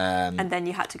 okay. And then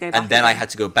you had to go back. And then I had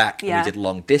to go back. Yeah. And we did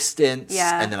long distance.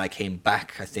 Yeah. And then I came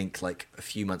back, I think, like a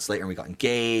few months later, and we got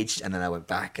engaged. And then I went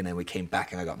back, and then we came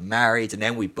back and I got married. And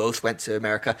then we both went to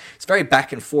America. It's very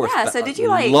back and forth. Yeah, so did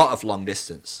you a lot of long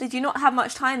distance. Did you not have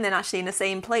much time then actually in the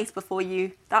same place before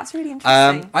you... That's really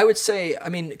interesting. I would say, I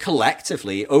mean,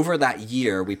 collectively, over that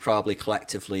year, we probably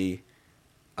collectively...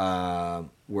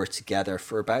 were together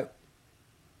for about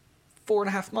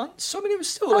 4.5 months. So I mean, it was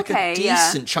still like a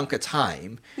decent chunk of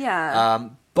time. Yeah.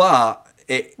 But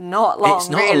not long, it's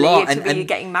not really, a lot. to be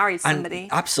getting married to somebody.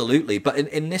 Absolutely. But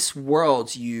in this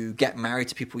world, you get married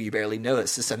to people you barely know.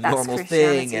 It's just a normal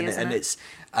thing. And it's,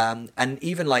 and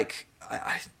even like,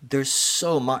 there's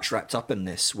so much wrapped up in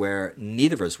this where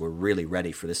neither of us were really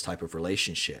ready for this type of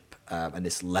relationship, and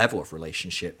this level of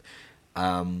relationship.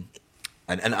 And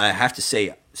I have to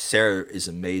say, Sarah is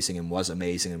amazing and was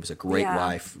amazing and was a great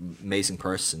wife, amazing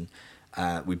person.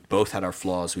 We both had our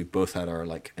flaws. We both had our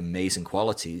like amazing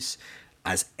qualities,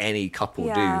 as any couple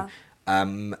do.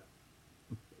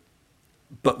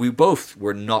 But we both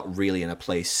were not really in a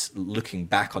place, looking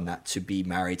back on that, to be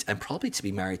married, and probably to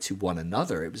be married to one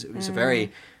another. It was a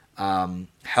very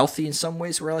healthy in some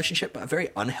ways relationship, but a very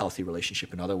unhealthy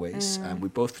relationship in other ways. We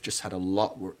both just had a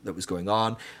lot that was going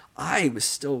on. I was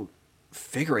still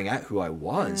figuring out who I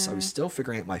was. I was still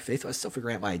figuring out my faith. I was still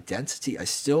figuring out my identity. I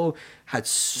still had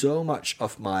so much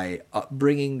of my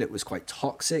upbringing that was quite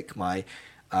toxic. My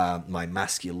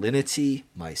masculinity,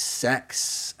 my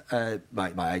sex,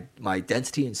 my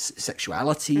identity and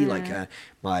sexuality, like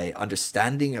my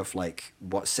understanding of like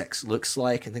what sex looks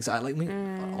like and things like that. Like, I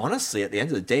mean, honestly, at the end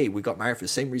of the day, we got married for the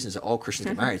same reasons that all Christians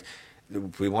get married.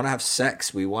 We want to have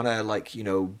sex. We want to, like, you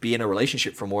know, be in a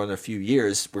relationship for more than a few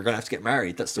years. We're going to have to get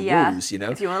married. That's the rules, you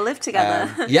know. If you want to live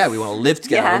together. We want to live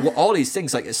together. All these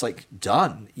things, like, it's like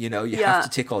done. You know, you have to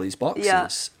tick all these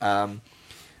boxes.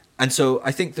 And so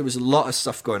I think there was a lot of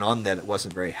stuff going on there that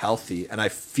wasn't very healthy. And I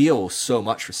feel so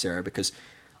much for Sarah because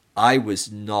I was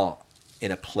not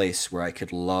in a place where I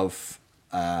could love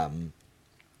and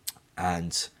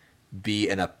be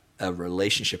in a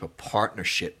relationship, a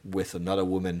partnership with another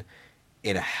woman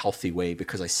in a healthy way,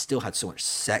 because I still had so much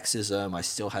sexism. I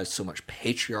still had so much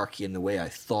patriarchy in the way I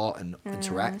thought and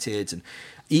interacted. And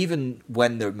even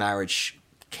when the marriage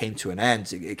came to an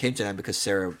end, it came to an end because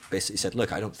Sarah basically said,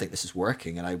 look, I don't think this is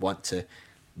working and I want to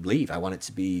leave. I want it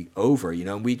to be over, you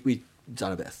know. And we'd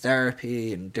done a bit of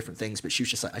therapy and different things, but she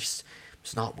was just like, it's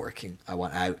not working. I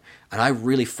want out. And I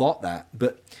really fought that.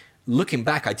 But looking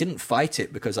back, I didn't fight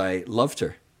it because I loved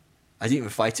her. I didn't even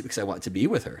fight it because I wanted to be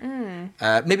with her.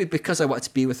 Maybe because I wanted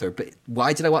to be with her, but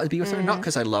why did I want to be with her? Not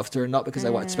because I loved her, not because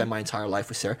I wanted to spend my entire life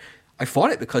with Sarah. I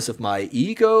fought it because of my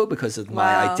ego, because of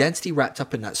my identity wrapped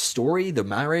up in that story, the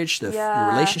marriage, the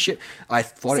relationship. I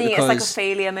fought it because it's like a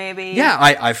failure, maybe. Yeah,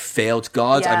 I failed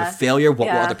God. I'm a failure. What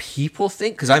will other people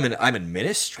think? Because I'm in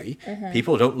ministry.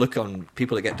 People don't look on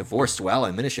people that get divorced well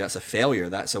in ministry. That's a failure.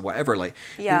 That's a whatever. Like,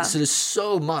 so there's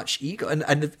so much ego,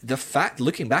 and the fact,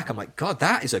 looking back, I'm like, God,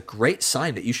 that is a great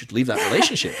sign that you should leave that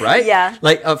relationship, right?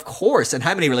 Like, of course. And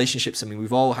how many relationships? I mean,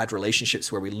 we've all had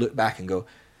relationships where we look back and go,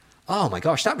 oh my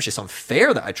gosh, that was just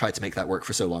unfair that I tried to make that work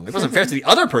for so long. It wasn't fair to the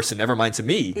other person, never mind to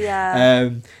me.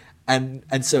 And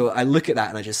so I look at that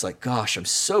and I just like, gosh, I'm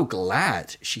so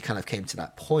glad she kind of came to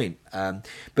that point.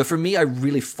 But for me, I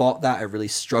really fought that. I really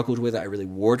struggled with it. I really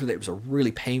warred with it. It was a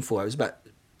really painful. I was about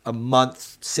a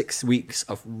month, 6 weeks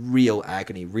of real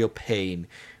agony, real pain,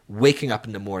 waking up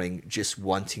in the morning just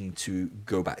wanting to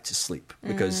go back to sleep,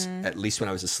 because at least when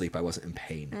I was asleep, I wasn't in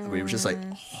pain. I mean, it was just like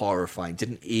horrifying.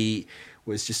 Didn't eat,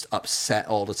 was just upset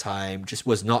all the time, just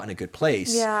was not in a good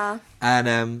place.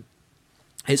 And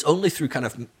it's only through kind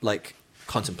of like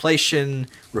contemplation,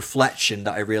 reflection,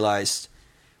 that I realized,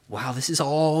 wow, this is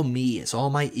all me. It's all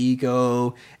my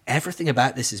ego. Everything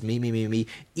about this is me, me, me, me.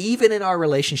 Even in our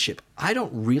relationship, I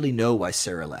don't really know why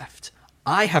Sarah left.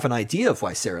 I have an idea of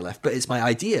why Sarah left, but it's my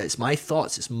idea, it's my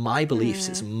thoughts, it's my beliefs,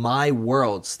 it's my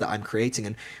worlds that I'm creating.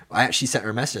 And I actually sent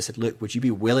her a message. I said, look, would you be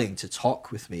willing to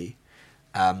talk with me?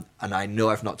 And I know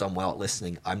I've not done well at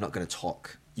listening. I'm not going to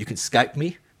talk. You can Skype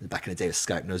me. Back in the day with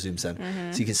Skype, no Zoom then.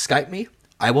 So you can Skype me.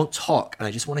 I won't talk. And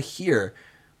I just want to hear,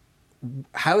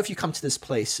 how have you come to this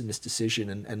place and this decision,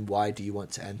 and why do you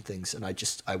want to end things? And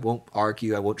I won't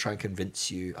argue. I won't try and convince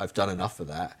you. I've done enough of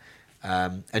that.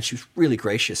 And she was really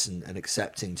gracious and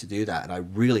accepting to do that. And I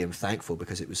really am thankful,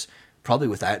 because it was probably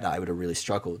without that I would have really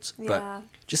struggled. But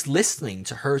just listening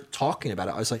to her talking about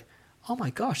it, I was like, oh my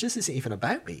gosh, this isn't even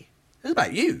about me. It's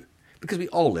about you. Because we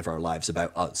all live our lives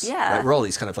about us. Right? We're all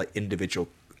these kind of like individual,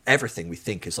 everything we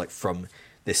think is like from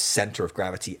this center of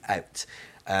gravity out.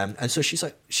 And so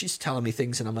she's telling me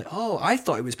things, and I'm like, oh, I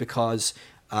thought it was because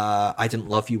I didn't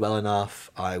love you well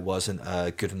enough. I wasn't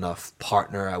a good enough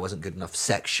partner. I wasn't good enough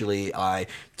sexually. I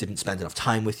didn't spend enough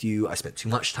time with you. I spent too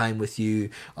much time with you.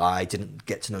 I didn't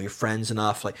get to know your friends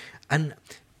enough. And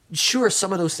sure,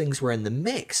 some of those things were in the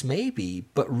mix, maybe,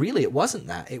 but really it wasn't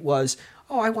that. It was,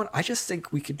 I just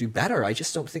think we could do better. I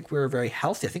just don't think we're very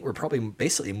healthy. I think we're probably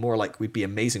basically more like we'd be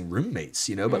amazing roommates,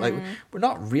 you know, but like, we're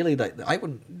not really like, I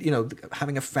wouldn't, you know,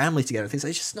 having a family together, things,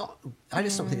 I just don't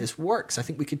think this works. I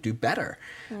think we could do better.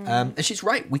 And she's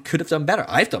right. We could have done better.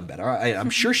 I've done better. I'm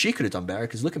sure she could have done better,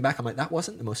 because looking back, I'm like, that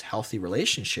wasn't the most healthy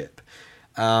relationship.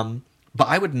 But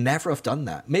I would never have done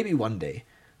that. Maybe one day.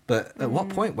 But at what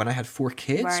point? When I had 4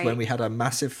 kids, right. when we had a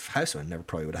massive house, I never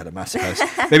probably would have had a massive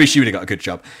house. Maybe she would have got a good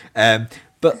job.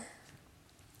 But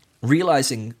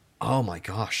realizing, oh my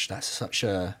gosh, that's such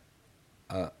a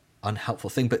unhelpful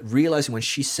thing. But realizing when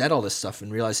she said all this stuff and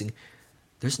realizing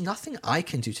there's nothing I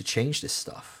can do to change this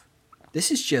stuff. This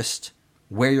is just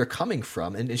where you're coming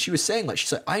from. And she was saying, like,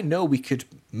 she's like, I know we could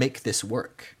make this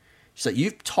work. She's like,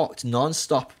 you've talked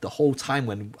nonstop the whole time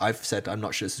when I've said, I'm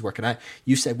not sure this is working out.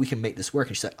 You said we can make this work.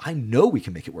 And she said, I know we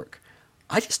can make it work.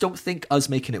 I just don't think us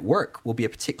making it work will be a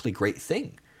particularly great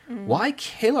thing. Why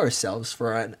kill ourselves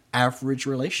for an average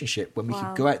relationship when we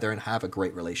could go out there and have a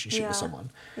great relationship with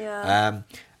someone? Yeah.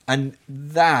 And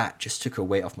that just took a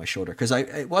weight off my shoulder, because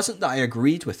it wasn't that I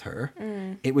agreed with her.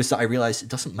 It was that I realized it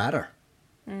doesn't matter.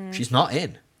 She's not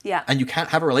in. Yeah. And you can't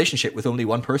have a relationship with only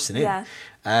one person in. Yeah.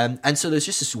 And so there's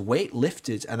just this weight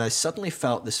lifted, and I suddenly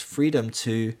felt this freedom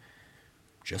to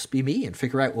just be me and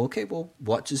figure out, well, okay, well,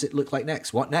 what does it look like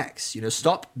next? What next? You know,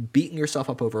 stop beating yourself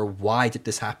up over why did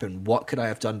this happen? What could I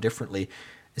have done differently?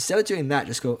 Instead of doing that,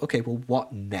 just go, okay, well,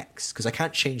 what next? Because I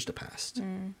can't change the past,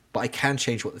 but I can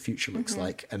change what the future looks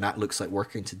like. And that looks like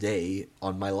working today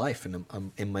on my life and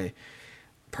in my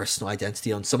personal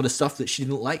identity, on some of the stuff that she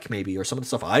didn't like, maybe, or some of the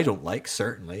stuff I don't like,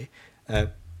 certainly.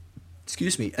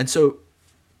 Excuse me. And so,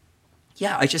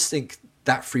 yeah, I just think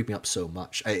that freed me up so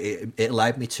much. It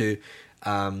allowed me to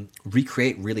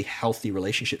recreate really healthy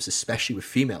relationships, especially with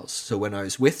females. So when I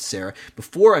was with Sarah,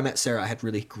 before I met Sarah, I had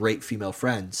really great female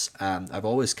friends. I've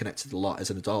always connected a lot as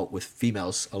an adult with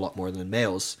females, a lot more than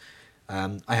males.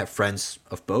 I have friends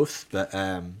of both, but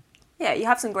yeah, you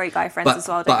have some great guy friends as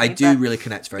well, don't but you? I do really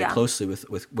connect very closely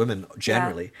with women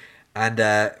generally. And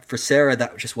for Sarah,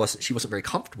 that just she wasn't very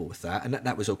comfortable with that, and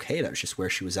that was okay. That was just where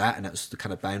she was at, and that was the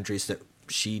kind of boundaries that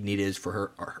she needed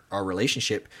for our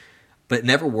relationship. But it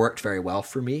never worked very well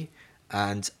for me,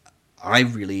 and I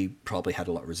really probably had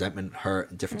a lot of resentment, hurt,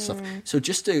 and different stuff. So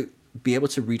just to be able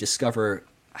to rediscover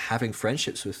having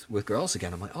friendships with girls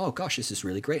again, I'm like, oh gosh, this is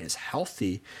really great. It's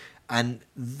healthy. And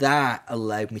that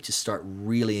allowed me to start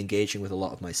really engaging with a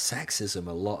lot of my sexism,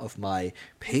 a lot of my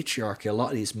patriarchy, a lot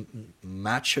of these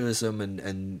machism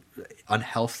and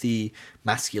unhealthy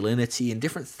masculinity and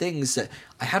different things that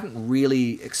I hadn't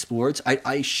really explored.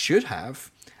 I should have,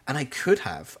 and I could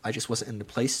have. I just wasn't in the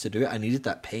place to do it. I needed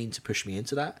that pain to push me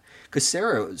into that. Because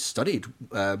Sarah studied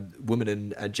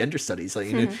women and gender studies. Like,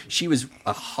 you know, she was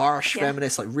a harsh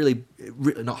feminist, like really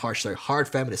not harsh, sorry, hard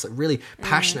feminist, like really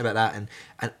passionate about that.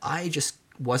 And I just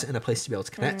wasn't in a place to be able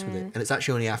to connect with it. And it's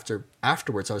actually only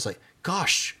afterwards I was like,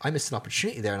 gosh, I missed an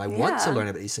opportunity there, and I want to learn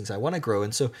about these things. I want to grow.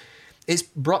 And so it's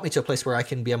brought me to a place where I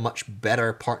can be a much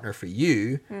better partner for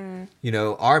you. You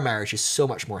know, our marriage is so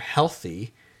much more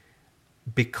healthy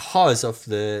because of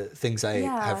the things I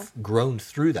have grown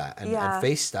through that and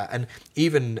faced that. And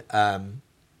even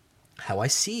how I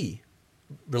see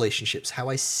relationships, how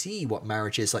I see what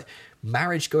marriage is. Like,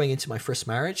 marriage going into my first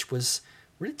marriage was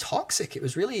really toxic. It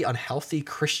was really unhealthy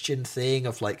Christian thing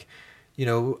of like, you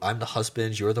know, I'm the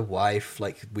husband, you're the wife.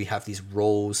 Like, we have these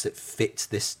roles that fit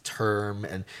this term,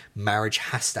 and marriage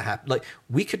has to happen. Like,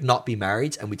 we could not be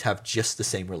married and we'd have just the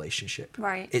same relationship.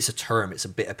 Right. It's a term. It's a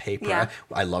bit of paper. Yeah.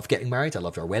 I love getting married. I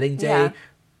loved our wedding day.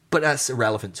 But that's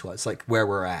irrelevant to us, like where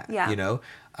we're at, you know?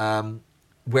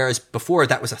 Whereas before,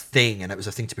 that was a thing, and it was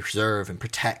a thing to preserve and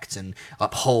protect and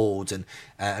uphold. And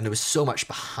there was so much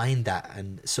behind that,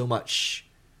 and there's so much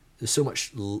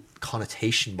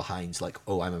connotation behind, like,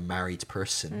 oh, I'm a married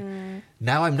person.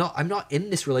 Now I'm not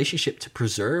in this relationship to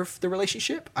preserve the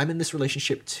relationship. I'm in this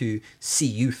relationship to see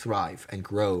you thrive and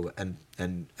grow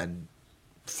and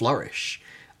flourish.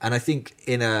 And I think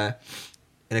in a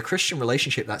Christian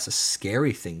relationship, that's a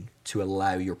scary thing to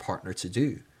allow your partner to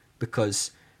do, because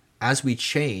as we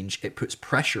change, it puts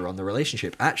pressure on the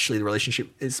relationship. Actually, the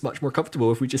relationship is much more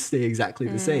comfortable if we just stay exactly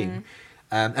the same.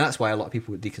 And that's why a lot of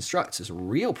people would deconstruct. There's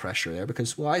real pressure there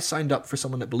because, well, I signed up for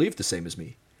someone that believed the same as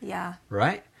me. Yeah.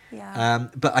 Right? Yeah.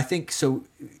 But I think, so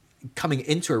coming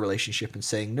into a relationship and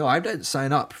saying, no, I didn't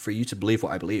sign up for you to believe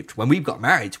what I believed. When we got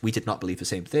married, we did not believe the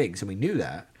same things, and we knew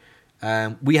that.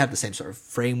 We had the same sort of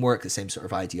framework, the same sort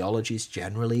of ideologies,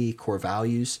 generally, core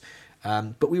values.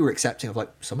 But we were accepting of,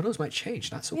 like, some of those might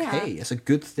change. That's okay. It's a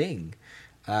good thing.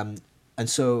 And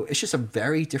so it's just a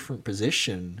very different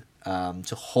position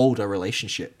to hold a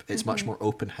relationship. It's much more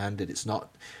open-handed. It's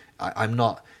not, I'm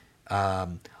not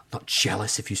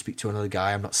jealous if you speak to another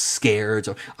guy. I'm not scared.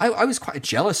 Or I was quite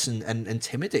jealous and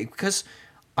intimidated because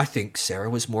I think Sarah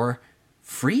was more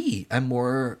free and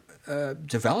more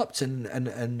developed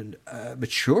and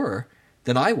mature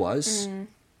than I was.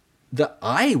 That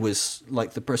I was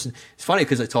like the person. It's funny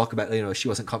because I talk about, you know, she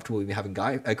wasn't comfortable with me having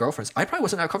girlfriends. I probably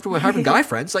wasn't that comfortable with having guy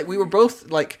friends. Like we were both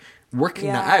like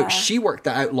working that out. She worked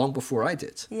that out long before I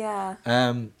did. Yeah.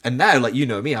 And now, like, you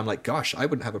know me, I'm like, gosh, I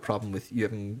wouldn't have a problem with you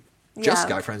having just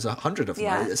guy friends, 100 of them.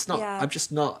 Yeah. It's not. Yeah. I'm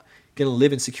just not going to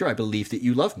live insecure. I believe that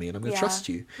you love me and I'm going to trust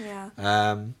you.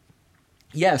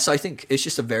 Yeah. So I think it's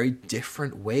just a very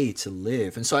different way to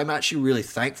live. And so I'm actually really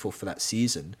thankful for that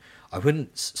season. I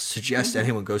wouldn't suggest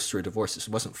anyone goes through a divorce. It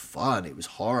wasn't fun. It was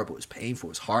horrible. It was painful.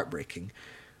 It was heartbreaking.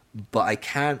 But I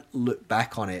can't look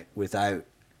back on it without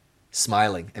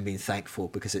smiling and being thankful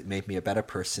because it made me a better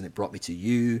person. It brought me to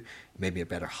you. It made me a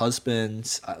better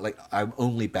husband. I'm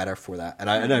only better for that. And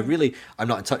I'm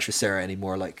not in touch with Sarah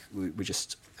anymore. Like we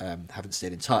just haven't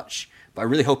stayed in touch. But I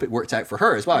really hope it worked out for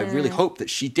her as well. I really hope that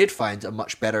she did find a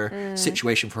much better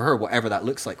situation for her, whatever that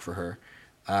looks like for her.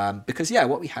 Because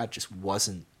what we had just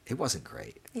wasn't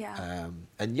great. Yeah.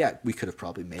 And we could have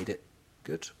probably made it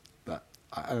good, but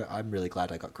I'm really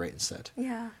glad I got great instead.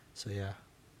 Yeah. So yeah.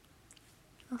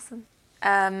 Awesome.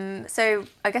 So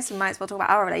I guess we might as well talk about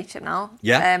our relationship now.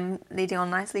 Yeah. Leading on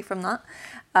nicely from that.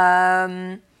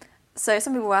 So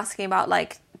some people were asking about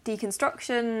like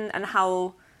deconstruction and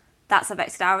how that's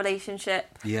affected our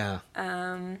relationship. Yeah.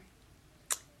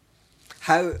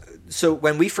 So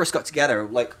when we first got together,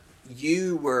 like,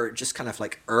 you were just kind of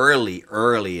like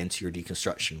early into your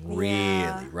deconstruction,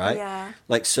 really, right? Yeah.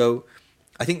 Like, so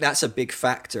I think that's a big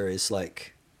factor is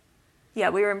like...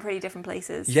 Yeah, we were in pretty different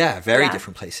places. Yeah, very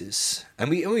different places. And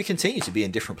we continue to be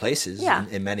in different places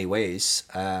in many ways.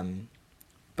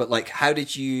 But like, how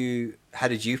did you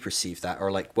perceive that? Or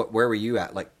like, where were you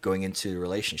at, like, going into the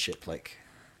relationship? Like...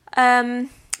 I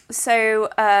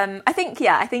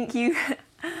think you...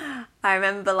 I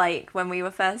remember like when we were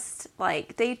first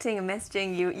like dating and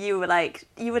messaging,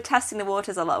 you were testing the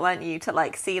waters a lot, weren't you, to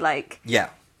like see like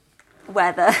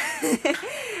whether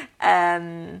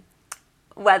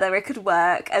whether it could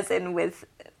work, as in with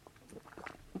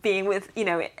being with, you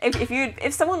know,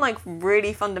 if someone like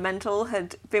really fundamental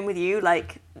had been with you,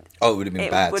 like, it would have been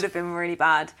bad. It would have been really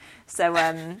bad. So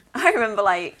I remember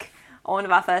like on one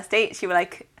of our first dates, you were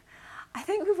like, I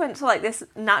think we went to like this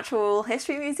natural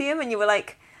history museum, and you were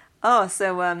like, oh,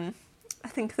 so I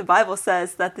think the Bible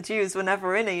says that the Jews were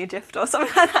never in Egypt or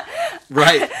something like that.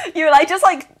 Right. You were like just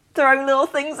like throwing little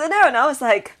things in there, and I was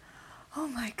like, oh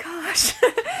my gosh.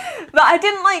 But I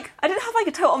didn't have like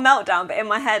a total meltdown, but in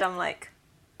my head I'm like,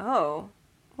 oh,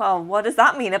 well, what does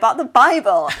that mean about the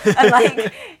Bible? And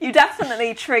like, you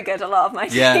definitely triggered a lot of my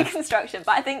deconstruction.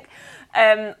 But I think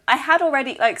I had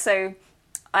already, like, so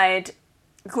I'd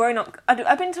grown up,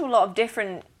 I've been to a lot of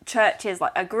different churches.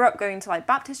 Like, I grew up going to like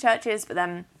Baptist churches, but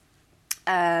then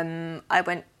I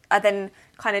then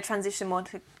kind of transitioned more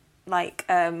to like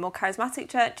more charismatic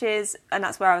churches, and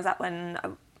that's where I was at when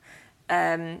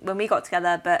we got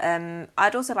together. But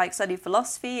I'd also like studied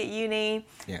philosophy at uni,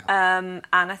 and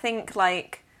I think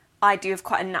like I do have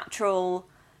quite a natural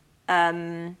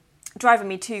driving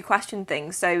me to question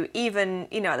things. So even,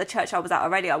 you know, at the church I was at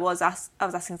already, I was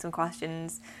asking some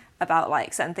questions about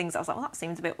like certain things. I was like, well, that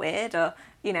seems a bit weird, or,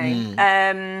 you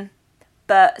know,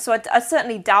 but so I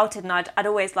certainly doubted, and I'd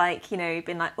always like, you know,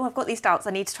 been like, oh, I've got these doubts,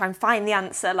 I need to try and find the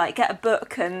answer, like get a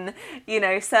book and, you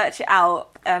know, search it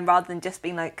out, rather than just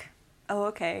being like, oh,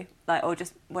 okay, like, or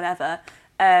just whatever.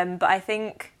 But I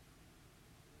think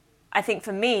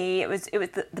for me, it was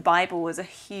the Bible was a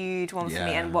huge one for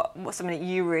me, and what something that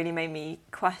you really made me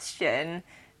question,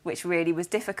 which really was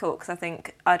difficult, because I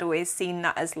think I'd always seen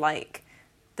that as like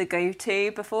the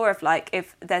go-to before, of like,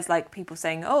 if there's like people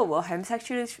saying, oh, well,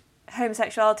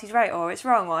 homosexuality is right or it's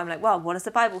wrong, or I'm like, well, what does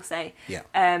the Bible say?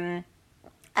 And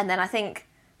then I think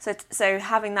so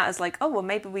having that as like, oh, well,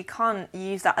 maybe we can't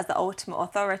use that as the ultimate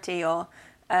authority, or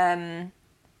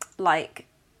like,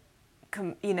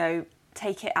 you know,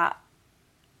 take it at,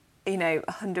 you know,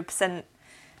 100%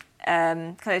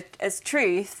 kind of as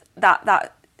truth,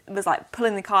 that was like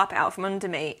pulling the carpet out from under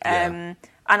me. And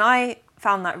I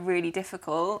found that really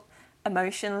difficult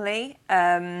emotionally,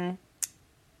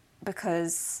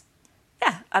 because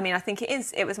I mean, I think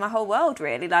it was my whole world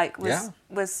really, like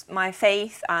was my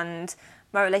faith and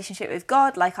my relationship with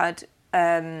God. Like, I'd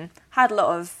had a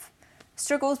lot of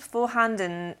struggles beforehand,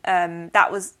 and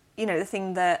that was, you know, the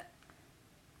thing that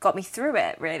got me through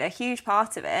it, really, a huge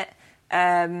part of it.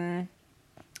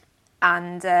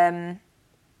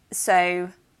 So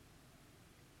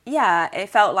yeah, it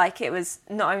felt like it was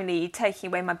not only taking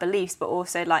away my beliefs, but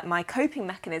also like my coping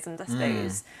mechanisms, I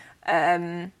suppose.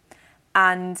 And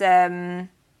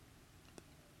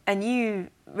you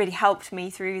really helped me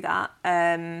through that,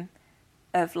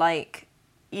 of like,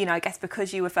 you know, I guess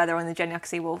because you were further on the journey, I could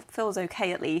see, well, Phil's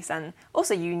okay at least. And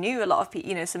also you knew a lot of people,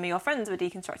 you know, some of your friends were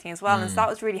deconstructing as well. And so that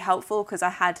was really helpful because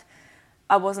I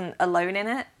wasn't alone in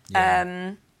it.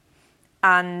 Yeah.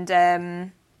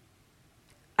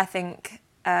 I think,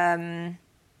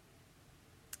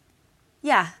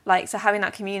 like, so having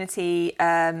that community,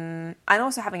 and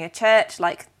also having a church,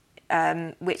 like,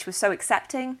 which was so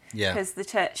accepting. Yeah. Because the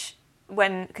church,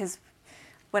 when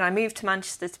I moved to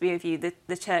Manchester to be with you,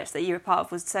 the church that you were part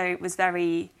of was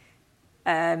very,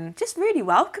 just really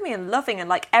welcoming and loving, and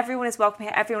like everyone is welcome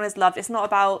here, everyone is loved. It's not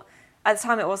about, at the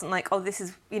time it wasn't like, oh, this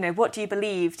is, you know, what do you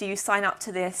believe? Do you sign up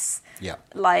to this? Yeah.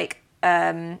 Like,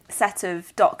 set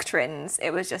of doctrines.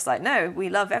 It was just like, no, we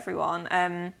love everyone.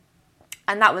 And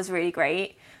that was really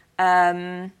great.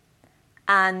 Yeah,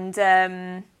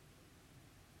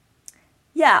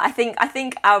 I think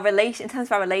in terms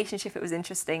of our relationship, it was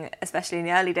interesting, especially in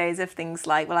the early days of things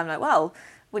like, well, I'm like, well,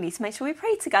 we need to make sure we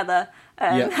pray together.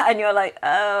 And you're like,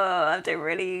 oh, I don't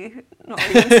really, not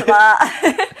really into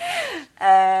that.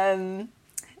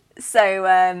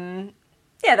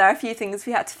 Yeah, there are a few things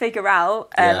we had to figure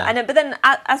out. But then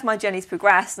as my journey's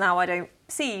progressed, now I don't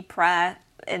see prayer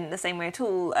in the same way at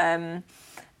all.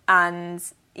 And,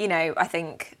 you know, I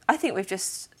think I feel like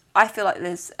there's,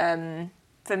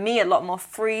 for me, a lot more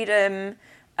freedom,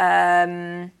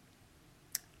 I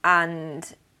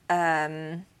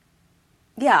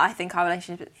think our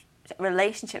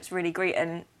relationship's really great,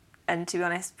 and to be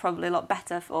honest, probably a lot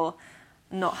better for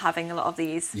not having a lot of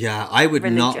these. Yeah, I would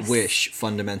not wish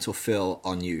fundamental Phil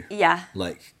on you. Yeah.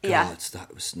 Like, God,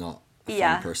 that was not a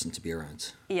fun person to be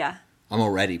around. Yeah. I'm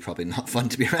already probably not fun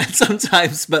to be around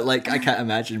sometimes, but like, I can't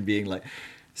imagine being like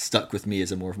stuck with me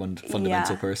as a more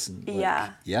fundamental person. Like,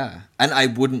 yeah. And I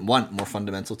wouldn't want more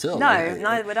fundamental Till. No,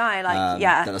 neither would I. Like,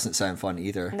 that doesn't sound fun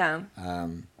either. No.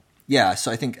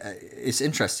 So I think it's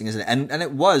interesting, isn't it? And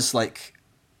it was like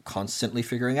constantly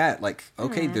figuring out, like,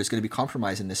 okay, there's going to be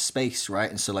compromise in this space, right?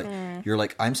 And so like, you're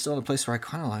like, I'm still in a place where I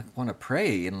kind of like want to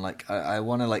pray, and like, I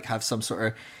want to like have some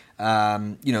sort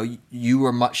of, you know, you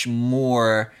were much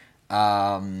more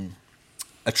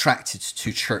attracted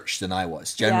to church than I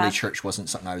was. Generally, church wasn't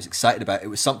something I was excited about. It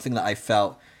was something that I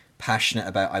felt passionate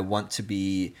about. I want to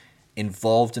be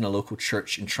involved in a local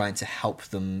church and trying to help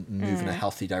them move in a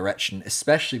healthy direction,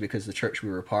 especially because the church we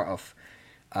were a part of,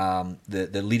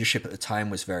 the leadership at the time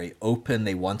was very open.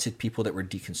 They wanted people that were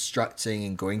deconstructing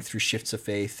and going through shifts of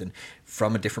faith, and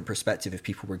from a different perspective, if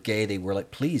people were gay, they were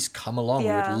like, please come along.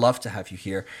 We would love to have you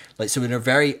here. Like, so in a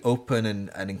very open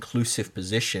and inclusive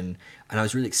position, and I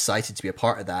was really excited to be a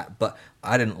part of that. But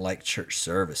I didn't like church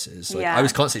services. Like, I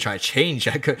was constantly trying to change.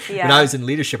 When I was in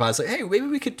leadership, I was like, hey, maybe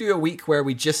we could do a week where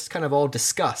we just kind of all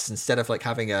discuss, instead of like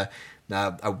having a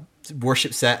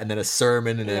worship set and then a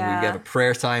sermon and then we have a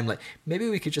prayer time. Like, maybe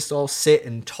we could just all sit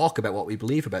and talk about what we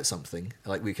believe about something.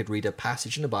 Like, we could read a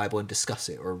passage in the Bible and discuss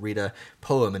it, or read a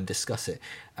poem and discuss it.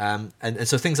 And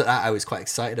so things like that I was quite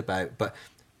excited about. But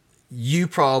you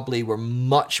probably were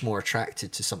much more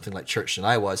attracted to something like church than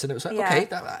I was. And it was like, okay,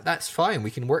 that's fine.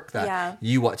 We can work that. Yeah.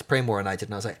 You wanted to pray more and I did.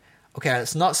 And I was like, okay,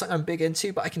 it's not something I'm big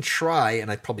into, but I can try.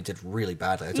 And I probably did really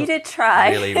badly. You did try. I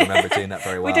really remember doing that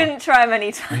very well. We didn't try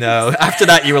many times. No, after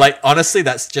that you were like, honestly,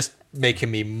 that's just making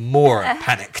me more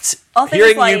panicked.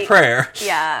 Hearing you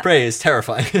pray is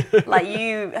terrifying. Like,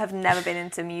 you have never been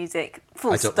into music,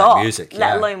 full stop, like music,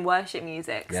 let alone worship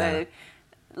music. Yeah. So,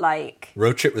 like,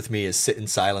 road trip with me is sit in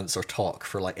silence or talk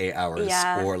for like 8 hours,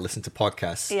 or listen to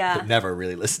podcasts, but never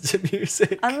really listen to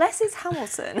music. Unless it's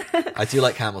Hamilton. I do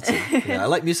like Hamilton. Yeah, I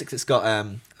like music that's got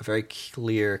a very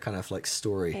clear kind of like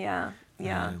story. Yeah.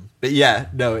 But yeah,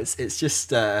 no, it's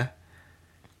just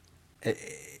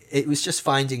it was just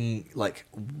finding, like,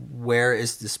 where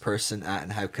is this person at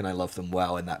and how can I love them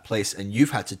well in that place? And you've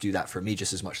had to do that for me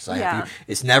just as much as I have you.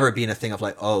 It's never been a thing of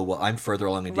like, oh, well, I'm further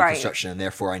along in deconstruction and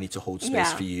therefore I need to hold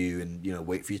space for you and, you know,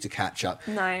 wait for you to catch up.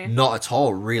 No. Not at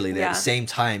all, really. At the same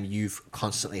time, you've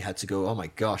constantly had to go, oh my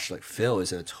gosh, like, Phil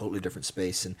is in a totally different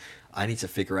space and I need to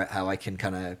figure out how I can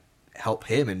kind of help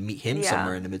him and meet him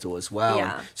somewhere in the middle as well.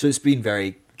 And so it's been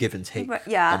very give and take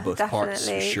on both parts,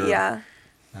 for sure. Yeah.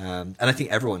 And I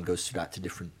think everyone goes through that to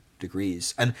different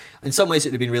degrees. And in some ways, it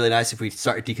would have been really nice if we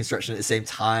started deconstruction at the same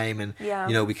time, and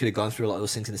you know, we could have gone through a lot of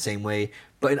those things in the same way.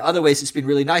 But in other ways, it's been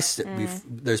really nice that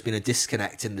there's been a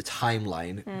disconnect in the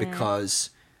timeline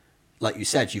because like you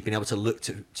said, you've been able to look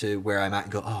to where I'm at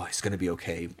and go, oh, it's going to be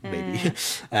okay, maybe.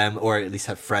 Or at least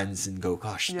have friends and go,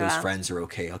 gosh, those friends are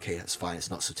okay. Okay, that's fine. It's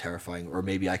not so terrifying. Or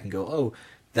maybe I can go, oh,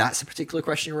 that's a particular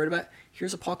question you're worried about.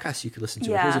 Here's a podcast you could listen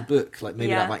to. Or here's a book. Like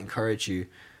maybe that might encourage you.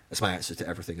 That's my answer to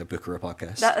everything, a book or a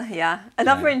podcast.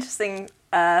 Another interesting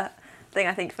thing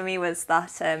I think for me was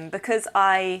that because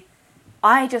I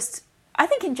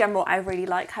think in general I really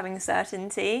like having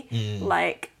certainty,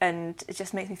 and it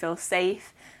just makes me feel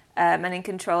safe and in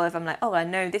control of. I'm like, oh, I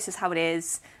know this is how it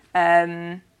is,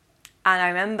 and I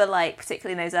remember like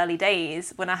particularly in those early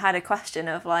days when I had a question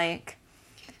of like,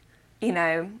 you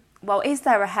know, well, is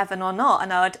there a heaven or not?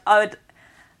 And I would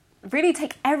really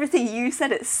take everything you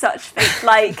said at such faith,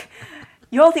 like.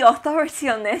 You're the authority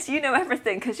on this, you know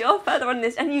everything because you're further on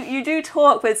this, and you do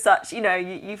talk with such, you know,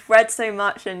 you've read so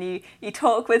much and you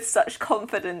talk with such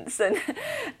confidence,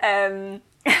 and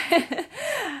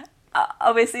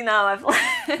obviously now I've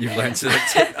you've learned to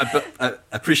I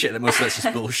appreciate that most of that's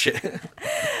just bullshit.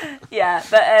 Yeah,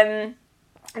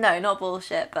 but no, not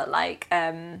bullshit, but like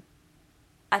I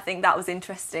think that was an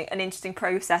interesting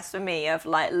process for me of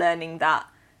like learning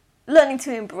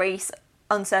to embrace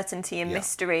uncertainty and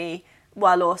mystery,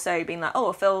 while also being like,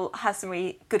 oh, Phil has some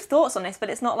really good thoughts on this, but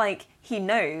it's not like he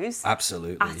knows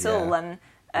absolutely at all. And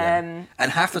and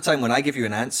half the time when I give you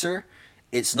an answer,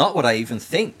 it's not what I even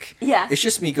think. Yeah, it's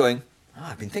just me going, oh,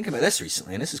 I've been thinking about this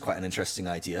recently, and this is quite an interesting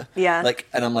idea. Yeah, like,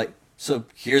 and I'm like, so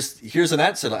here's an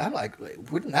answer. Like, I'm like,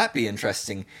 wouldn't that be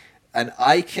interesting? And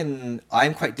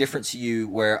I'm quite different to you,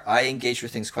 where I engage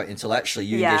with things quite intellectually.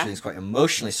 You engage with things quite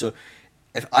emotionally. So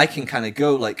if I can kind of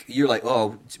go like, you're like,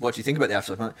 oh, what do you think about the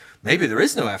afterlife? Like, maybe there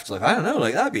is no afterlife. I don't know.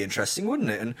 Like, that'd be interesting, wouldn't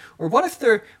it? And or what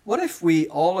if we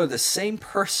all are the same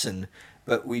person,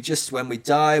 but we just, when we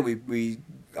die, we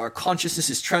our consciousness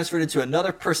is transferred into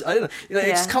another person. I don't know. You know,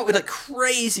 it's come up with like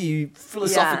crazy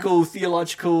philosophical,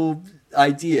 theological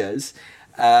ideas.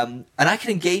 And I can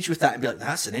engage with that and be like,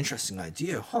 that's an interesting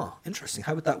idea. Huh, interesting.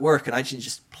 How would that work? And I can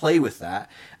just play with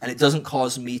that. And it doesn't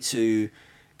cause me to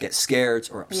get scared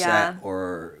or upset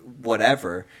or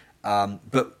whatever.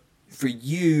 But for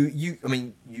you, I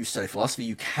mean, you study philosophy,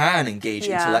 you can engage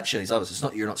intellectually with others. It's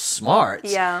not, you're not smart.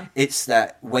 Yeah. It's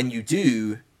that when you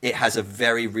do, it has a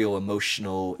very real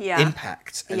emotional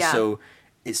impact. And so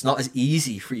it's not as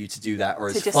easy for you to do that or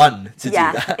as fun to do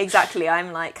that. Yeah, exactly.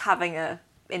 I'm like having a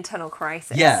internal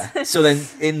crisis. Yeah. So then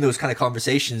in those kind of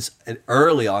conversations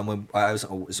early on, when I was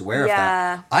aware of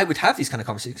that, I would have these kind of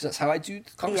conversations because that's how I do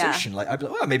the conversation. Like I'd be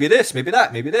like, oh, maybe this, maybe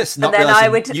that, maybe this. Not and then I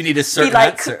would you need a certain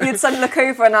like, answer. You'd suddenly look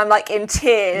over and I'm like in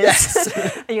tears. Yes.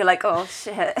 And you're like, oh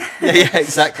shit. Yeah,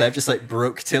 exactly. I've just like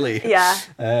broke Tilly. Yeah.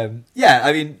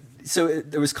 I mean, so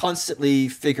there was constantly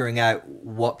figuring out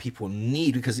what people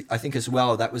need, because I think as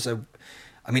well that was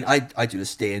I do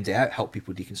this day in, day out, help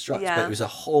people deconstruct, but it was a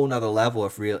whole nother level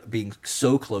of being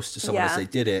so close to someone as they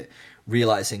did it,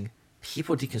 realizing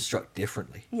people deconstruct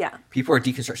differently. Yeah. People are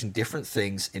deconstructing different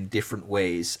things in different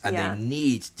ways, and they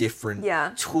need different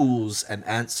tools and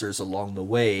answers along the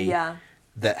way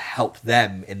that help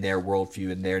them in their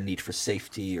worldview and their need for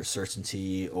safety or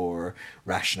certainty or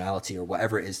rationality or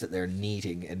whatever it is that they're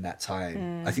needing in that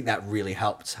time. I think that really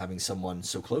helped, having someone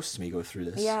so close to me go through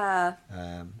this. It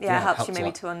helps you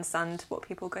maybe to understand what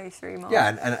people go through more. Yeah,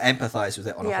 and empathize with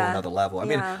it on a whole nother level. I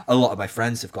mean, a lot of my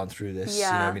friends have gone through this. You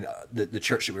know, I mean, the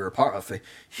church that we were a part of, a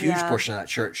huge portion of that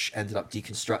church ended up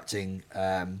deconstructing.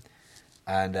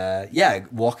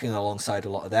 Walking alongside a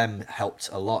lot of them helped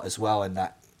a lot as well in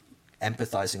that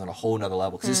empathizing on a whole nother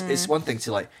level, because it's one thing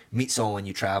to like meet someone when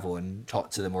you travel and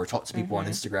talk to them, or talk to people on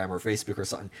Instagram or Facebook or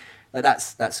something like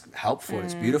that's helpful and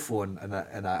it's beautiful, and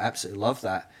I absolutely love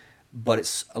that, but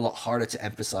it's a lot harder to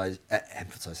empathize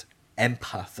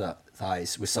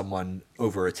with someone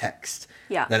over a text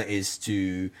than it is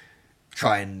to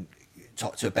try and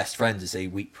talk to a best friend as they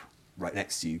weep right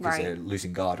next to you because they're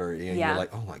losing God, or you're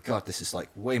like, oh my God, this is like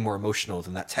way more emotional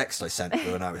than that text I sent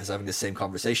when I was having the same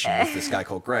conversation with this guy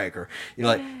called Greg, or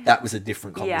like that was a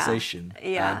different conversation.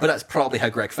 But that's probably how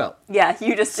Greg felt.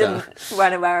 You just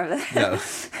weren't aware of it. No.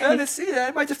 And it's,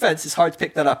 in my defense, it's hard to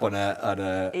pick that up on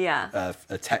a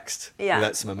text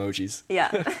without some emojis.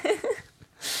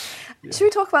 Should we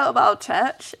talk about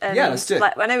church? Let's do it.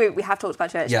 Like, I know we have talked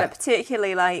about church, but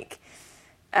particularly like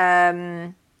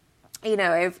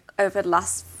over the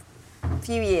last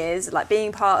few years, like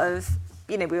being part of,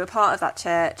 we were part of that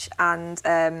church, and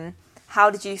how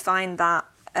did you find that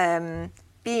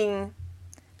being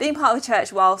part of the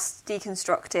church whilst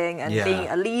deconstructing and being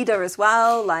a leader as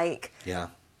well? Like,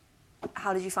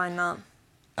 how did you find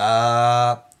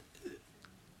that?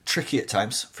 Tricky at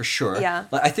times, for sure. Yeah.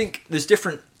 Like, I think there's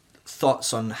different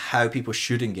thoughts on how people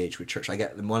should engage with church. I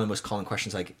get one of the most common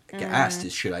questions I get asked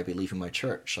is, should I be leaving my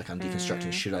church? Like, I'm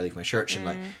deconstructing, should I leave my church? And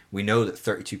like, we know that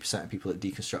 32% of people that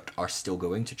deconstruct are still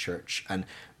going to church, and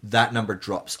that number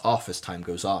drops off as time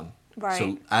goes on. Right.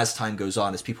 So as time goes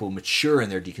on, as people mature in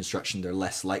their deconstruction, they're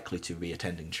less likely to be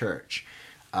attending church.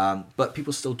 But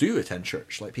people still do attend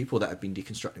church. Like, people that have been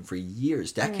deconstructing for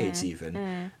years, decades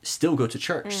even, still go to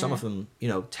church. Some of them,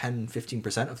 10,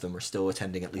 15% of them are still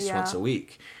attending at least once a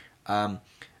week.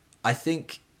 I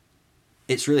think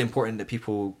it's really important that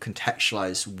people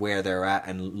contextualize where they're at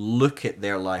and look at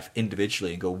their life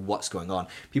individually and go, what's going on?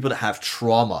 People that have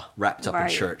trauma wrapped up in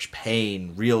church,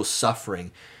 pain, real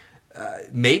suffering.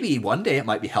 Maybe one day it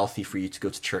might be healthy for you to go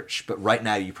to church, but right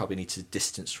now you probably need to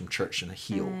distance from church and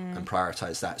heal and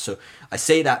prioritize that. So I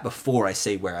say that before I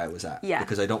say where I was at,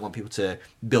 because I don't want people to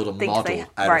build a model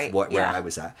out of where I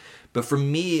was at. But for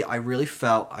me, I really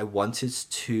felt I wanted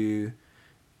to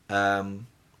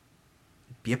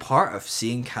be a part of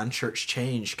seeing, can church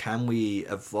change? Can we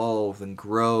evolve and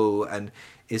grow? And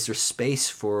is there space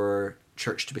for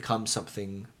church to become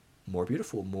something more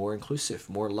beautiful, more inclusive,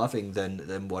 more loving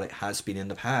than what it has been in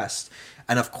the past?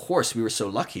 And of course, we were so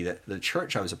lucky that the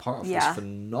church I was a part of was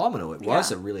phenomenal. It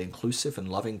was a really inclusive and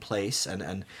loving place,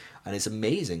 and it's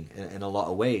amazing in a lot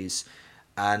of ways.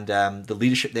 And the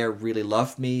leadership there really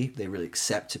loved me. They really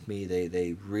accepted me.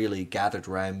 They really gathered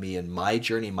around me and my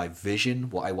journey, my vision,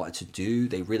 what I wanted to do.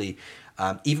 They really,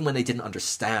 even when they didn't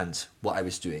understand what I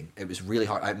was doing, it was really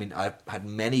hard. I mean, I've had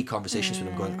many conversations with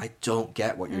them going, I don't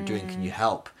get what you're doing. Can you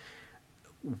help?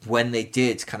 When they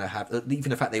did kind of have,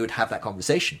 even the fact they would have that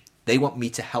conversation, they want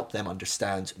me to help them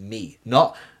understand me.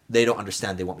 Not they don't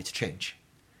understand, they want me to change.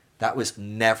 That was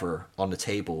never on the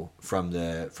table from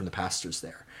the pastors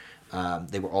there.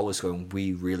 They were always going,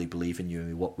 we really believe in you,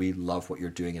 and we love what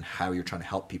you're doing and how you're trying to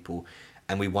help people,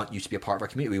 and we want you to be a part of our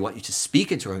community. We want you to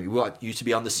speak into it. We want you to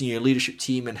be on the senior leadership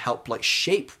team and help like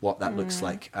shape what that looks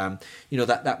like.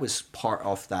 That was part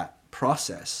of that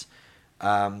process.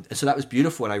 And so that was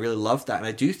beautiful, and I really loved that. And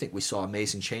I do think we saw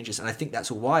amazing changes, and I think that's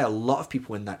why a lot of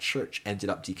people in that church ended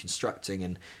up deconstructing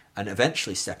and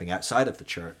eventually stepping outside of the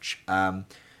church,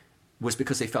 was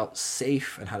because they felt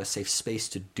safe and had a safe space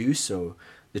to do so.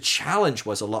 The challenge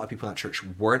was a lot of people in that church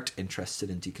weren't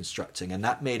interested in deconstructing, and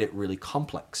that made it really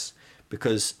complex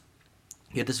because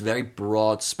you had this very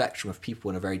broad spectrum of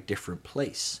people in a very different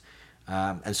place.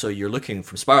 And so you're looking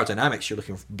from spiral dynamics, you're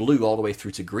looking from blue all the way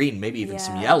through to green, maybe even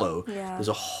some yellow. Yeah. There's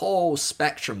a whole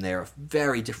spectrum there of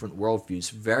very different worldviews,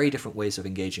 very different ways of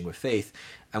engaging with faith.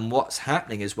 And what's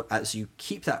happening is, as you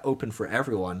keep that open for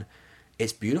everyone,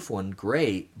 it's beautiful and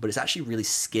great, but it's actually really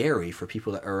scary for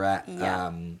people that are at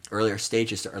earlier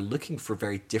stages that are looking for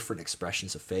very different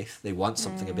expressions of faith. They want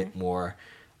something a bit more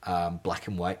black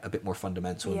and white, a bit more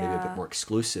fundamental, and maybe a bit more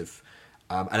exclusive.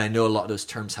 And I know a lot of those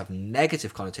terms have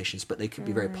negative connotations, but they can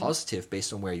be very positive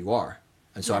based on where you are.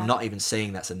 And so I'm not even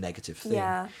saying that's a negative thing.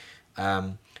 Yeah.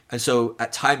 And so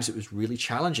at times it was really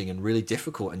challenging and really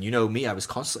difficult. And you know me, I was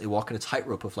constantly walking a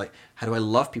tightrope of like, how do I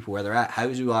love people where they're at? How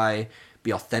do I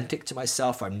be authentic to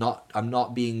myself? I'm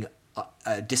not being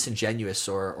disingenuous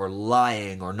or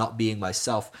lying or not being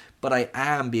myself, but I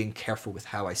am being careful with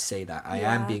how I say that. I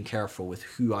am being careful with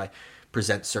who I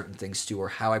present certain things to, or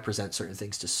how I present certain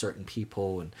things to certain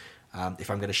people. And if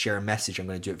I'm going to share a message, I'm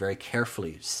going to do it very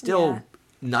carefully. Still,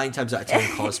 9 times out of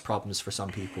 10 cause problems for some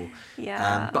people.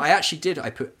 But I actually did. I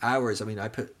put hours. I mean, I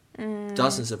put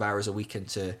dozens of hours a week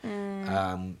into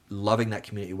loving that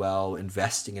community well,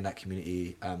 investing in that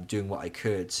community, doing what I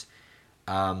could.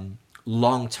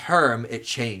 Long term, it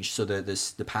changed. So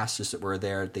the pastors that were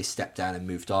there, they stepped down and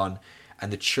moved on.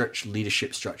 And the church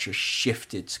leadership structure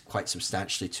shifted quite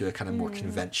substantially to a kind of more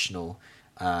conventional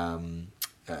kind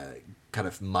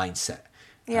of mindset.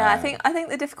 Yeah, I think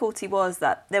the difficulty was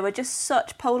that there were just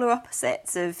such polar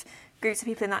opposites of groups of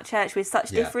people in that church with such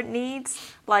different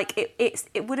needs. Like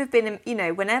it would have been,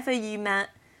 whenever you met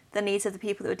the needs of the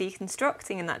people that were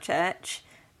deconstructing in that church,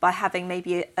 by having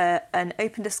maybe an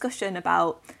open discussion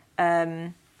about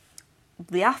the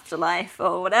afterlife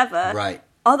or whatever. Right.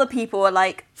 Other people are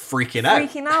like freaking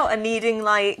out and needing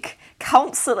like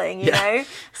counselling, you know.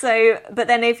 So, but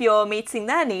then if you're meeting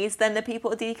their needs, then the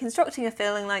people deconstructing are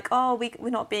feeling like, oh,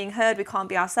 we're not being heard, we can't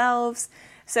be ourselves.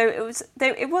 So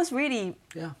it was really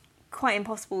quite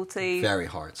impossible to very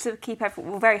hard to keep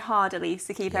everyone, well, very hard at least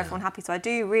to keep everyone happy. So I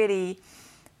do really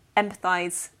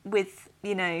empathise with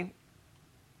I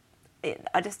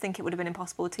just think it would have been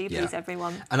impossible to please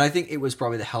everyone. And I think it was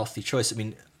probably the healthy choice. I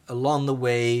mean, along the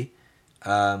way,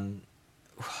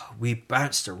 we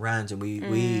bounced around and we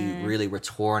really were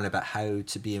torn about how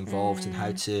to be involved and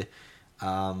how to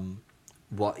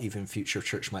what even future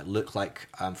church might look like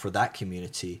for that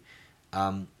community.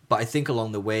 But I think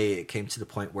along the way it came to the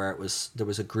point where there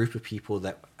was a group of people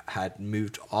that had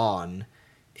moved on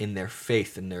in their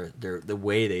faith and the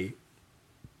way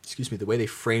they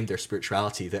framed their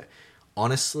spirituality, that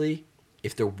honestly,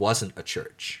 if there wasn't a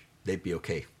church, they'd be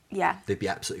okay. Yeah. They'd be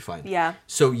absolutely fine. Yeah.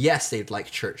 So yes, they'd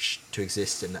like church to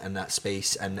exist in that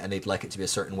space, and they'd like it to be a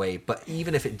certain way, but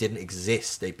even if it didn't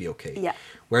exist, they'd be okay. Yeah.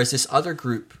 Whereas this other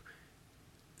group,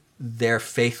 their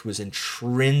faith was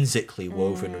intrinsically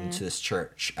woven into this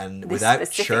church, and This without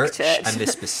specific church. and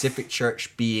this specific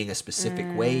church being a specific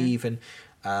way even,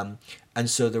 and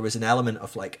so there was an element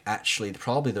of like, actually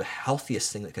probably the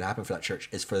healthiest thing that could happen for that church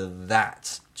is for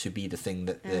that to be the thing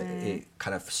that it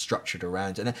kind of structured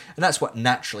around, and that's what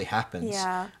naturally happens.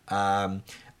 Yeah. And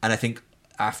I think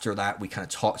after that, we kind of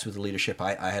talked with the leadership.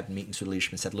 I had meetings with the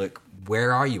leadership and said, look,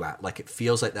 where are you at? Like, it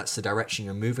feels like that's the direction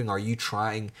you're moving. Are you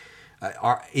trying...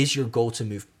 is your goal to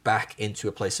move back into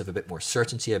a place of a bit more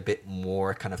certainty, a bit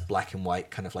more kind of black and white,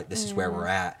 kind of like this is where we're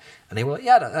at? And they were like,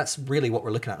 yeah, that's really what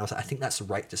we're looking at. And I was like, I think that's the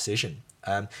right decision,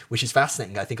 which is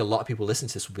fascinating. I think a lot of people listening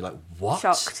to this will be like, what?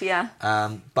 Shocked, yeah.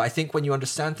 But I think when you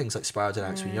understand things like spiral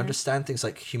dynamics, when you understand things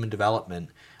like human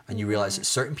development, and you realize that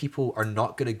certain people are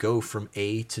not going to go from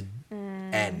A to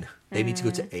N. They need to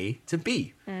go to A to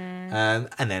B.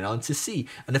 And then on to C.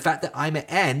 And the fact that I'm at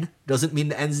N doesn't mean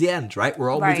that N's the end, right? We're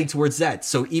all moving towards Z.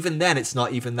 So even then, it's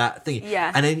not even that thing.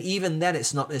 Yeah. And then even then,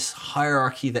 it's not this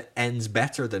hierarchy that ends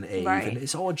better than A. Right. Even.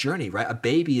 It's all a journey, right? A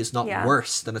baby is not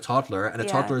worse than a toddler, and a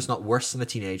toddler is not worse than a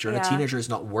teenager, and a teenager is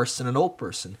not worse than an old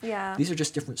person. Yeah. These are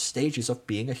just different stages of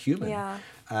being a human. Yeah.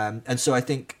 And so I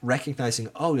think recognizing,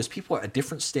 there's people at a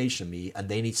different stage than me, and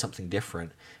they need something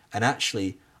different. And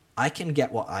actually, I can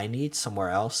get what I need somewhere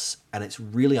else, and it's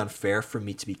really unfair for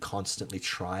me to be constantly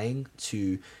trying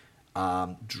to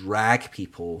drag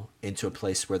people into a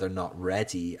place where they're not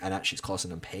ready, and actually it's causing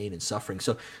them pain and suffering.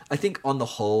 So I think on the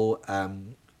whole,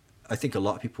 I think a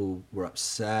lot of people were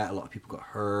upset, a lot of people got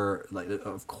hurt. Like,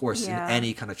 of course, in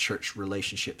any kind of church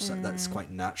relationships, that's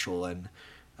quite natural and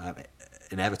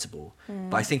inevitable.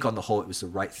 But I think on the whole, it was the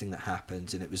right thing that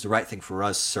happened, and it was the right thing for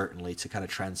us, certainly, to kind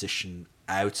of transition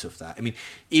out of that. I mean,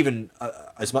 even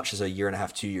as much as a year and a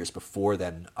half, 2 years before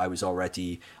then, I'd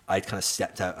kind of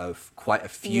stepped out of quite a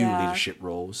few leadership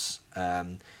roles.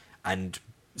 And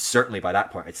certainly by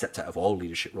that point, I'd stepped out of all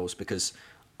leadership roles, because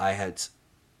I had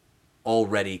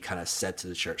already kind of said to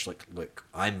the church, like, look,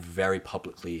 I'm very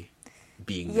publicly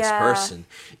being this person.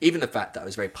 Even the fact that I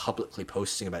was very publicly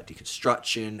posting about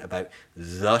deconstruction, about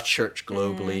the church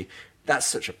globally, that's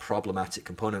such a problematic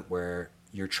component where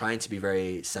you're trying to be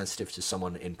very sensitive to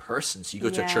someone in person. So you go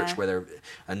to a church where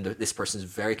this person is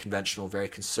very conventional, very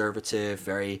conservative,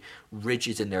 very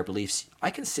rigid in their beliefs. I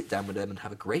can sit down with them and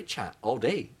have a great chat all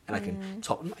day, and I can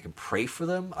talk to them, I can pray for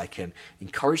them, I can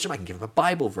encourage them, I can give them a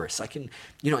Bible verse, I can,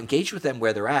 engage with them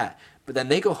where they're at. But then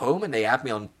they go home and they add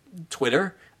me on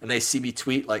Twitter, and they see me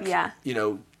tweet like,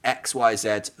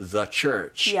 XYZ the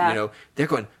church. They're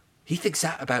going, he thinks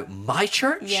that about my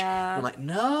church? Yeah. I'm like,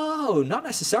 no, not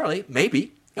necessarily.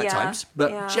 Maybe at times.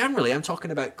 But generally, I'm talking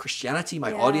about Christianity.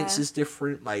 My audience is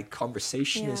different. My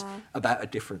conversation is about a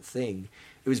different thing.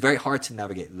 It was very hard to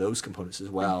navigate those components as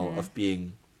well, of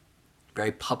being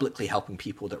very publicly helping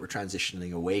people that were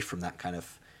transitioning away from that kind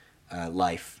of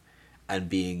life, and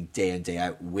being day in, day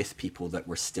out with people that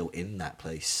were still in that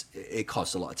place. It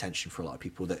caused a lot of tension for a lot of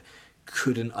people that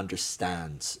couldn't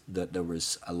understand that there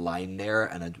was a line there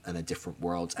and a different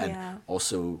world. And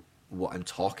also, what I'm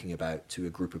talking about to a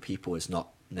group of people is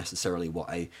not necessarily what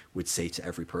I would say to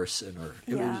every person, or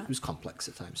it was complex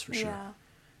at times, for sure.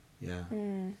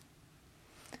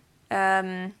 I'm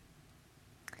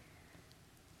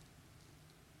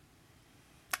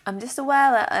just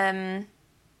aware that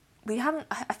we haven't.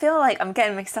 I feel like I'm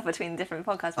getting mixed up between different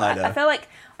podcasts. But I feel like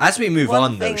as we move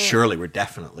on, though, surely we're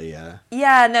definitely. I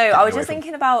was just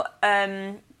thinking about.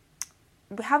 We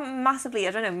haven't massively.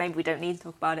 I don't know. Maybe we don't need to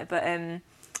talk about it, but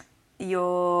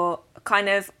your kind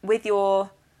of with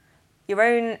your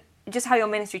own, just how your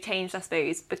ministry changed, I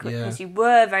suppose, because you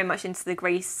were very much into the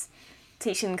grace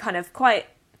teaching, kind of quite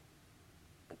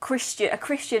a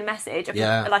Christian message,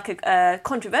 like a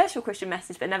controversial Christian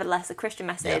message, but nevertheless a Christian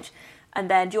message. And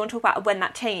then, do you want to talk about when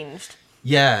that changed?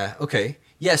 Yeah, okay.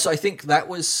 Yeah, so I think that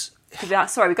was...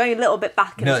 Sorry, we're going a little bit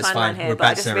back in the timeline here, but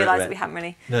I just realised that we haven't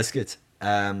really... No, it's good. It's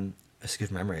a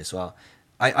good memory as well.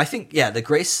 I think, the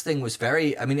grace thing was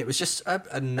very... I mean, it was just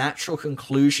a natural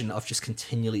conclusion of just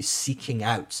continually seeking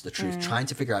out the truth, trying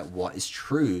to figure out what is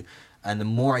true. And the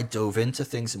more I dove into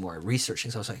things, the more I researched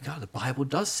things, I was like, God, the Bible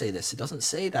does say this. It doesn't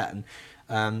say that.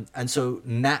 And so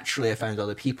naturally I found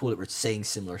other people that were saying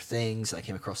similar things. I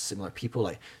came across similar people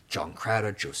like John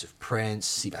Crowder, Joseph Prince,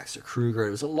 C. Baxter Kruger.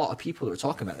 There was a lot of people that were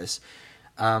talking about this.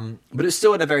 But it's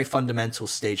still at a very fundamental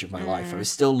stage of my life. I was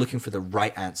still looking for the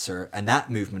right answer. And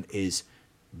that movement is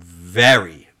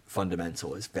very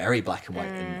fundamental. It's very black and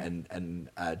white and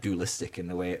dualistic in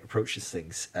the way it approaches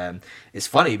things. It's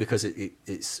funny because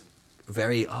it's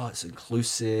very it's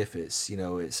inclusive, it's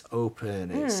it's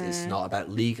open, it's not about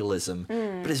legalism,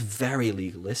 but it's very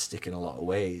legalistic in a lot of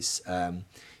ways.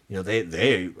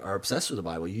 They are obsessed with the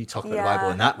Bible. You talk about the Bible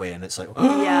in that way and it's like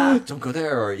don't go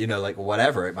there, or like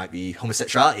whatever. It might be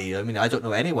homosexuality. I mean, I don't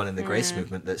know anyone in the grace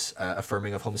movement that's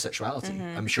affirming of homosexuality.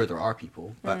 I'm sure there are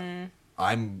people, but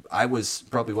I was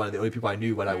probably one of the only people I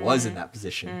knew when I was in that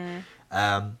position.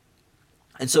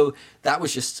 And so that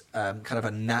was just kind of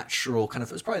a natural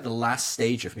it was probably the last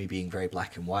stage of me being very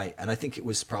black and white. And I think it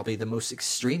was probably the most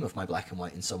extreme of my black and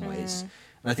white in some ways.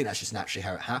 And I think that's just naturally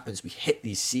how it happens. We hit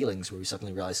these ceilings where we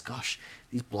suddenly realize, gosh,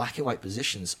 these black and white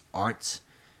positions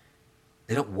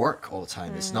they don't work all the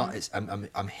time.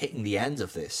 I'm hitting the end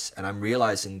of this and I'm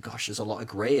realizing, gosh, there's a lot of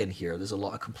gray in here. There's a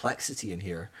lot of complexity in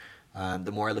here.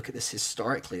 The more I look at this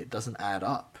historically, it doesn't add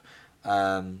up.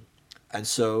 And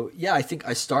so, I think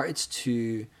I started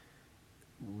to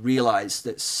realize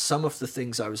that some of the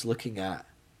things I was looking at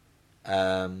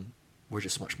were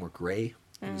just much more gray.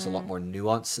 There was a lot more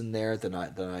nuance in there than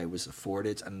I was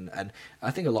afforded. And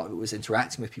I think a lot of it was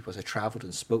interacting with people as I traveled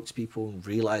and spoke to people and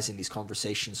realizing these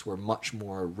conversations were much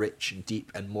more rich and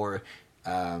deep and more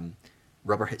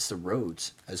rubber hits the road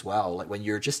as well. Like when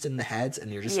you're just in the head and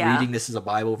you're just reading this as a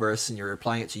Bible verse and you're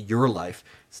applying it to your life,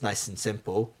 it's nice and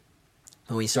simple.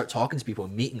 And when you start talking to people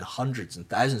and meeting hundreds and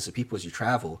thousands of people as you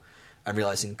travel and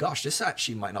realizing, gosh, this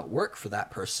actually might not work for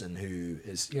that person who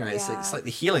is, it's like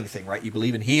the healing thing, right? You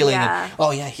believe in healing and,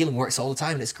 healing works all the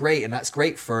time and it's great. And that's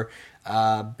great for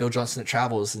Bill Johnson that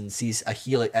travels and sees a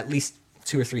healing, at least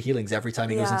 2 or 3 healings every time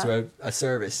he goes into a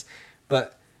service.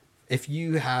 But if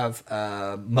you have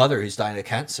a mother who's dying of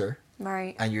cancer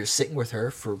and you're sitting with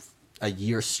her for a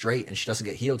year straight and she doesn't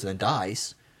get healed and then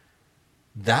dies,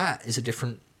 that is a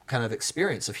different kind of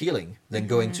experience of healing than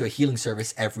going to a healing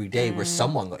service every day where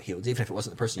someone got healed. Even if it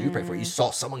wasn't the person you prayed for, you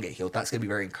saw someone get healed. That's going to be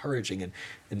very encouraging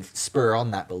and spur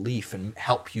on that belief and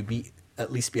help you at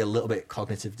least be a little bit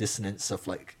cognitive dissonance of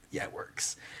like, it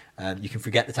works. You can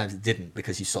forget the times it didn't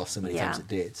because you saw so many times it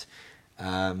did.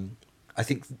 I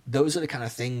think those are the kind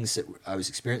of things that I was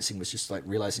experiencing, was just like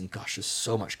realizing, gosh, there's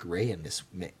so much gray in this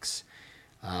mix.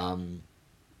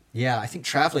 I think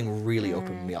traveling really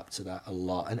opened me up to that a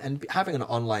lot. And having an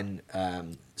online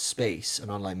space, an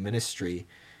online ministry,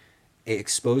 it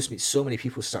exposed me. So many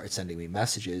people started sending me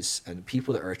messages, and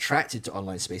people that are attracted to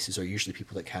online spaces are usually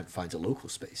people that can't find a local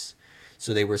space.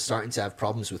 So they were starting to have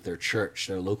problems with their church,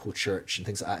 their local church and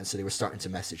things like that. And so they were starting to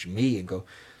message me and go,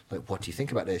 like, what do you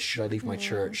think about this? Should I leave my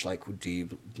church? Like, do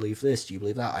you believe this? Do you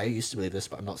believe that? I used to believe this,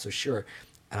 but I'm not so sure.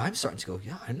 And I'm starting to go,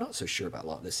 I'm not so sure about a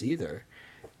lot of this either.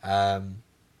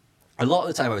 A lot of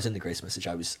the time I was in the grace message,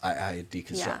 I had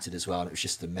deconstructed as well, and it was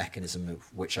just the mechanism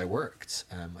of which I worked.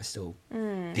 I still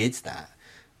did that,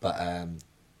 but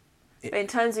in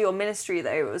terms of your ministry,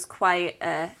 though, it was quite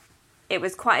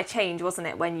a change, wasn't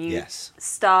it? When you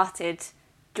started.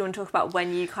 Do you want to talk about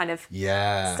when you kind of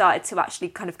started to actually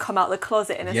kind of come out of the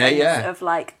closet in a sense of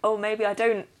like, oh, maybe I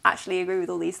don't actually agree with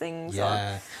all these things?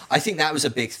 I think that was a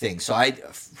big thing. So I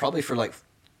probably for like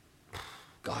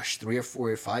 3 or 4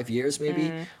 or 5 years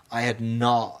maybe, I had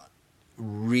not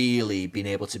really been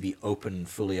able to be open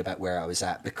fully about where I was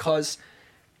at, because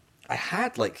I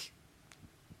had like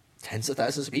tens of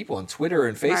thousands of people on Twitter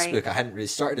and Facebook. I hadn't really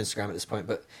started Instagram at this point,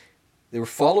 but they were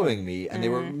following me, and they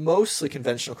were mostly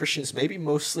conventional Christians, maybe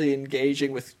mostly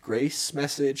engaging with grace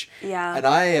message. And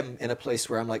I am in a place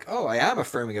where I'm like, I am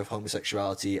affirming of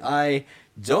homosexuality. I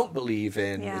don't believe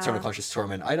in eternal conscious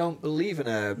torment. I don't believe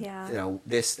in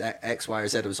this, X, Y, or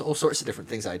Z. There was all sorts of different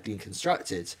things I had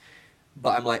deconstructed.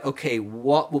 But I'm like, okay,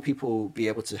 what will people be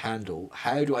able to handle?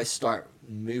 How do I start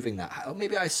moving that?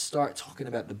 Maybe I start talking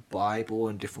about the Bible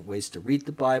and different ways to read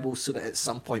the Bible, so that at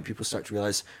some point people start to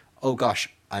realize, oh gosh,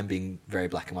 I'm being very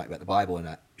black and white about the Bible, and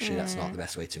actually that's not the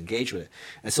best way to engage with it.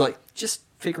 And so like just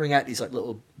figuring out these like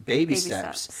little baby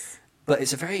steps. But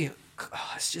it's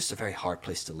just a very hard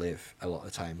place to live a lot of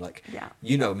the time. Like,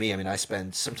 you know me, I mean, I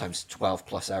spend sometimes 12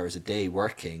 plus hours a day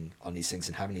working on these things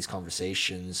and having these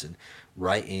conversations and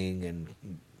writing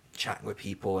and chatting with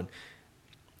people. And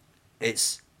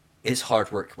it's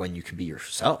hard work when you can be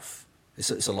yourself.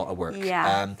 It's a lot of work.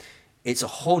 it's a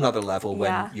whole nother level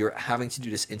when you're having to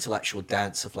do this intellectual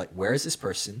dance of like, where is this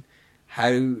person?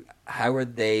 How are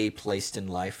they placed in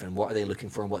life, and what are they looking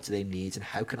for, and what do they need, and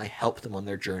how can I help them on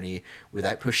their journey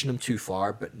without pushing them too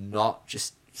far, but not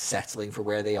just settling for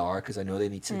where they are, because I know they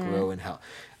need to grow and help.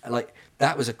 And like,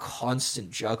 that was a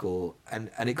constant juggle, and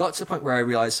it got to the point where I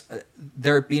realized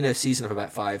there had been a season of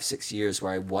about 5-6 years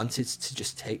where I wanted to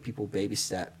just take people baby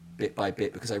step, bit by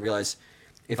bit, because I realized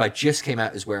if I just came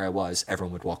out as where I was,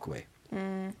 everyone would walk away.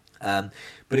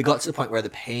 But it got to the point where the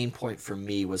pain point for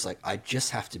me was like, I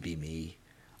just have to be me.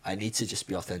 I need to just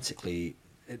be authentically,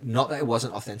 not that I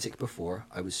wasn't authentic before.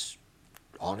 I was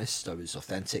honest. I was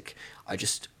authentic. I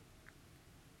just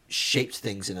shaped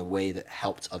things in a way that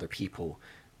helped other people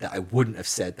that I wouldn't have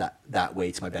said that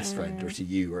way to my best friend or to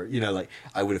you, or, you know, like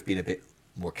I would have been a bit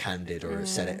more candid or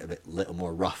said it a little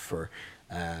more rough or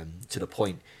to the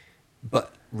point.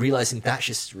 But realizing that's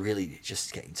just really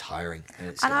just getting tiring.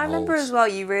 And I remember as well,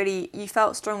 you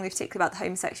felt strongly, particularly about the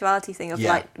homosexuality thing of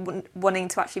like wanting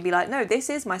to actually be like, no, this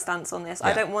is my stance on this.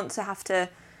 I don't want to have to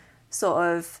sort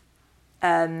of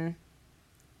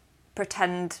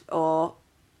pretend or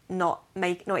not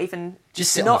even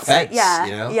just sit on the fence.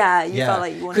 You know? Felt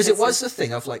like you wanted because it was the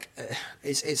thing of like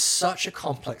it's such a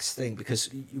complex thing,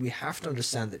 because we have to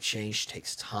understand that change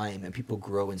takes time and people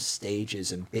grow in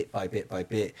stages and bit by bit by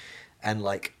bit. And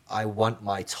like, I want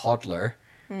my toddler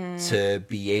to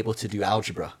be able to do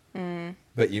algebra.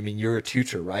 But you mean you're a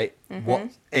tutor, right? What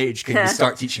age can you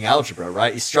start teaching algebra,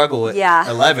 right? You struggle at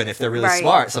 11 if they're really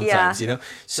smart sometimes, you know?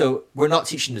 So we're not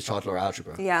teaching the toddler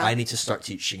algebra. I need to start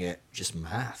teaching it just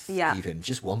math, even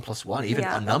just 1 + 1, even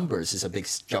numbers is a big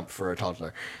jump for a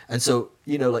toddler. And so,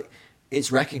 you know, like,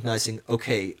 it's recognizing,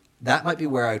 okay, that might be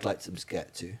where I'd like them to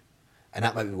get to. And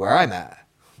that might be where I'm at.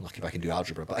 Lucky if I can do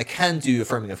algebra, but I can do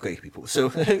affirming of gay people,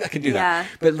 so I can do that.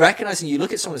 But recognizing, you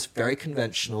look at someone that's very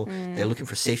conventional, they're looking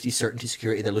for safety, certainty,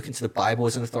 security, they're looking to the Bible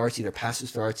as an authority, their past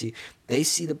authority, they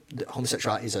see the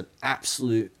homosexuality as an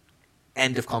absolute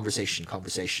end of conversation.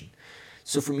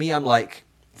 So for me, I'm like,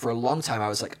 for a long time, I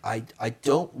was like, I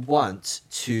don't want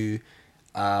to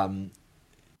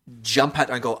jump out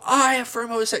there and go, I affirm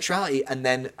homosexuality, and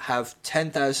then have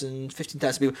 10,000,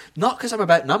 15,000 people, not because I'm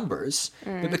about numbers,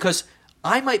 but because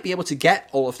I might be able to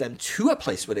get all of them to a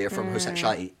place where they affirm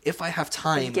homosexuality if I have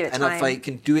time, and if I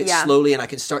can do it slowly, and I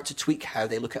can start to tweak how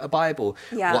they look at a Bible.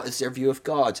 What is their view of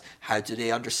God? How do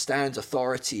they understand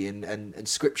authority and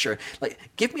scripture? Like,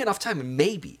 give me enough time, and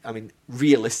maybe, I mean,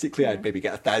 realistically, I'd maybe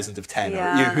get 1,000 of 10, or you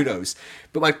know, who knows?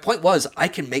 But my point was, I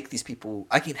can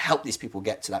help these people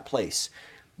get to that place.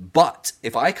 But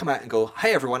if I come out and go,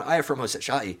 hey everyone, I affirm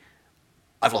homosexuality,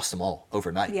 I've lost them all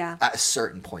overnight at a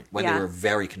certain point when they were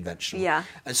very conventional.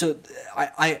 And so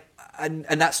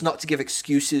and that's not to give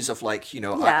excuses of like, you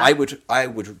know, I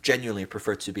would genuinely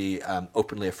prefer to be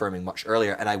openly affirming much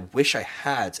earlier. And I wish I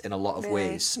had in a lot of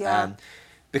ways.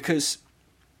 Because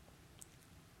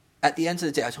at the end of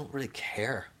the day, I don't really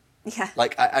care.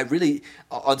 Like I really,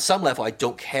 on some level, I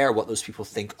don't care what those people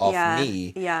think of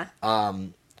me.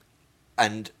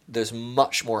 And there's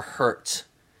much more hurt.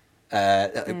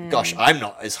 Gosh, I'm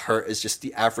not as hurt as just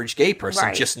the average gay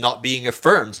person just not being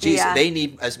affirmed. Jeez, they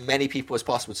need as many people as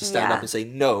possible to stand up and say,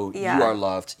 no, you are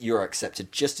loved, you are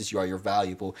accepted just as you are, you're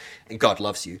valuable, and God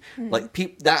loves you. Like,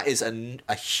 that is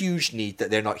a huge need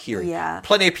that they're not hearing.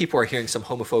 Plenty of people are hearing some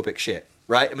homophobic shit,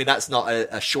 right? I mean, that's not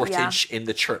a shortage in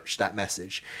the church, that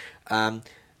message. And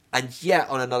yet,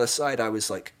 on another side, I was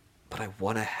like, but I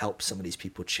want to help some of these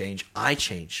people change. I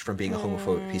changed from being a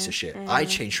homophobic piece of shit. I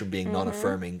changed from being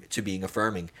non-affirming to being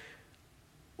affirming.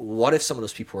 What if some of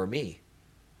those people were me?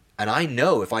 And I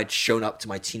know if I'd shown up to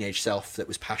my teenage self that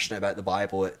was passionate about the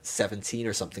Bible at 17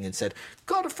 or something and said,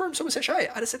 God affirms homosexuality,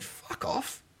 I'd have said, fuck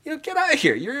off. You know, get out of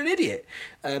here. You're an idiot.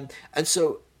 And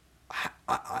so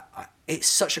it's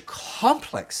such a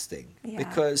complex thing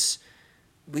because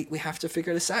we have to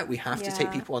figure this out. We have to take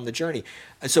people on the journey.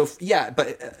 And so,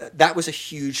 but that was a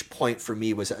huge point for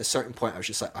me, was at a certain point I was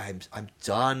just like, I'm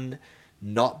done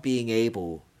not being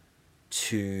able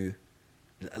to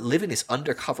live in this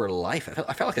undercover life.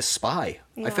 I felt like a spy.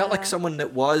 I felt like someone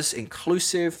that was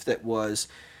inclusive, that was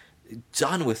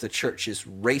done with the church's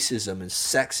racism and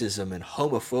sexism and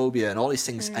homophobia and all these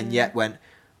things, and yet went,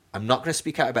 I'm not going to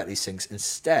speak out about these things.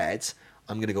 Instead,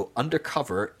 I'm going to go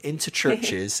undercover into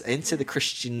churches, into the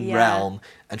Christian realm,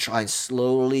 and try and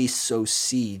slowly sow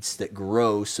seeds that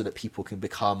grow so that people can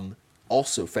become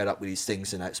also fed up with these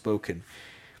things and outspoken.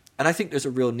 And I think there's a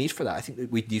real need for that. I think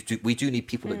that we do need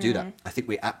people that do that. I think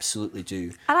we absolutely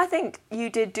do. And I think you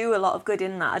did do a lot of good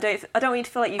in that. I don't want you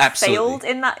to feel like you failed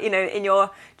in that, you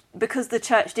know, because the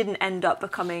church didn't end up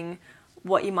becoming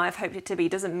what you might have hoped it to be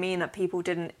doesn't mean that people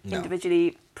didn't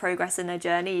individually progress in their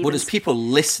journey. Well, there's people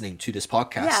listening to this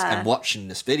podcast and watching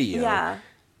this video Yeah.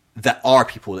 that are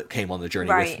people that came on the journey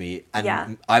Right. with me, and Yeah.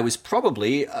 I was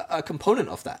probably a component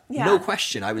of that. Yeah. No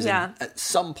question. I was Yeah. in, at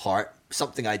some part,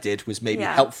 something I did was maybe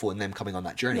Yeah. helpful in them coming on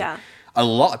that journey. Yeah. A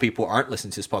lot of people aren't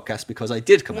listening to this podcast because I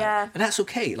did come Yeah. out, and that's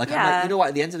okay. Like, I'm Yeah. like, you know what?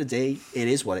 At the end of the day, it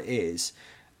is what it is.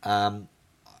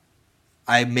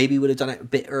 I maybe would have done it a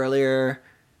bit earlier,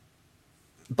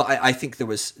 but I think there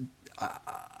was.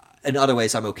 In other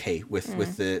ways, I'm okay with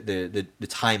the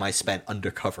time I spent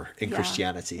undercover in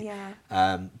Christianity.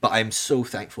 Yeah. But I'm so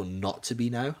thankful not to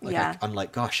be now. Like, Yeah. I'm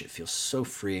like, gosh, it feels so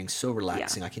freeing, so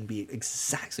relaxing. I can be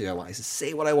exactly what I want. I can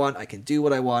say what I want. I can do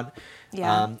what I want.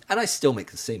 Yeah. And I still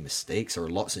make the same mistakes or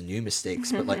lots of new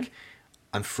mistakes, but like,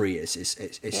 I'm free. It's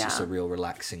just a real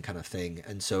relaxing kind of thing.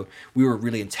 And so we were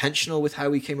really intentional with how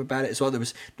we came about it as well. There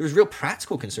was real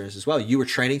practical concerns as well. You were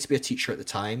training to be a teacher at the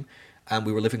time. And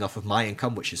we were living off of my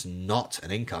income, which is not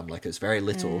an income, like it's very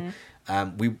little.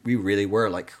 We really were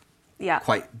like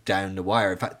quite down the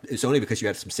wire. In fact, it's only because you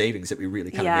had some savings that we really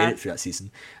kind of made it through that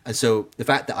season. And so the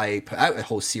fact that I put out a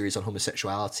whole series on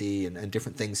homosexuality and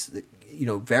different things that, you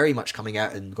know, very much coming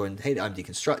out and going, hey, I'm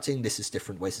deconstructing, this is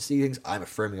different ways to see things, I'm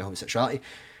affirming a homosexuality.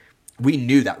 We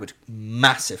knew that would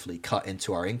massively cut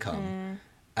into our income.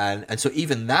 And so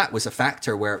even that was a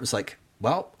factor where it was like,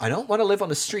 well, I don't want to live on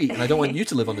the street, and I don't want you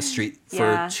to live on the street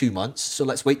for 2 months. So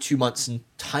let's wait 2 months and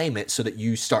time it so that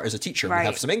you start as a teacher and we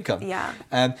have some income. Yeah.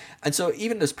 And so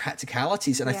even those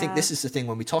practicalities, and I think this is the thing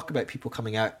when we talk about people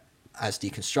coming out as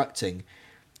deconstructing,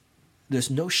 there's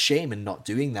no shame in not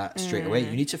doing that straight away.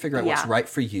 You need to figure out what's right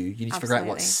for you. You need to figure out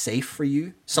what's safe for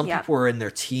you. Some people are in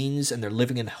their teens and they're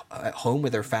living at home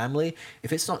with their family.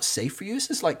 If it's not safe for you, this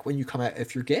is like when you come out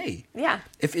if you're gay. Yeah.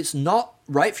 If it's not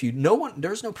right for you,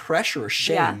 there's no pressure or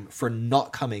shame for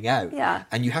not coming out. Yeah.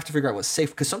 And you have to figure out what's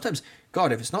safe. Because sometimes,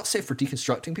 God, if it's not safe for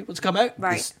deconstructing people to come out,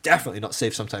 it's definitely not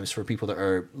safe sometimes for people that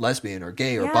are lesbian or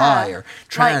gay or bi or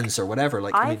trans or whatever.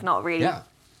 Like I've not really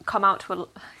come out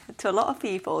to a lot of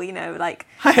people, you know, like,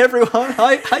 hi everyone,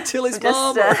 hi Tilly's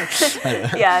mom.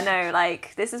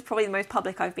 Like this is probably the most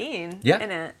public I've been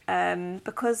in it,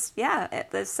 because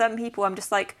there's some people I'm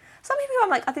just like,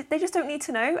 they just don't need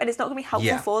to know, and it's not going to be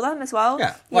helpful for them as well.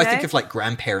 I think of like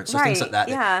grandparents or things like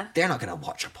that. They're not going to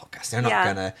watch a podcast, they're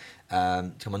not going to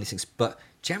come on these things, but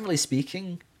generally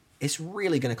speaking, it's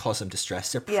really going to cause them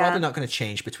distress. They're probably not going to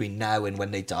change between now and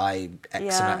when they die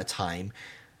X amount of time.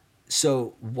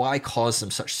 So why cause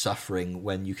them such suffering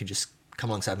when you can just come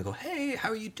alongside them and go, hey, how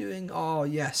are you doing? Oh,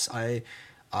 yes, I'm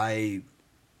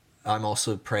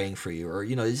also praying for you. Or,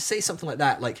 you know, say something like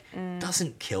that, like,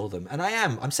 doesn't kill them. And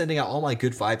I'm sending out all my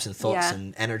good vibes and thoughts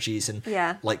and energies and,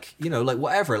 like, you know, like,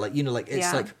 whatever. Like, you know, like,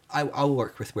 it's like, I'll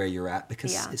work with where you're at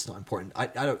because it's not important.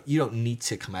 You don't need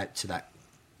to come out to that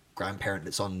grandparent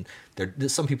that's on their.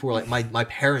 Some people were like, my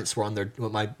parents were on their,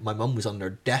 my mum was on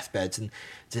their deathbeds, and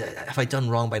have I done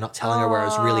wrong by not telling her where I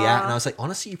was really at? And I was like,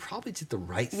 honestly, you probably did the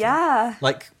right thing.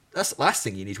 Like, that's the last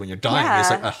thing you need when you're dying. It's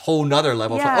like a whole nother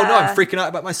level of like, oh no, I'm freaking out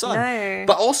about my son. No.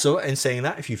 But also, in saying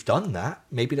that, if you've done that,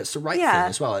 maybe that's the right thing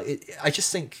as well. I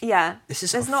just think this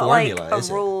isn't there's a not formula, like a is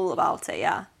it? rule about it.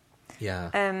 I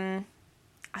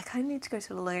kind of need to go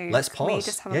to the loo. Let's pause. Can we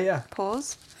just have a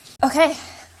pause? Okay,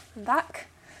 I'm back.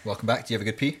 Welcome back. Do you have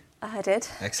a good pee? I did.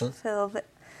 Excellent. Feel a little bit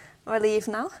relieved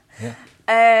now. Yeah.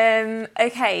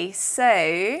 Okay,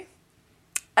 so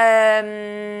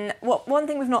one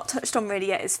thing we've not touched on really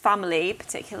yet is family,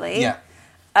 particularly. Yeah.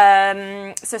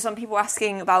 So some people are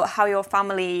asking about how your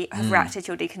family have reacted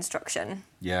to your deconstruction.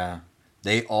 Yeah.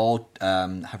 They all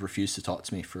have refused to talk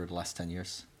to me for the last 10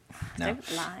 years. No.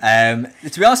 Don't lie.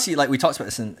 To be honest, like we talked about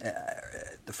this in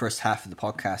the first half of the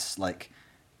podcast, like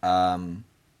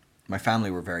my family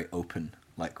were very open,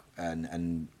 like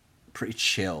and pretty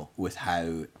chill with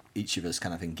how each of us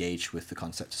kind of engaged with the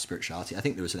concept of spirituality. I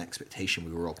think there was an expectation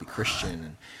we would all be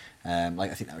Christian, and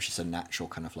like I think that was just a natural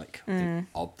kind of like thing,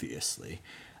 obviously.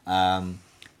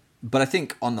 But I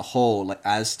think on the whole, like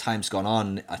as time's gone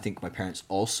on, I think my parents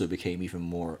also became even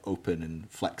more open and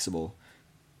flexible,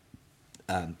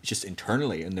 just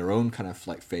internally in their own kind of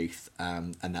like faith,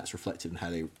 and that's reflected in how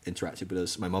they interacted with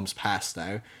us. My mum's passed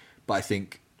now, but I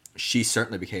think she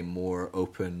certainly became more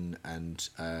open and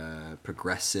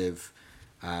progressive,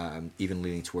 even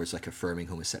leaning towards like affirming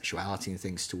homosexuality and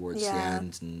things towards the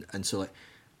end, and so like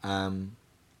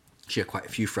she had quite a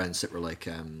few friends that were like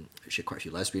she had quite a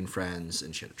few lesbian friends,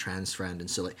 and she had a trans friend, and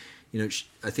so like, you know,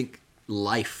 I think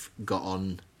life got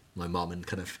on my mom and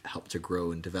kind of helped her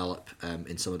grow and develop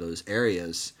in some of those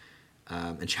areas,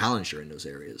 and challenged her in those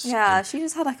areas. Yeah, and she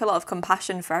just had like a lot of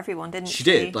compassion for everyone, didn't she? She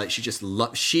did. Like, she just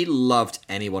she loved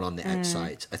anyone on the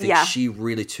outside. I think she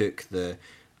really took the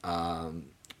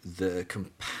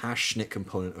compassionate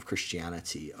component of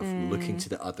Christianity, of looking to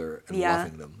the other and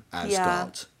loving them as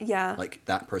God. Yeah. Like,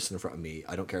 that person in front of me,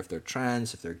 I don't care if they're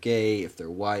trans, if they're gay, if they're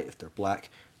white, if they're black,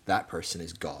 that person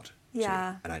is God.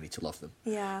 Yeah. And I need to love them.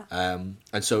 Yeah.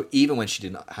 And so even when she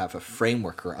didn't have a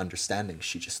framework or understanding,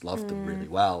 she just loved them really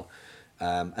well.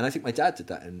 And I think my dad did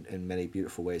that in many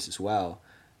beautiful ways as well.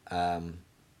 And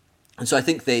so I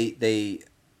think they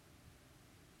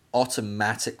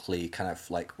automatically kind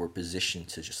of like were positioned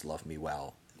to just love me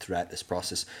well throughout this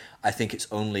process. I think it's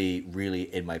only really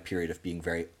in my period of being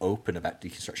very open about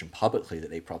deconstruction publicly that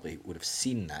they probably would have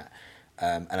seen that.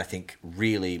 And I think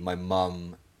really my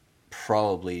mum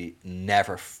probably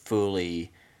never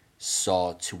fully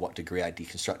saw to what degree I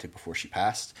deconstructed before she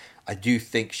passed. I do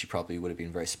think she probably would have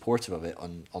been very supportive of it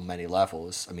on many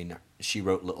levels. I mean, she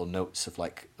wrote little notes of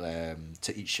like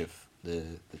to each of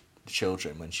the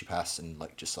children when she passed, and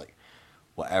like just like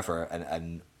whatever,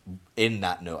 and in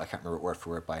that note, I can't remember it word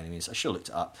for word by any means, I should have looked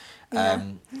it up,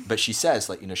 but she says,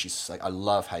 like, you know, she's like, I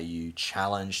love how you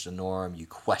challenge the norm, you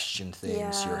question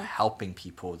things, you're helping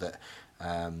people that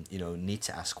you know, need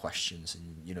to ask questions,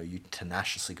 and you know, you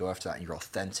tenaciously go after that, and you're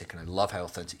authentic, and I love how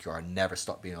authentic you are, and never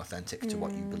stop being authentic to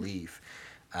what you believe.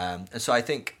 And so I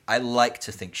think, I like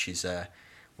to think she's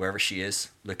wherever she is,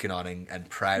 looking on and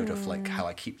proud of like how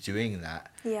I keep doing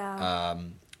that.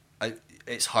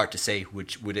 It's hard to say,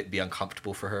 would it be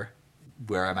uncomfortable for her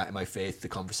where I'm at in my faith, the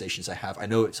conversations I have. I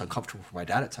know it's uncomfortable for my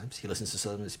dad at times. He listens to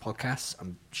some of his podcasts.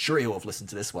 I'm sure he will have listened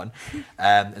to this one.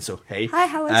 And so, hey. Hi,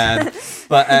 Howard.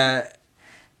 But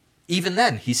even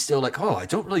then, he's still like, oh, I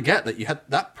don't really get that you had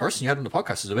that person you had on the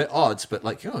podcast is a bit odd, but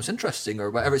like, you know, it's interesting or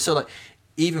whatever. So like,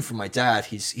 even from my dad,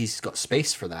 he's got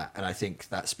space for that. And I think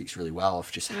that speaks really well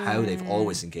of just how they've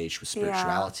always engaged with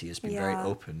spirituality, has been very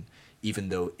open, even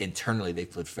though internally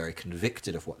they've lived very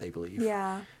convicted of what they believe.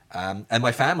 Yeah. And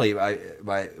my family,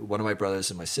 one of my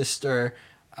brothers and my sister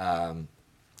are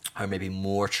maybe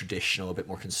more traditional, a bit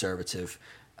more conservative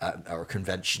or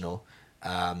conventional,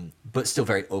 but still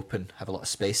very open, have a lot of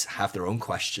space, have their own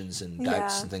questions and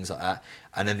doubts and things like that.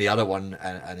 And then the other one,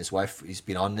 and his wife, he's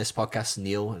been on this podcast,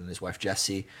 Neil, and his wife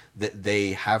Jessie, that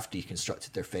they have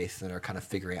deconstructed their faith and are kind of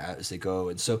figuring it out as they go.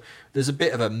 And so there's a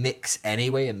bit of a mix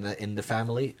anyway in the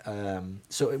family.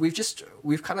 So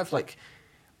we've kind of like,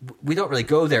 we don't really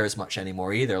go there as much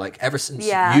anymore either. Like ever since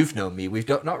you've known me, we've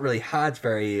not really had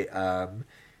very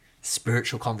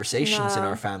spiritual conversations in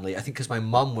our family. I think because my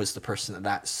mum was the person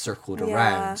that circled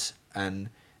around, and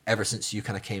ever since you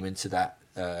kind of came into that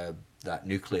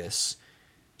nucleus,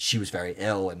 she was very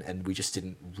ill, and we just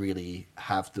didn't really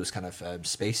have those kind of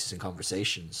spaces and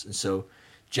conversations. And so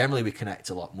generally we connect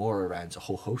a lot more around a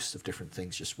whole host of different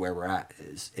things, just where we're at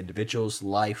as individuals,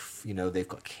 life, you know, they've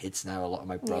got kids now, a lot of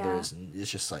my brothers, and it's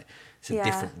just like, it's a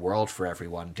different world for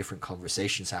everyone, different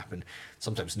conversations happen.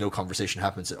 Sometimes no conversation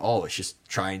happens at all, it's just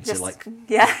trying to like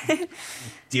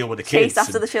deal with the kids. Chase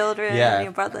after the children and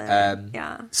your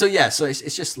brother. So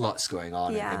it's just lots going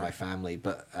on in my family,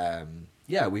 but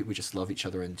we just love each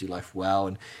other and do life well.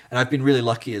 And I've been really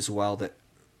lucky as well that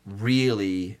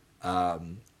really...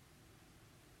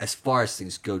 as far as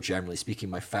things go, generally speaking,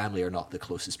 my family are not the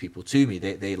closest people to me.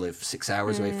 They live 6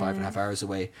 hours away, 5.5 hours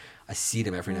away. I see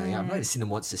them every now and again. I've not even seen them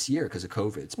once this year because of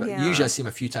COVID, but usually I see them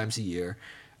a few times a year.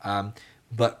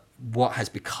 But what has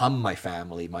become my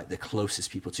family, the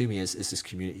closest people to me is this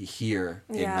community here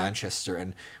in Manchester,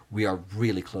 and we are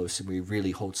really close and we really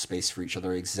hold space for each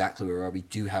other exactly where we are. We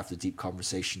do have the deep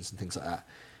conversations and things like that.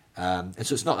 And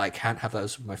so it's not like I can't have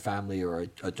those with my family, or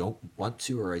I don't want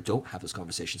to, or I don't have those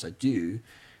conversations. I do.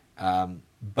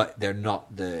 But they're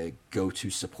not the go-to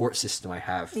support system I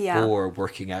have for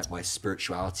working out my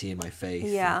spirituality and my faith.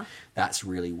 And that's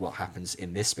really what happens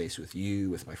in this space with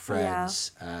you, with my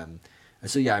friends. And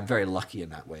so, I'm very lucky in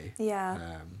that way.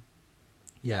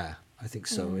 I think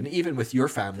so. And even with your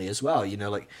family as well, you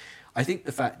know, like, I think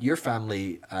the fact your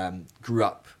family grew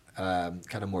up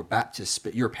kind of more Baptist,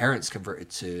 but your parents converted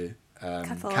to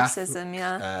Catholicism.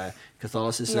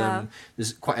 Catholicism.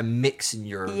 There's quite a mix in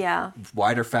your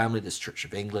wider family. There's Church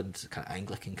of England, kind of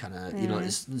Anglican, kind of you know.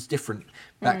 There's different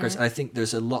backgrounds, and I think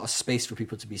there's a lot of space for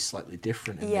people to be slightly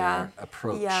different in their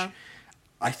approach.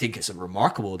 I think it's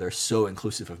remarkable. They're so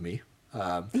inclusive of me.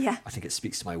 I think it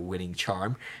speaks to my winning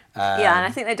charm. And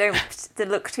I think they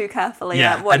look too carefully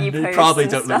at what you post. They probably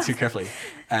don't look too carefully.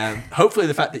 Hopefully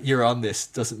the fact that you're on this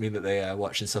doesn't mean that they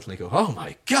watch and suddenly go, oh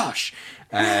my gosh.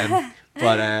 I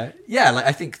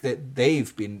think that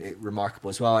they've been remarkable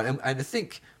as well. And I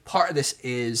think part of this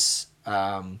is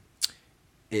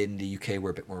In the UK, we're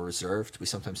a bit more reserved. We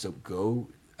sometimes don't go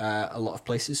a lot of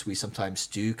places. We sometimes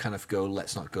do kind of go,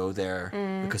 let's not go there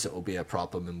because it will be a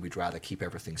problem, and we'd rather keep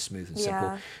everything smooth and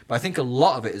simple. But I think a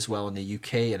lot of it as well in the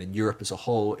UK and in Europe as a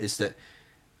whole is that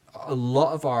a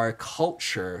lot of our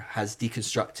culture has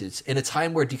deconstructed in a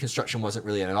time where deconstruction wasn't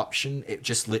really an option. It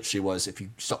just literally was, if you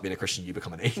stop being a Christian, you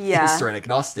become an atheist or an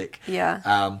agnostic.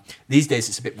 These days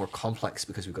it's a bit more complex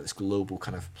because we've got this global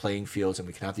kind of playing field, and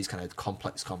we can have these kind of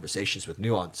complex conversations with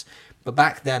nuance. But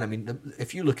back then, I mean,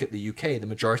 if you look at the UK, the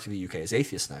majority of the UK is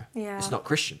atheist now. It's not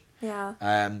Christian.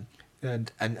 And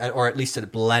or at least a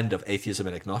blend of atheism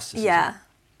and agnosticism.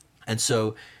 And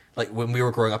so, like, when we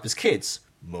were growing up as kids,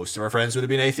 most of our friends would have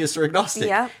been atheists or agnostic.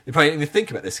 They probably didn't even think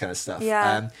about this kind of stuff.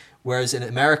 Whereas in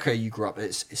America, you grew up,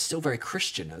 it's still very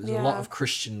Christian. There's a lot of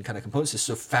Christian kind of components.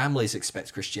 So families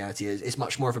expect Christianity. It's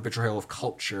much more of a betrayal of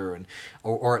culture, and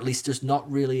or at least there's not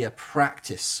really a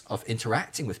practice of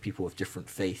interacting with people of different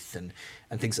faith and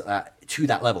things like that to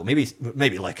that level.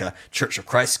 Maybe like a Church of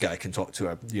Christ guy can talk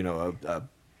to a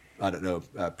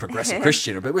progressive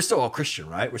Christian, but we're still all Christian,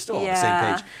 right? We're still all on the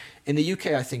same page. In the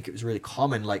UK, I think it was really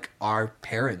common, like our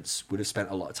parents would have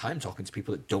spent a lot of time talking to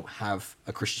people that don't have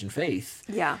a Christian faith.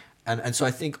 And so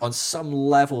I think on some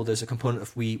level, there's a component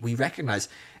of we recognize,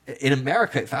 in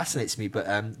America, it fascinates me, but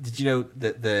did you know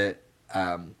that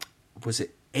was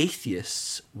it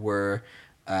atheists were,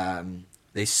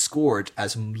 they scored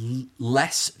as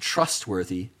less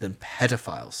trustworthy than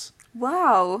pedophiles?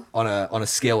 Wow. On a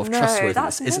scale of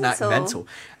trustworthiness. Isn't that mental?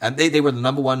 And they were the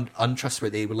number one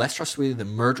untrustworthy. They were less trustworthy than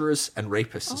murderers and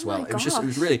rapists as well. It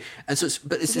was really, and so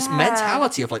it's this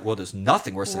mentality of like, well, there's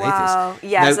nothing worse than atheists.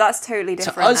 Yeah, now, so that's totally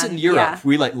different. To us in Europe,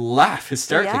 we like laugh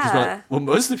hysterically because we're like, well,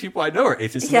 most of the people I know are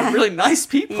atheists. And they're really nice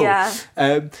people.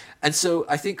 And so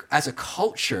I think as a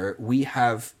culture, we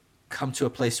have come to a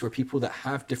place where people that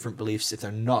have different beliefs, if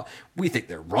they're not, we think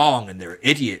they're wrong and they're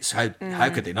idiots. How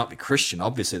could they not be Christian?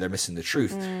 Obviously they're missing the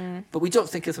truth. But we don't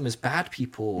think of them as bad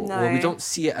people, or we don't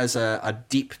see it as a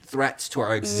deep threat to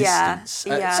our existence.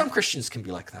 Some Christians can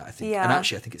be like that, I think. And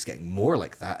actually I think it's getting more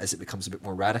like that as it becomes a bit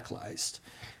more radicalized.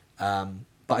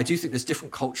 But I do think there's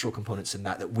different cultural components in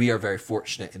that we are very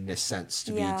fortunate in this sense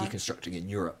to be deconstructing in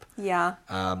Europe.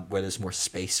 Where there's more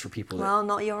space for people. Well,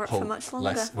 not Europe for much longer.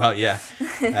 At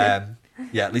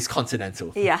least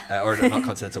continental. Or not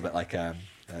continental, but like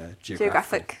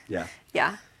geographic. Yeah,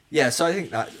 so I think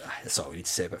that's all we need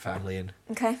to say about family and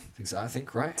things like that, I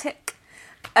think, right? Tick.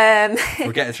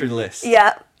 We're getting through the list.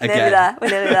 We're nearly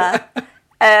there.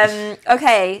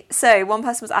 Okay, so one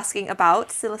person was asking about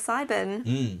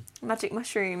psilocybin, magic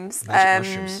mushrooms.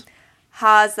 Has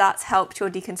that helped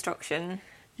your deconstruction?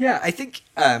 Yeah, I think,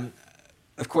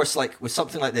 of course, like with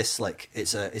something like this, like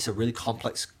it's a really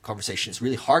complex conversation. It's a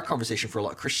really hard conversation for a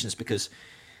lot of Christians because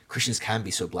Christians can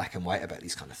be so black and white about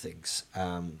these kind of things.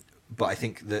 But I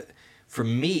think that for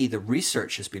me, the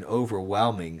research has been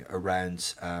overwhelming around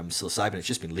psilocybin. It's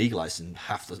just been legalized in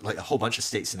a whole bunch of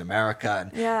states in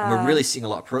America. And we're really seeing a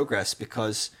lot of progress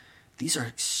because these are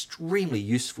extremely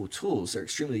useful tools. They're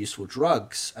extremely useful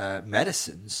drugs,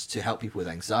 medicines to help people with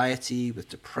anxiety, with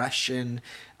depression,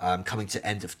 coming to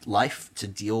end of life to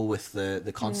deal with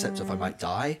the concept of I might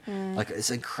die. Like,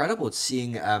 it's incredible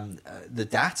seeing the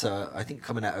data, I think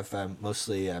coming out of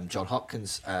mostly Johns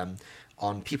Hopkins,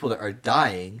 on people that are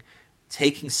dying,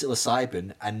 taking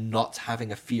psilocybin and not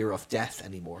having a fear of death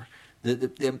anymore.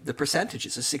 The percentage,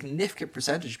 it's a significant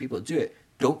percentage of people that do it,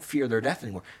 don't fear their death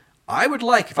anymore. I would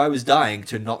like, if I was dying,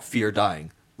 to not fear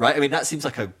dying, right? I mean, that seems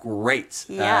like a great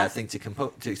thing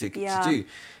to do.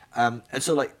 And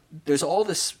so, like, there's all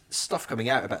this stuff coming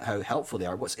out about how helpful they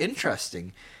are. What's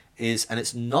interesting is, and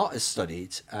it's not as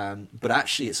studied, but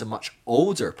actually it's a much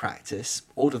older practice,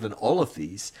 older than all of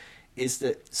these, is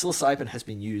that psilocybin has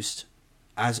been used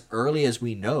as early as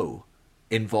we know,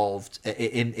 involved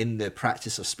in the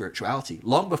practice of spirituality,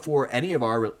 long before any of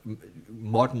our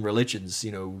modern religions,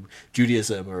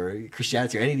 Judaism or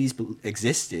Christianity or any of these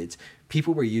existed.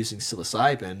 People were using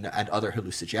psilocybin and other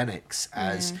hallucinogenics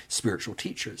as spiritual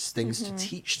teachers, things to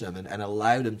teach them and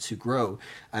allow them to grow.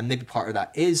 And maybe part of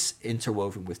that is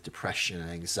interwoven with depression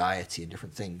and anxiety and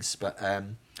different things. But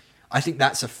I think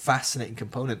that's a fascinating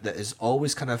component that has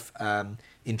always kind of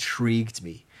intrigued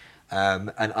me. And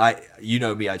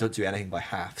me, I don't do anything by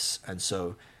halves. And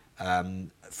so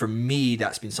for me,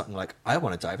 that's been something like, I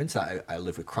want to dive into that. I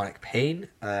live with chronic pain,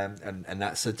 and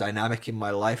that's a dynamic in my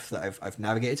life that I've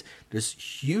navigated. There's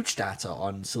huge data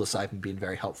on psilocybin being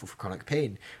very helpful for chronic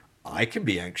pain. I can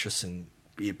be anxious and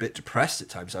be a bit depressed at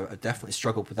times. I definitely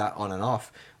struggled with that on and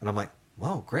off. And I'm like,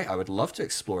 wow, great. I would love to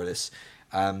explore this.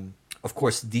 Of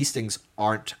course, these things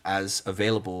aren't as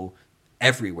available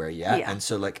everywhere yet. And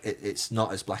so like it's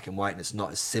not as black and white, and it's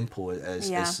not as simple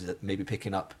as maybe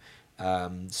picking up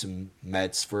some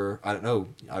meds for, I don't know,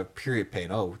 period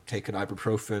pain. Oh, take an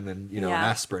ibuprofen and an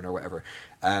aspirin or whatever.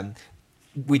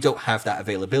 We don't have that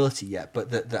availability yet,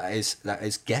 but that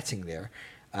is getting there.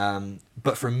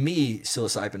 But for me,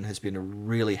 psilocybin has been a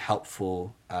really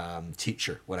helpful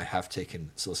teacher when I have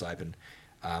taken psilocybin,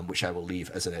 which I will leave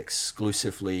as an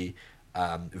exclusively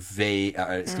vague,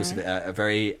 a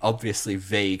very obviously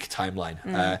vague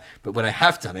timeline. But when I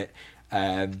have done it,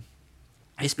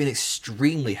 it's been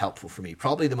extremely helpful for me.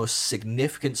 Probably the most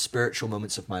significant spiritual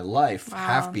moments of my life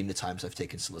have been the times I've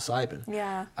taken psilocybin.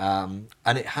 Yeah.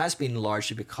 And it has been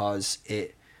largely because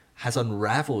it has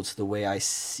unraveled the way I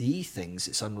see things.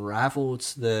 It's unraveled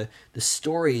the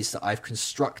stories that I've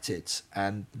constructed,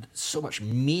 and so much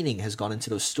meaning has gone into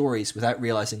those stories without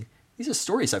realizing these are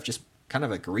stories I've just kind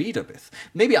of agreed with.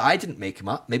 Maybe I didn't make them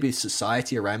up. Maybe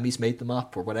society around me's made them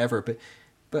up or whatever,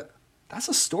 but that's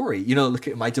a story. Look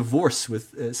at my divorce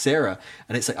with Sarah,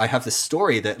 and it's like I have this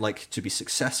story that, like, to be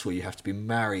successful you have to be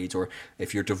married, or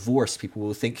if you're divorced people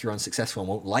will think you're unsuccessful and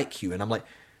won't like you. And I'm like,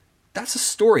 that's a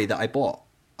story that I bought.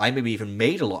 I maybe even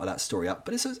made a lot of that story up,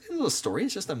 but it's a story.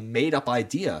 It's just a made up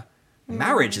idea.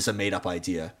 Marriage is a made up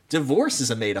idea. Divorce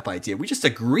is a made up idea. We just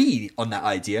agree on that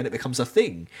idea and it becomes a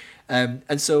thing.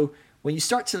 And so when you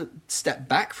start to step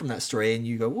back from that story and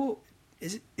you go, well,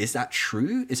 is that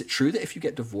true? Is it true that if you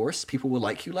get divorced, people will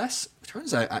like you less? It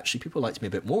turns out, actually, people liked me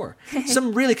a bit more.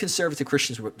 Some really conservative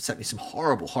Christians sent me some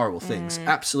horrible, horrible things.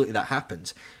 Absolutely, that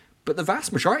happened. But the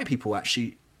vast majority of people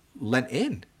actually lent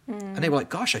in. And they were like,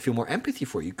 gosh, I feel more empathy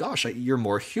for you. Gosh, you're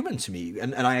more human to me.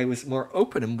 And I was more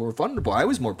open and more vulnerable. I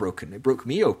was more broken. It broke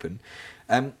me open.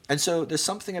 And so there's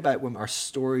something about when our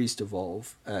stories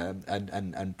devolve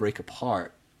and break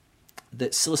apart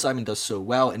that psilocybin does so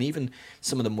well. And even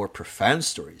some of the more profound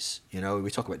stories,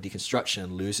 we talk about deconstruction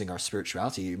and losing our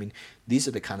spirituality. I mean, these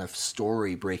are the kind of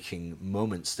story breaking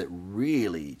moments that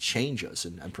really change us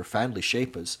and profoundly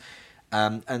shape us.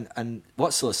 And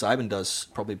what psilocybin does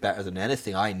probably better than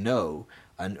anything I know,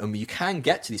 and you can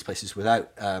get to these places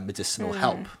without medicinal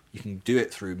help. You can do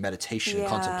it through meditation and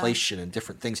contemplation and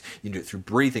different things. You can do it through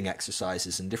breathing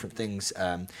exercises and different things,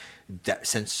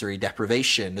 sensory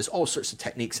deprivation. There's all sorts of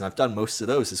techniques, and I've done most of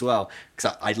those as well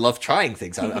because I love trying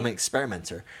things. I'm an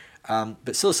experimenter. But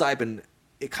psilocybin,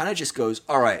 it kind of just goes,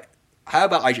 all right, how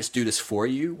about I just do this for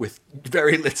you with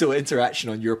very little interaction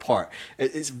on your part?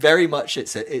 It's very much,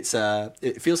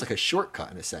 it feels like a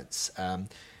shortcut in a sense.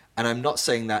 And I'm not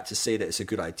saying that to say that it's a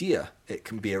good idea. It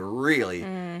can be a really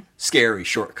scary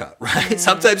shortcut, right?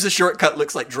 Sometimes a shortcut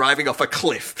looks like driving off a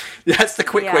cliff. That's the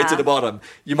quick way to the bottom.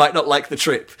 You might not like the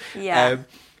trip. Yeah.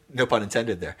 No pun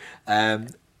intended there.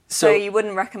 So you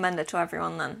wouldn't recommend it to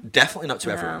everyone then? Definitely not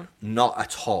to everyone. Not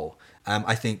at all.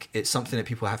 I think it's something that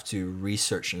people have to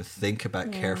research and think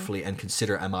about carefully and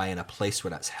consider, am I in a place where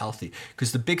that's healthy?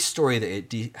 Because the big story that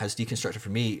it has deconstructed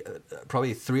for me,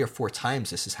 probably 3 or 4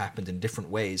 times this has happened in different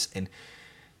ways. And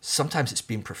sometimes it's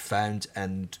been profound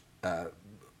and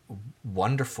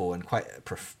wonderful and quite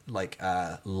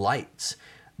light.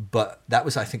 But that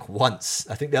was, I think, once.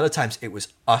 I think the other times it was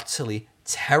utterly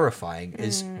terrifying,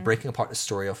 is breaking apart the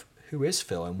story of who is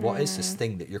Phil and what is this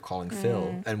thing that you're calling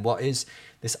Phil, and what is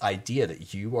this idea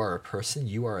that you are a person,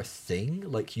 you are a thing,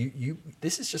 like you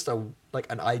this is just an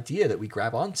idea that we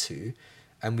grab onto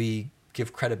and we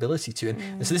give credibility to, and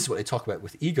so this is what they talk about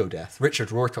with ego death. Richard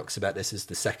Rohr talks about this as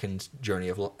the second journey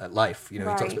of life. He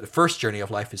talks about the first journey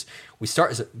of life is we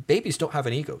start as babies don't have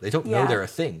an ego, they don't know they're a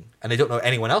thing, and they don't know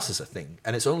anyone else is a thing,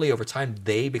 and it's only over time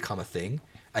they become a thing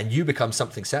and you become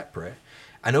something separate.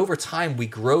 And over time, we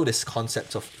grow this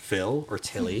concept of Phil or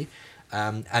Tilly,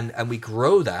 and we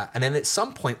grow that. And then at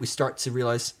some point, we start to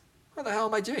realize, what the hell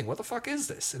am I doing? What the fuck is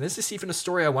this? And is this even a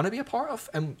story I want to be a part of?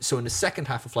 And so in the second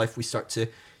half of life, we start to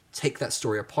take that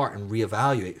story apart and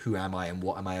reevaluate, who am I and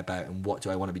what am I about and what do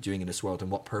I want to be doing in this world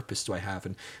and what purpose do I have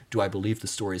and do I believe the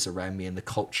stories around me and the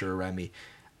culture around me?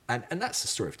 And that's the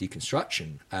story of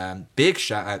deconstruction. Big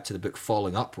shout out to the book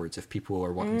Falling Upwards if people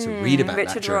are wanting to read about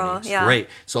Richard that journey. It's great.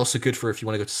 It's also good for if you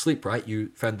want to go to sleep, right?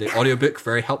 You found the audiobook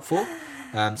very helpful.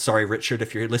 Sorry, Richard,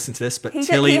 if you're listening to this, but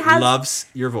Tilly loves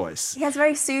your voice. He has a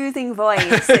very soothing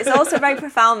voice. It's also a very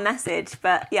profound message,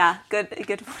 but yeah,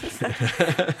 good voice.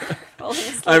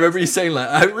 I remember you saying,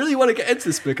 I really want to get into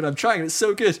this book and I'm trying, it's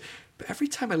so good. But every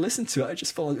time I listen to it, I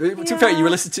just fall. To be fair, you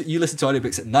listen to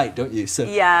audiobooks at night, don't you? So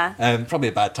probably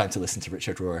a bad time to listen to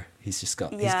Richard Rohr. He's just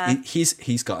got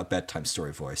he's got a bedtime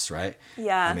story voice, right?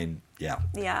 Yeah. I mean,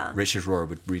 yeah. Richard Rohr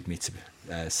would read me to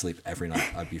sleep every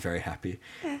night, I'd be very happy.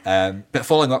 But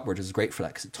Falling Upward is great for that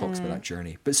because it talks about that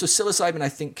journey. But so psilocybin, I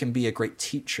think, can be a great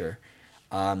teacher.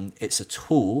 It's a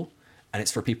tool, and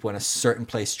it's for people in a certain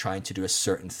place trying to do a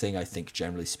certain thing, I think,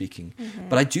 generally speaking.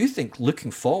 But I do think,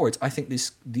 looking forward, I think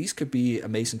these could be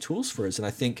amazing tools for us. And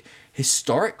I think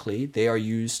historically they are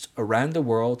used around the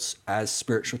world as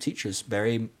spiritual teachers.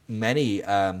 Very many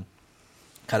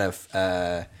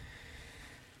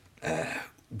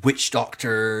witch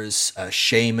doctors,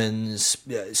 shamans,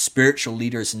 spiritual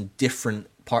leaders in different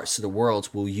parts of the world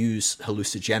will use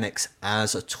hallucinogenics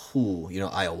as a tool,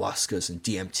 ayahuascas and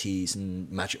DMTs and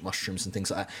magic mushrooms and things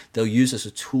like that. They'll use as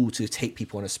a tool to take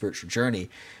people on a spiritual journey.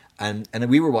 And then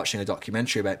we were watching a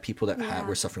documentary about people that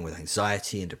were suffering with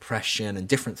anxiety and depression and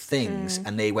different things.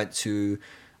 And they went to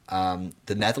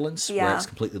the Netherlands where it's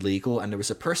completely legal, and there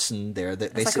was a person there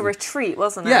that basically... It's like a retreat,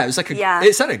 wasn't it? Yeah, it was like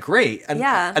it sounded great.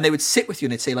 And they would sit with you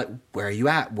and they'd say, like, where are you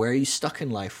at? Where are you stuck in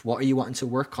life? What are you wanting to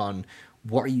work on?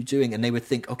 What are you doing? And they would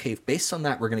think, okay, based on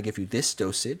that, we're going to give you this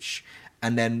dosage,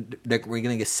 and then we're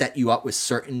going to set you up with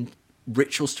certain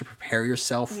rituals to prepare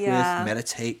yourself with,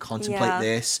 meditate, contemplate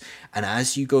this, and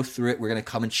as you go through it, we're going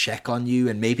to come and check on you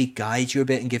and maybe guide you a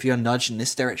bit and give you a nudge in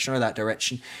this direction or that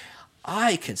direction.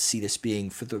 I can see this being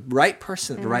for the right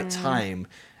person at the right time.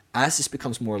 As this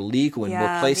becomes more legal in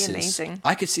more places,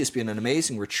 I could see this being an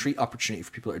amazing retreat opportunity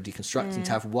for people that are deconstructing,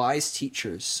 to have wise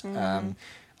teachers,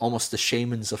 almost the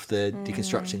shamans of the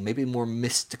deconstruction, maybe more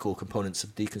mystical components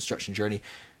of the deconstruction journey,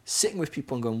 sitting with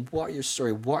people and going, what are your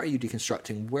story? What are you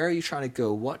deconstructing? Where are you trying to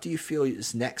go? What do you feel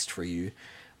is next for you?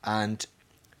 And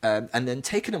then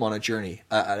taking them on a journey,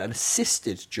 an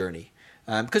assisted journey.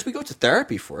 Because we go to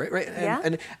therapy for it, right?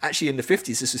 And actually in the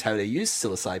 50s, this is how they used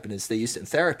psilocybin, is they used it in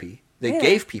therapy. They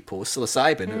gave people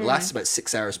psilocybin, and it lasts about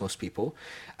 6 hours, most people,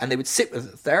 and they would sit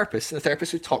with a therapist, and the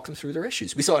therapist would talk them through their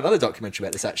issues. We saw another documentary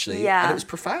about this, actually, and it was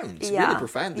profound, really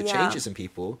profound, the changes in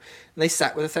people. And they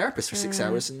sat with a therapist for 6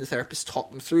 hours, and the therapist talked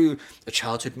them through a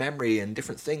childhood memory and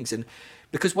different things. And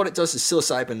because what it does is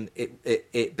psilocybin,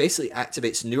 it basically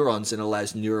activates neurons and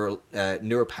allows neural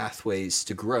pathways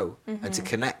to grow and to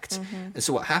connect. And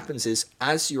so what happens is,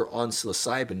 as you're on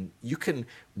psilocybin, you can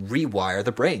rewire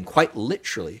the brain, quite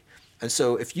literally. And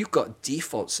so if you've got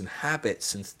defaults and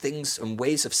habits and things and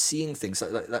ways of seeing things,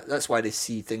 that's why they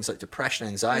see things like depression,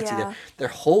 anxiety. They're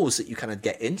holes that you kind of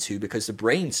get into because the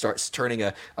brain starts turning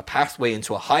a pathway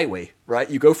into a highway, right?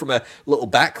 You go from a little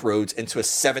back road into a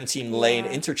 17-lane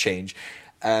interchange.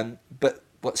 But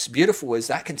what's beautiful is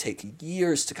that can take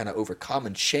years to kind of overcome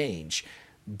and change.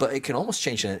 But it can almost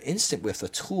change in an instant with a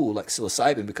tool like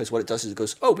psilocybin, because what it does is it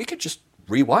goes, oh, we could just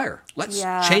rewire. Let's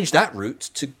change that route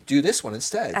to do this one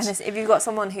instead. And if you've got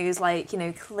someone who's like,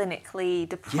 clinically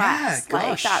depressed,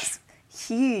 like that's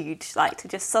huge. Like to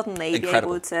just suddenly be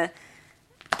able to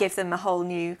give them a whole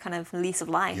new kind of lease of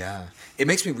life. Yeah, it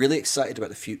makes me really excited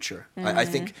about the future. I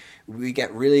think we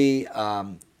get really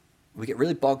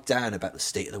bogged down about the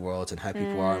state of the world and how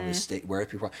people are and the state where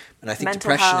people are. And I think mental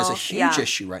depression health, is a huge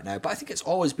issue right now, but I think it's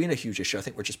always been a huge issue. I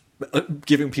think we're just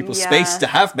giving people space to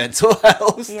have mental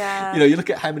health. You look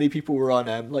at how many people were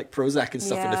on like Prozac and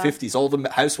stuff in the 50s. All the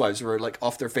housewives were like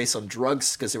off their face on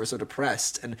drugs because they were so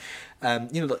depressed. And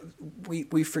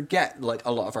we forget like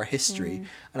a lot of our history.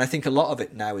 And I think a lot of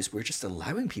it now is we're just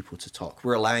allowing people to talk.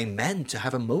 We're allowing men to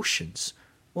have emotions.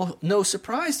 Well, no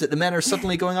surprise that the men are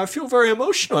suddenly going, I feel very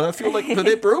emotional, and I feel like a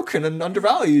bit broken and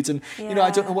undervalued, and I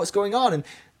don't know what's going on. And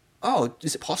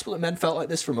is it possible that men felt like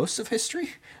this for most of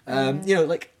history?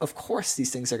 Of course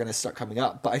these things are going to start coming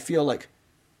up, but I feel like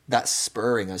that's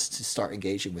spurring us to start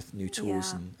engaging with new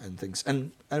tools and things,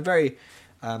 and very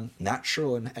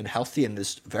natural and healthy, and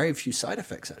there's very few side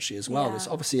effects actually as well. There's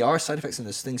obviously are side effects and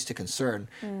there's things to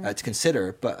to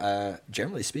consider, but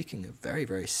generally speaking, a very,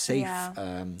 very safe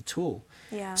tool.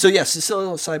 So yes,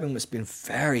 psilocybin has been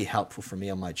very helpful for me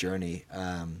on my journey.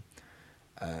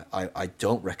 I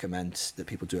don't recommend that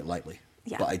people do it lightly,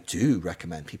 but I do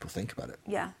recommend people think about it.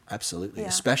 Absolutely,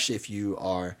 especially if you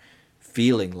are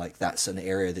feeling like that's an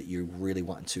area that you're really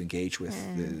wanting to engage with,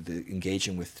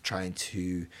 engaging with, trying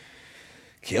to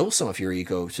kill some of your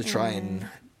ego, to try and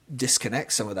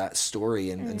disconnect some of that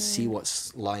story and see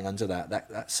what's lying under that.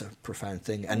 That's a profound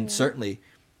thing. And certainly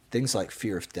things like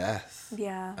fear of death,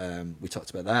 we talked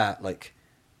about that, like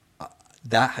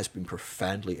that has been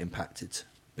profoundly impacted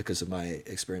because of my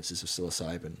experiences of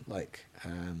psilocybin, like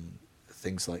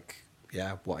things like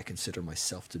what I consider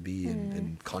myself to be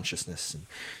in consciousness, and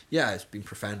it's been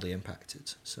profoundly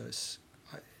impacted. So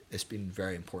it's been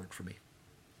very important for me.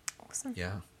 Awesome.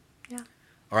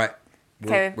 All right.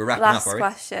 We're wrapping last up, are we?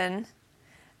 Question.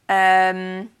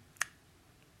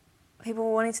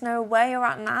 people wanting to know where you're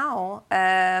at now.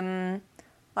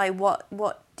 Like,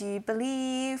 what do you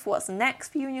believe? What's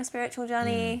next for you in your spiritual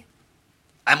journey?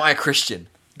 Am I a Christian?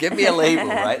 Give me a label,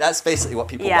 right? That's basically what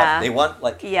people want. They want,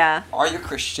 like, are you a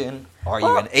Christian? Are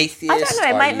you an atheist? I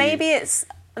don't know.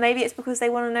 Maybe it's because they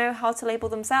want to know how to label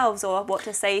themselves or what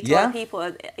to say to other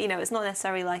people. You know, it's not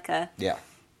necessarily like a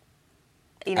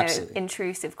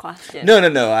intrusive question. No.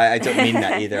 I don't mean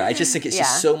that either. I just think it's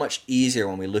just so much easier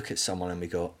when we look at someone and we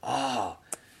go, oh,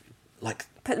 like,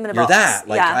 put them in a you're box. that.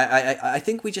 Like, I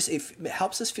think it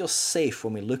helps us feel safe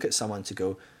when we look at someone to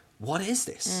go, what is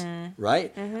this?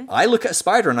 Right? Mm-hmm. I look at a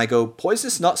spider and I go,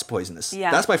 poisonous, not poisonous. Yeah.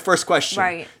 That's my first question.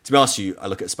 Right. To be honest with you, I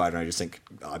look at a spider and I just think,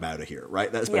 I'm out of here.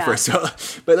 Right? That's my first.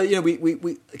 But, you know,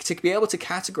 we to be able to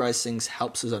categorize things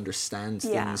helps us understand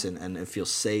things and feel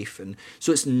safe. And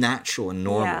so it's natural and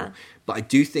normal. Yeah. But I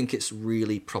do think it's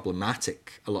really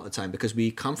problematic a lot of the time because we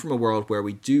come from a world where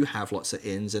we do have lots of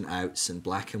ins and outs and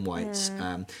black and whites.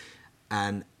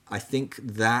 And I think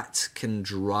that can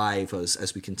drive us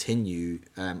as we continue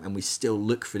and we still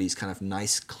look for these kind of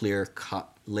nice, clear-cut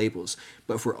labels.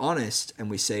 But if we're honest and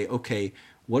we say, okay,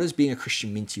 what does being a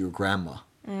Christian mean to your grandma?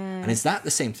 And is that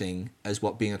the same thing as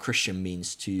what being a Christian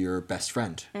means to your best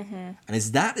friend? And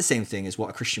is that the same thing as what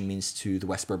a Christian means to the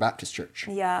Westboro Baptist Church?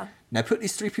 Yeah. Now put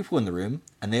these three people in the room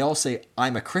and they all say,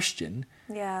 I'm a Christian.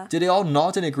 Yeah. Do they all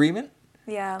nod in agreement?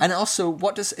 Yeah. And also,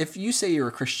 if you say you're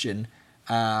a Christian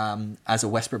as a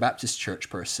Westboro Baptist Church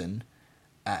person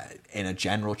in a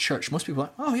general church, most people are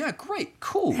like, oh yeah, great,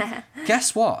 cool.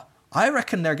 Guess what? I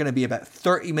reckon they're going to be about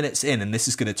 30 minutes in and this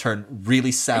is going to turn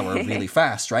really sour really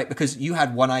fast, right? Because you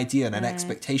had one idea and an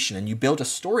expectation and you build a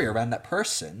story around that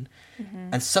person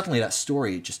and suddenly that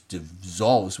story just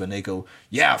dissolves when they go,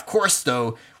 yeah, of course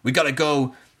though, we got to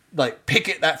go like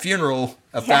picket that funeral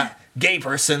of that gay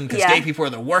person because gay people are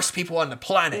the worst people on the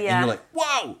planet. And you're like,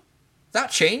 whoa,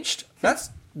 that changed. That's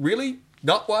really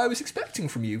not what I was expecting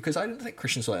from you because I didn't think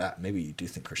Christians were like that. Maybe you do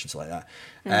think Christians are like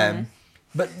that.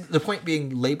 But the point being,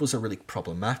 labels are really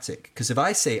problematic because if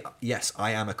I say, yes,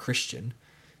 I am a Christian,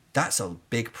 that's a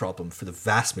big problem for the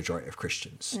vast majority of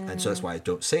Christians. And so that's why I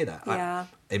don't say that. Yeah.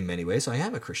 In many ways, I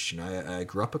am a Christian. I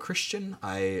grew up a Christian.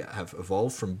 I have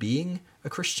evolved from being a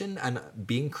Christian, and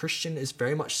being Christian is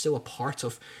very much still a part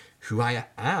of who I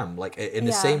am. Like in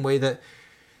the same way that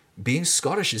being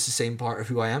Scottish is the same part of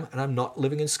who I am, and I'm not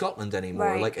living in Scotland anymore.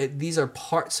 Right. Like these are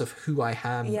parts of who I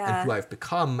am and who I've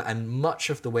become, and much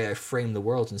of the way I frame the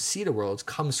world and see the world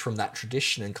comes from that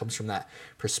tradition and comes from that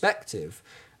perspective.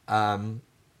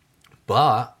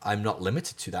 But I'm not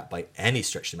limited to that by any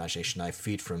stretch of the imagination. I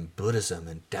feed from Buddhism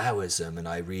and Taoism, and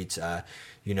I read,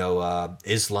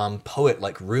 Islam poet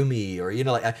like Rumi, or,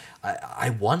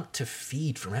 I want to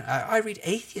feed from it. I read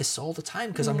atheists all the time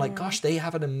because I'm like, gosh, they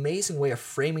have an amazing way of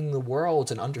framing the world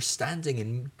and understanding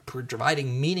and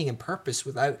providing meaning and purpose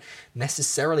without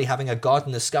necessarily having a God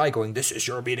in the sky going, this is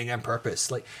your meaning and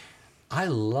purpose. Like, I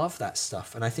love that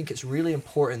stuff. And I think it's really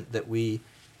important that we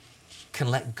can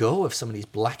let go of some of these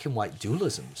black and white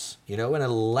dualisms,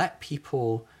 and let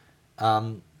people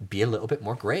be a little bit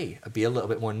more gray, be a little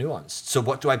bit more nuanced. So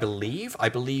what do I believe? I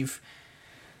believe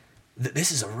that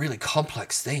this is a really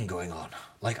complex thing going on.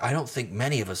 Like, I don't think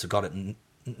many of us have got it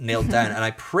nailed down, and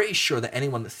I'm pretty sure that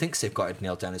anyone that thinks they've got it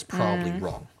nailed down is probably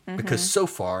wrong, because so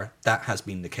far that has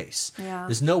been the case. Yeah.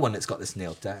 There's no one that's got this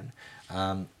nailed down.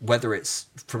 Whether it's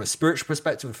from a spiritual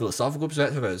perspective, a philosophical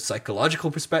perspective, a psychological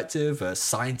perspective, a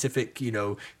scientific,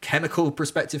 chemical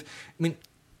perspective. I mean,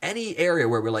 any area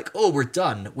where we're like, oh, we're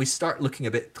done, we start looking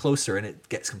a bit closer and it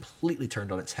gets completely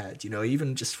turned on its head.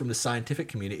 Even just from the scientific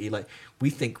community, like, we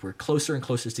think we're closer and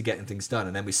closer to getting things done,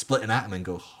 and then we split an atom and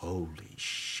go, holy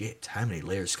shit, how many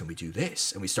layers can we do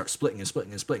this? And we start splitting and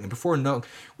splitting and splitting. And before long,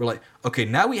 we're like, okay,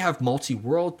 now we have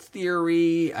multi-world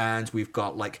theory, and we've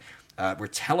got like, we're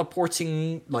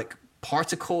teleporting like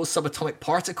particles, subatomic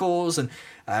particles, and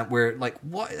we're like,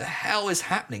 what the hell is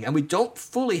happening? And we don't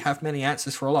fully have many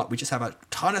answers for a lot. We just have a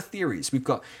ton of theories. We've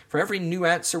got, for every new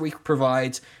answer we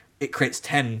provide, it creates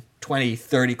 10, 20,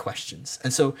 30 questions.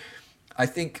 And so I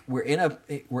think we're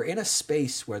in a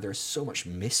space where there's so much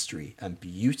mystery and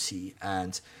beauty,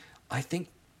 and I think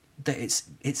that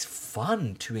it's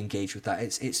fun to engage with that.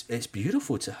 It's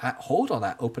beautiful to hold on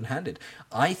that open-handed.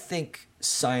 I think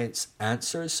science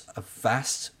answers a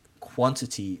vast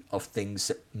quantity of things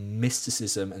that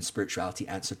mysticism and spirituality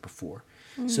answered before.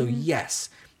 So yes,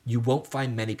 you won't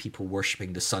find many people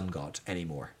worshipping the sun god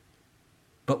anymore.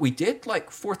 But we did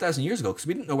like 4,000 years ago because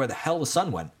we didn't know where the hell the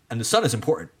sun went. And the sun is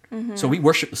important. So we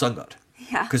worship the sun god.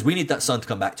 Yeah. Because we need that sun to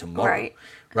come back tomorrow.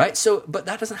 Right? So, but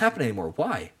that doesn't happen anymore.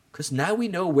 Why? Because now we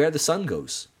know where the sun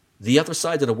goes. The other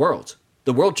side of the world.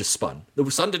 The world just spun. The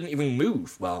sun didn't even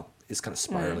move. Well, it's kind of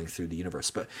spiraling through the universe.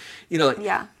 But, you know,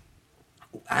 like,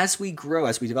 as we grow,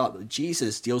 as we develop,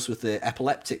 Jesus deals with the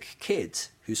epileptic kid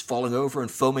who's falling over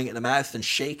and foaming at the mouth and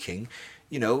shaking.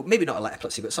 You know, maybe not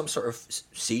epilepsy, but some sort of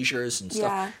seizures and stuff.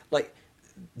 Yeah. Like,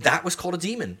 that was called a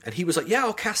demon. And he was like, yeah,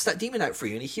 I'll cast that demon out for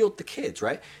you. And he healed the kids,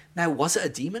 right? Now, was it a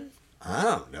demon? I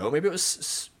don't know. Maybe it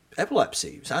was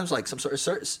epilepsy. Sounds like some sort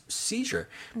of seizure.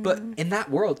 But in that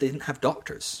world, they didn't have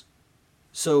doctors.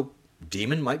 So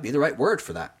demon might be the right word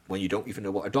for that. When you don't even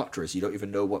know what a doctor is. You don't even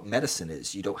know what medicine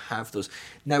is. You don't have those.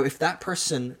 Now, if that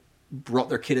person brought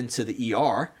their kid into the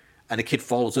ER and a kid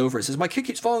falls over and says, my kid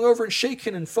keeps falling over and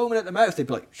shaking and foaming at the mouth, they'd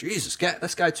be like, Jesus, get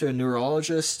this guy to a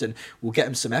neurologist and we'll get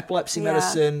him some epilepsy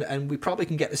medicine and we probably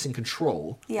can get this in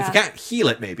control. If we can't heal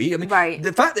it, maybe. I mean,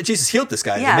 the fact that Jesus healed this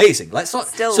guy is amazing. Let's not.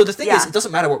 So the thing is, it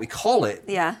doesn't matter what we call it.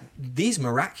 These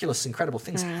miraculous, incredible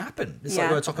things happen. It's like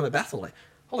when we're talking about Bethel, like,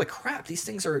 holy crap, these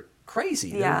things are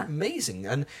crazy. They're amazing.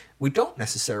 And we don't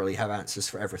necessarily have answers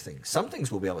for everything. Some things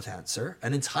we'll be able to answer.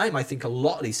 And in time, I think a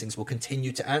lot of these things will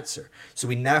continue to answer. So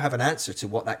we now have an answer to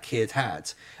what that kid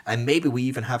had. And maybe we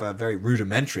even have a very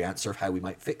rudimentary answer of how we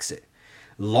might fix it.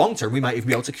 Long term, we might even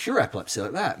be able to cure epilepsy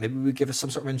like that. Maybe we give us some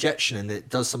sort of injection and it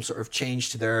does some sort of change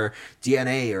to their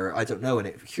DNA or I don't know, and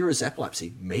it cures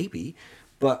epilepsy. Maybe.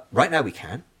 But right now we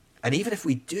can't. And even if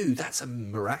we do, that's a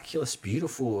miraculous,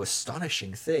 beautiful,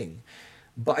 astonishing thing.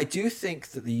 But I do think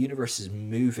that the universe is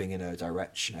moving in a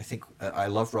direction. I think I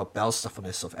love Rob Bell's stuff on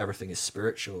this, of everything is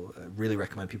spiritual. I really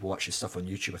recommend people watch his stuff on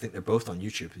YouTube. I think they're both on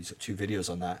YouTube. He's got 2 videos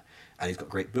on that, and he's got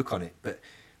a great book on it. But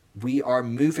we are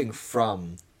moving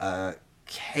from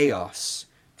chaos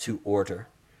to order,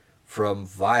 from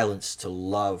violence to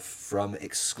love, from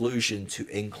exclusion to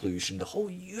inclusion. The whole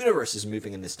universe is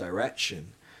moving in this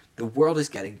direction. The world is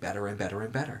getting better and better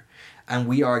and better. And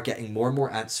we are getting more and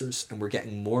more answers, and we're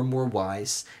getting more and more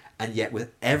wise. And yet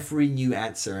with every new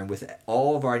answer and with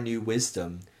all of our new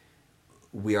wisdom,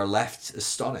 we are left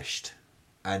astonished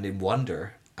and in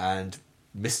wonder and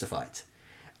mystified.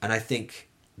 And I think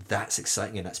that's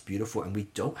exciting and that's beautiful. And we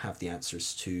don't have the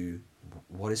answers to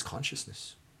what is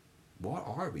consciousness? What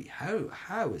are we?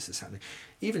 How is this happening?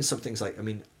 Even some things like, I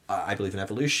mean, I believe in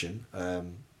evolution.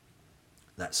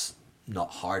 That's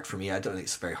not hard for me. I don't think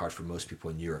it's very hard for most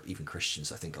people in Europe, even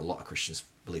Christians. I think a lot of Christians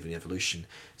believe in evolution.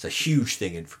 It's a huge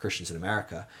thing for Christians in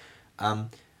America.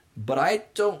 But I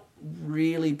don't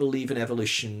really believe in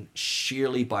evolution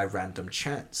sheerly by random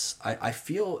chance. I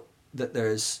feel that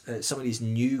there's some of these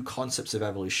new concepts of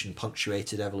evolution,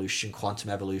 punctuated evolution, quantum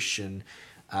evolution,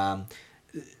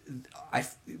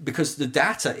 because the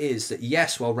data is that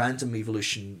yes, while random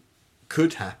evolution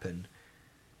could happen,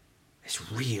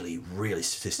 it's really, really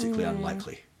statistically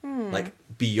unlikely. Like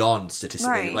beyond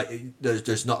statistically, like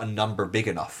there's not a number big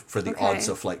enough for the odds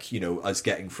of like, you know, us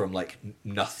getting from like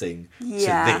nothing to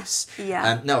this.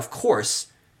 Now, of course,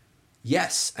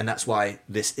 yes, and that's why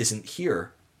this isn't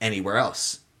here anywhere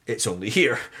else. It's only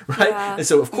here, right? And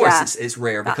so of course it's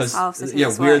rare because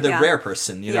we're the rare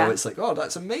person. You know, it's like, oh,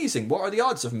 that's amazing. What are the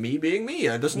odds of me being me?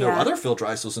 And there's no other Phil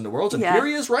Drysdales in the world, and here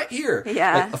he is right here.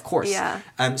 Like, of course.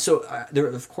 So there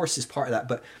of course is part of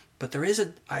that, but there is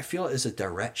I feel there's a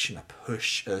direction, a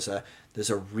push. There's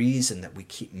a reason that we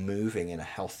keep moving in a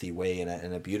healthy way, in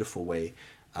a beautiful way.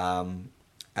 And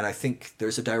I think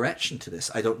there's a direction to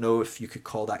this. I don't know if you could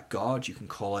call that God. You can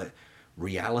call it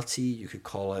reality, you could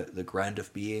call it the ground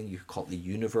of being, you could call it the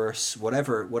universe,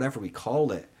 whatever we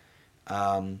call it.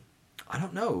 I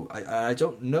don't know. I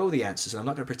don't know the answers, and I'm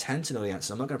not going to pretend to know the answers.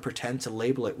 I'm not going to pretend to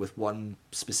label it with one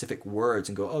specific words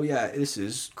and go, oh yeah, this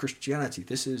is Christianity,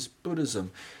 this is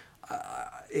Buddhism.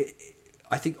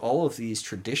 I think all of these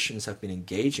traditions have been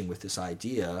engaging with this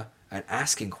idea and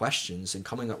asking questions and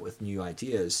coming up with new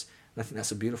ideas, and I think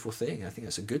that's a beautiful thing. I think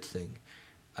that's a good thing.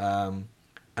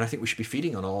 And I think we should be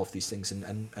feeding on all of these things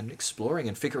and exploring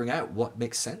and figuring out what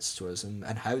makes sense to us and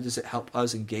how does it help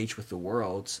us engage with the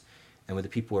world and with the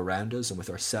people around us and with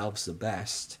ourselves the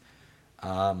best.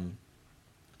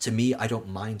 To me, I don't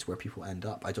mind where people end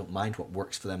up. I don't mind what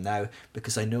works for them now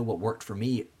because I know what worked for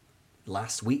me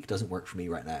last week doesn't work for me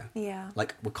right now.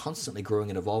 Like, we're constantly growing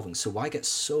and evolving. So why get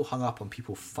so hung up on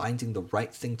people finding the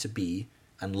right thing to be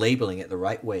and labeling it the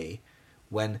right way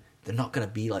when they're not going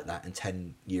to be like that in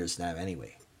 10 years now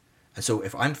anyway? And so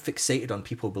if I'm fixated on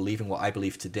people believing what I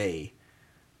believe today,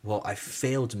 well, I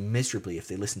failed miserably if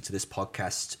they listen to this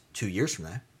podcast 2 years from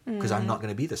now, because I'm not going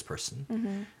to be this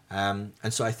person. And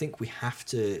so I think we have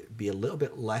to be a little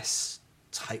bit less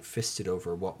tight-fisted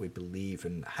over what we believe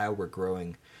and how we're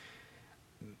growing.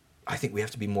 I think we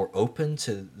have to be more open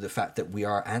to the fact that we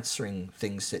are answering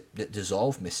things that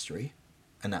dissolve mystery.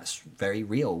 and that's very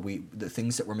real. The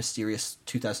things that were mysterious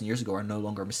 2,000 years ago are no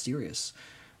longer mysterious.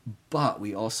 But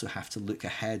we also have to look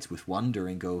ahead with wonder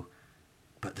and go,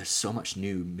 but there's so much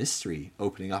new mystery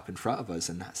opening up in front of us,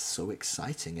 and that's so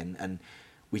exciting. And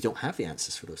we don't have the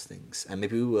answers for those things. And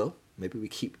maybe we will. Maybe we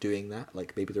keep doing that.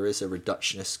 Like, maybe there is a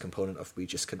reductionist component of we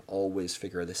just can always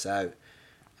figure this out.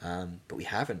 But we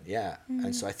haven't yet.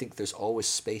 And so I think there's always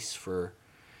space for,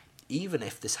 even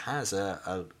if this has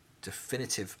a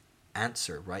definitive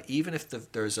answer, right? Even if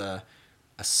there's a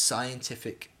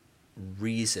scientific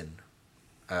reason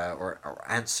or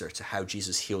answer to how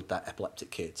Jesus healed that epileptic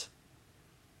kid,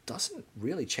 doesn't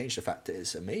really change the fact that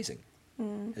it's amazing.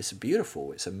 It's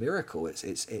beautiful. It's a miracle.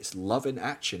 It's love in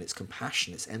action. It's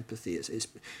compassion. It's empathy.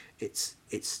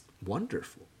 It's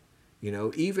wonderful. You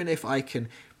know, even if you can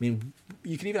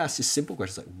even ask just simple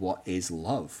questions like, what is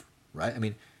love, right? I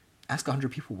mean, ask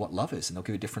 100 people what love is, and they'll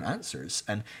give you different answers.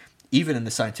 And even in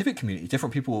the scientific community,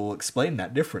 different people will explain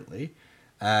that differently.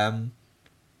 And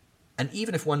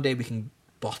even if one day we can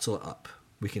bottle it up,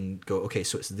 we can go, okay,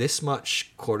 so it's this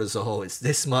much cortisol, it's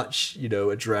this much,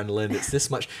 adrenaline, it's this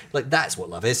much, like, that's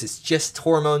what love is. It's just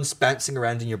hormones bouncing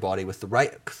around in your body with the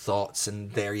right thoughts,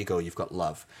 and there you go, you've got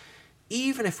love.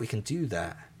 Even if we can do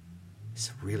that,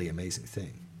 it's a really amazing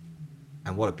thing.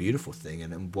 And what a beautiful thing,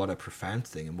 and what a profound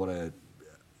thing, and what a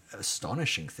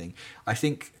astonishing thing. I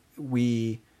think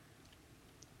we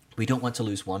don't want to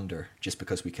lose wonder just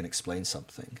because we can explain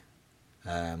something,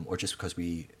 or just because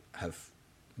we have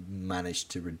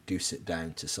managed to reduce it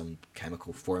down to some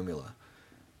chemical formula.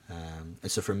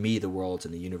 And so for me, the world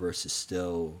and the universe is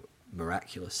still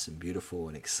miraculous and beautiful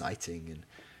and exciting.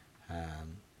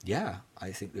 And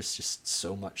I think there's just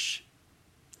so much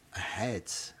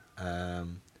ahead.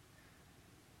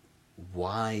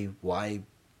 Why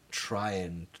try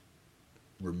and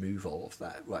remove all of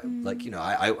that? Like,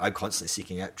 I'm constantly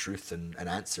seeking out truth and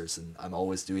answers, and I'm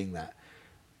always doing that.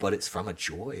 But it's from a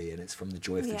joy, and it's from the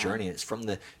joy of the journey, and it's from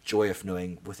the joy of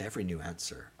knowing with every new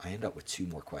answer, I end up with 2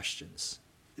 more questions.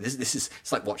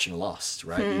 It's like watching Lost,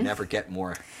 right? You never get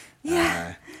more,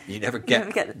 you never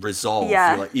get resolved.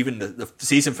 Yeah. Like, even the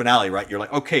season finale, right? You're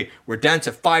like, okay, we're down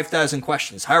to 5,000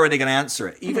 questions. How are they going to answer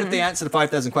it? Even if they answer the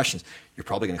 5,000 questions, you're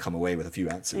probably going to come away with a few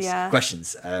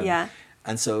questions.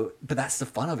 And so, but that's the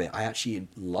fun of it. I actually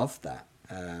love that.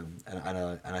 And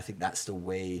I think that's the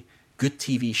way good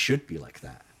TV should be like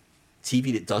that.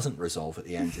 TV that doesn't resolve at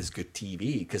the end is good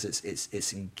TV, because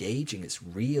it's engaging, it's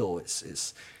real,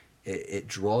 it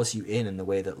draws you in the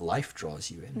way that life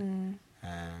draws you in.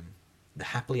 The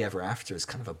happily ever after is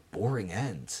kind of a boring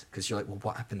end, because you're like, well,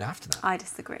 what happened after that? I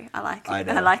disagree. I like it.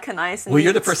 I like a nice. Well,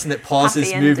 you're the person that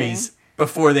pauses movies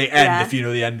before they end if you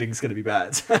know the ending's going to be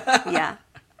bad. Yeah,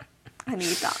 I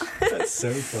need that. That's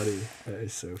so funny. That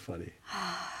is so funny.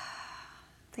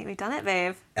 I think we've done it,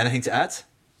 babe. Anything to add?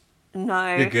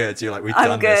 No. You're good. You're like, we've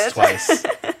done this twice.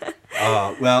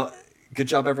 Oh, well, good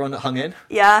job, everyone that hung in.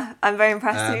 Yeah, I'm very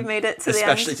impressed that we made it to the end.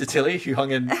 Especially to Tilly, who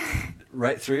hung in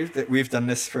right through. That we've done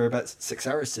this for about 6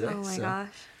 hours today. Oh my gosh.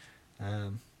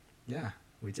 Yeah,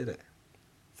 we did it.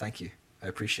 Thank you. I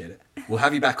appreciate it. We'll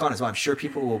have you back on as well. I'm sure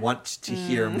people will want to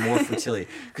hear more from Tilly,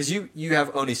 because you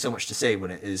have only so much to say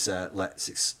when it is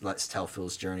let's tell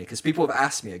Phil's journey. Because people have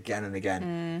asked me again and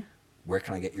again, where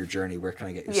can I get your journey? Where can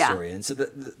I get your story? And so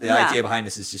the idea behind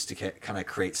this is just to kind of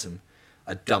create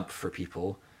a dump for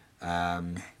people,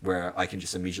 where I can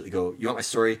just immediately go, you want my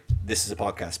story? This is a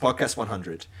podcast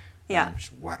 100.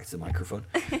 Just whack the microphone.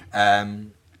 That's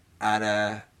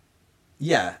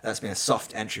been a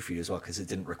soft entry for you as well, because it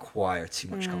didn't require too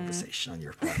much conversation on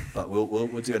your part. But we'll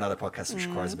do another podcast which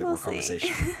requires a bit more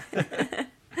conversation.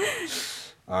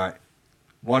 All right.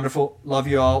 Wonderful. Love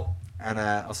you all. And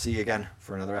I'll see you again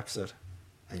for another episode.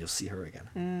 And you'll see her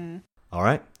again. All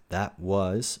right. That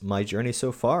was my journey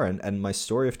so far and my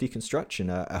story of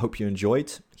deconstruction. I hope you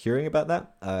enjoyed hearing about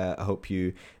that. I hope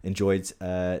you enjoyed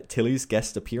Tilly's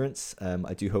guest appearance.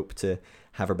 I do hope to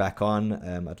have her back on.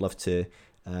 I'd love to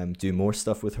do more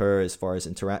stuff with her as far as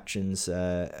interactions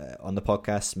on the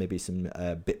podcast, maybe some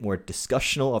bit more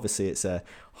discussional. Obviously, it's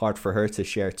hard for her to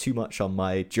share too much on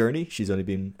my journey. She's only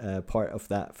been part of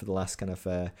that for the last kind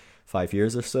of 5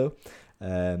 years or so.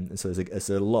 And so there's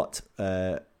a lot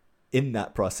in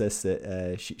that process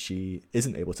that she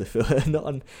isn't able to fill in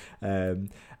on.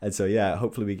 And so,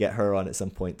 hopefully we get her on at some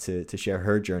point to share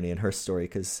her journey and her story,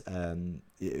 because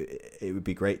it would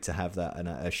be great to have that. And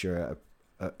I'm sure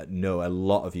know a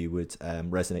lot of you would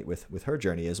resonate with her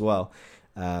journey as well.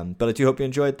 But I do hope you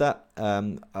enjoyed that.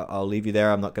 I'll leave you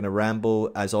there. I'm not going to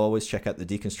ramble. As always, check out the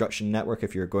Deconstruction Network.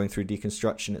 If you're going through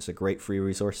deconstruction, it's a great free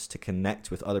resource to connect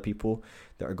with other people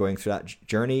that are going through that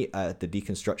journey at the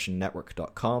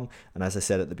deconstructionnetwork.com. And as I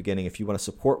said at the beginning, if you want to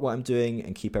support what I'm doing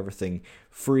and keep everything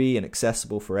free and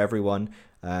accessible for everyone,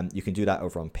 you can do that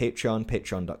over on Patreon,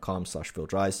 patreon.com/Phil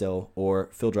Drysdale or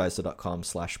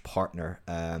phildrysdale.com/partner,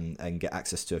 and get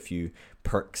access to a few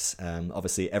perks.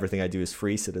 Obviously, everything I do is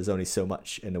free, so there's only so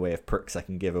much in the way of perks I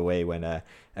can give away when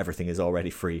everything is already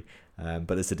free. But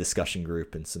there's a discussion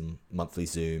group and some monthly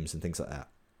Zooms and things like that.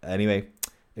 Anyway,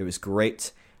 it was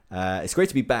great. It's great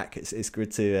to be back. It's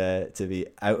good to be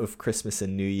out of Christmas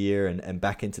and New Year and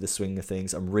back into the swing of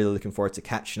things. I'm really looking forward to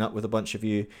catching up with a bunch of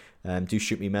you. Do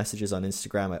shoot me messages on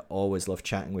Instagram. I always love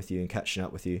chatting with you and catching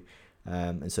up with you.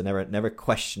 And so never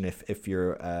question if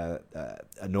you're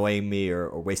annoying me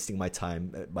or wasting my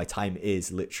time. My time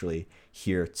is literally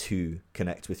here to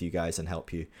connect with you guys and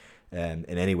help you in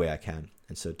any way I can.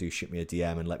 And so do shoot me a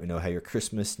DM and let me know how your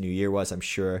Christmas, New Year was. I'm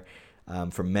sure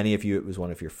for many of you, it was one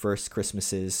of your first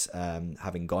Christmases,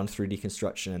 having gone through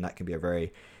deconstruction, and that can be a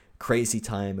very crazy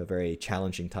time, a very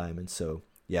challenging time. And so,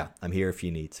 yeah, I'm here if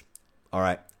you need. All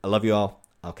right. I love you all.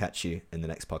 I'll catch you in the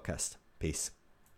next podcast. Peace.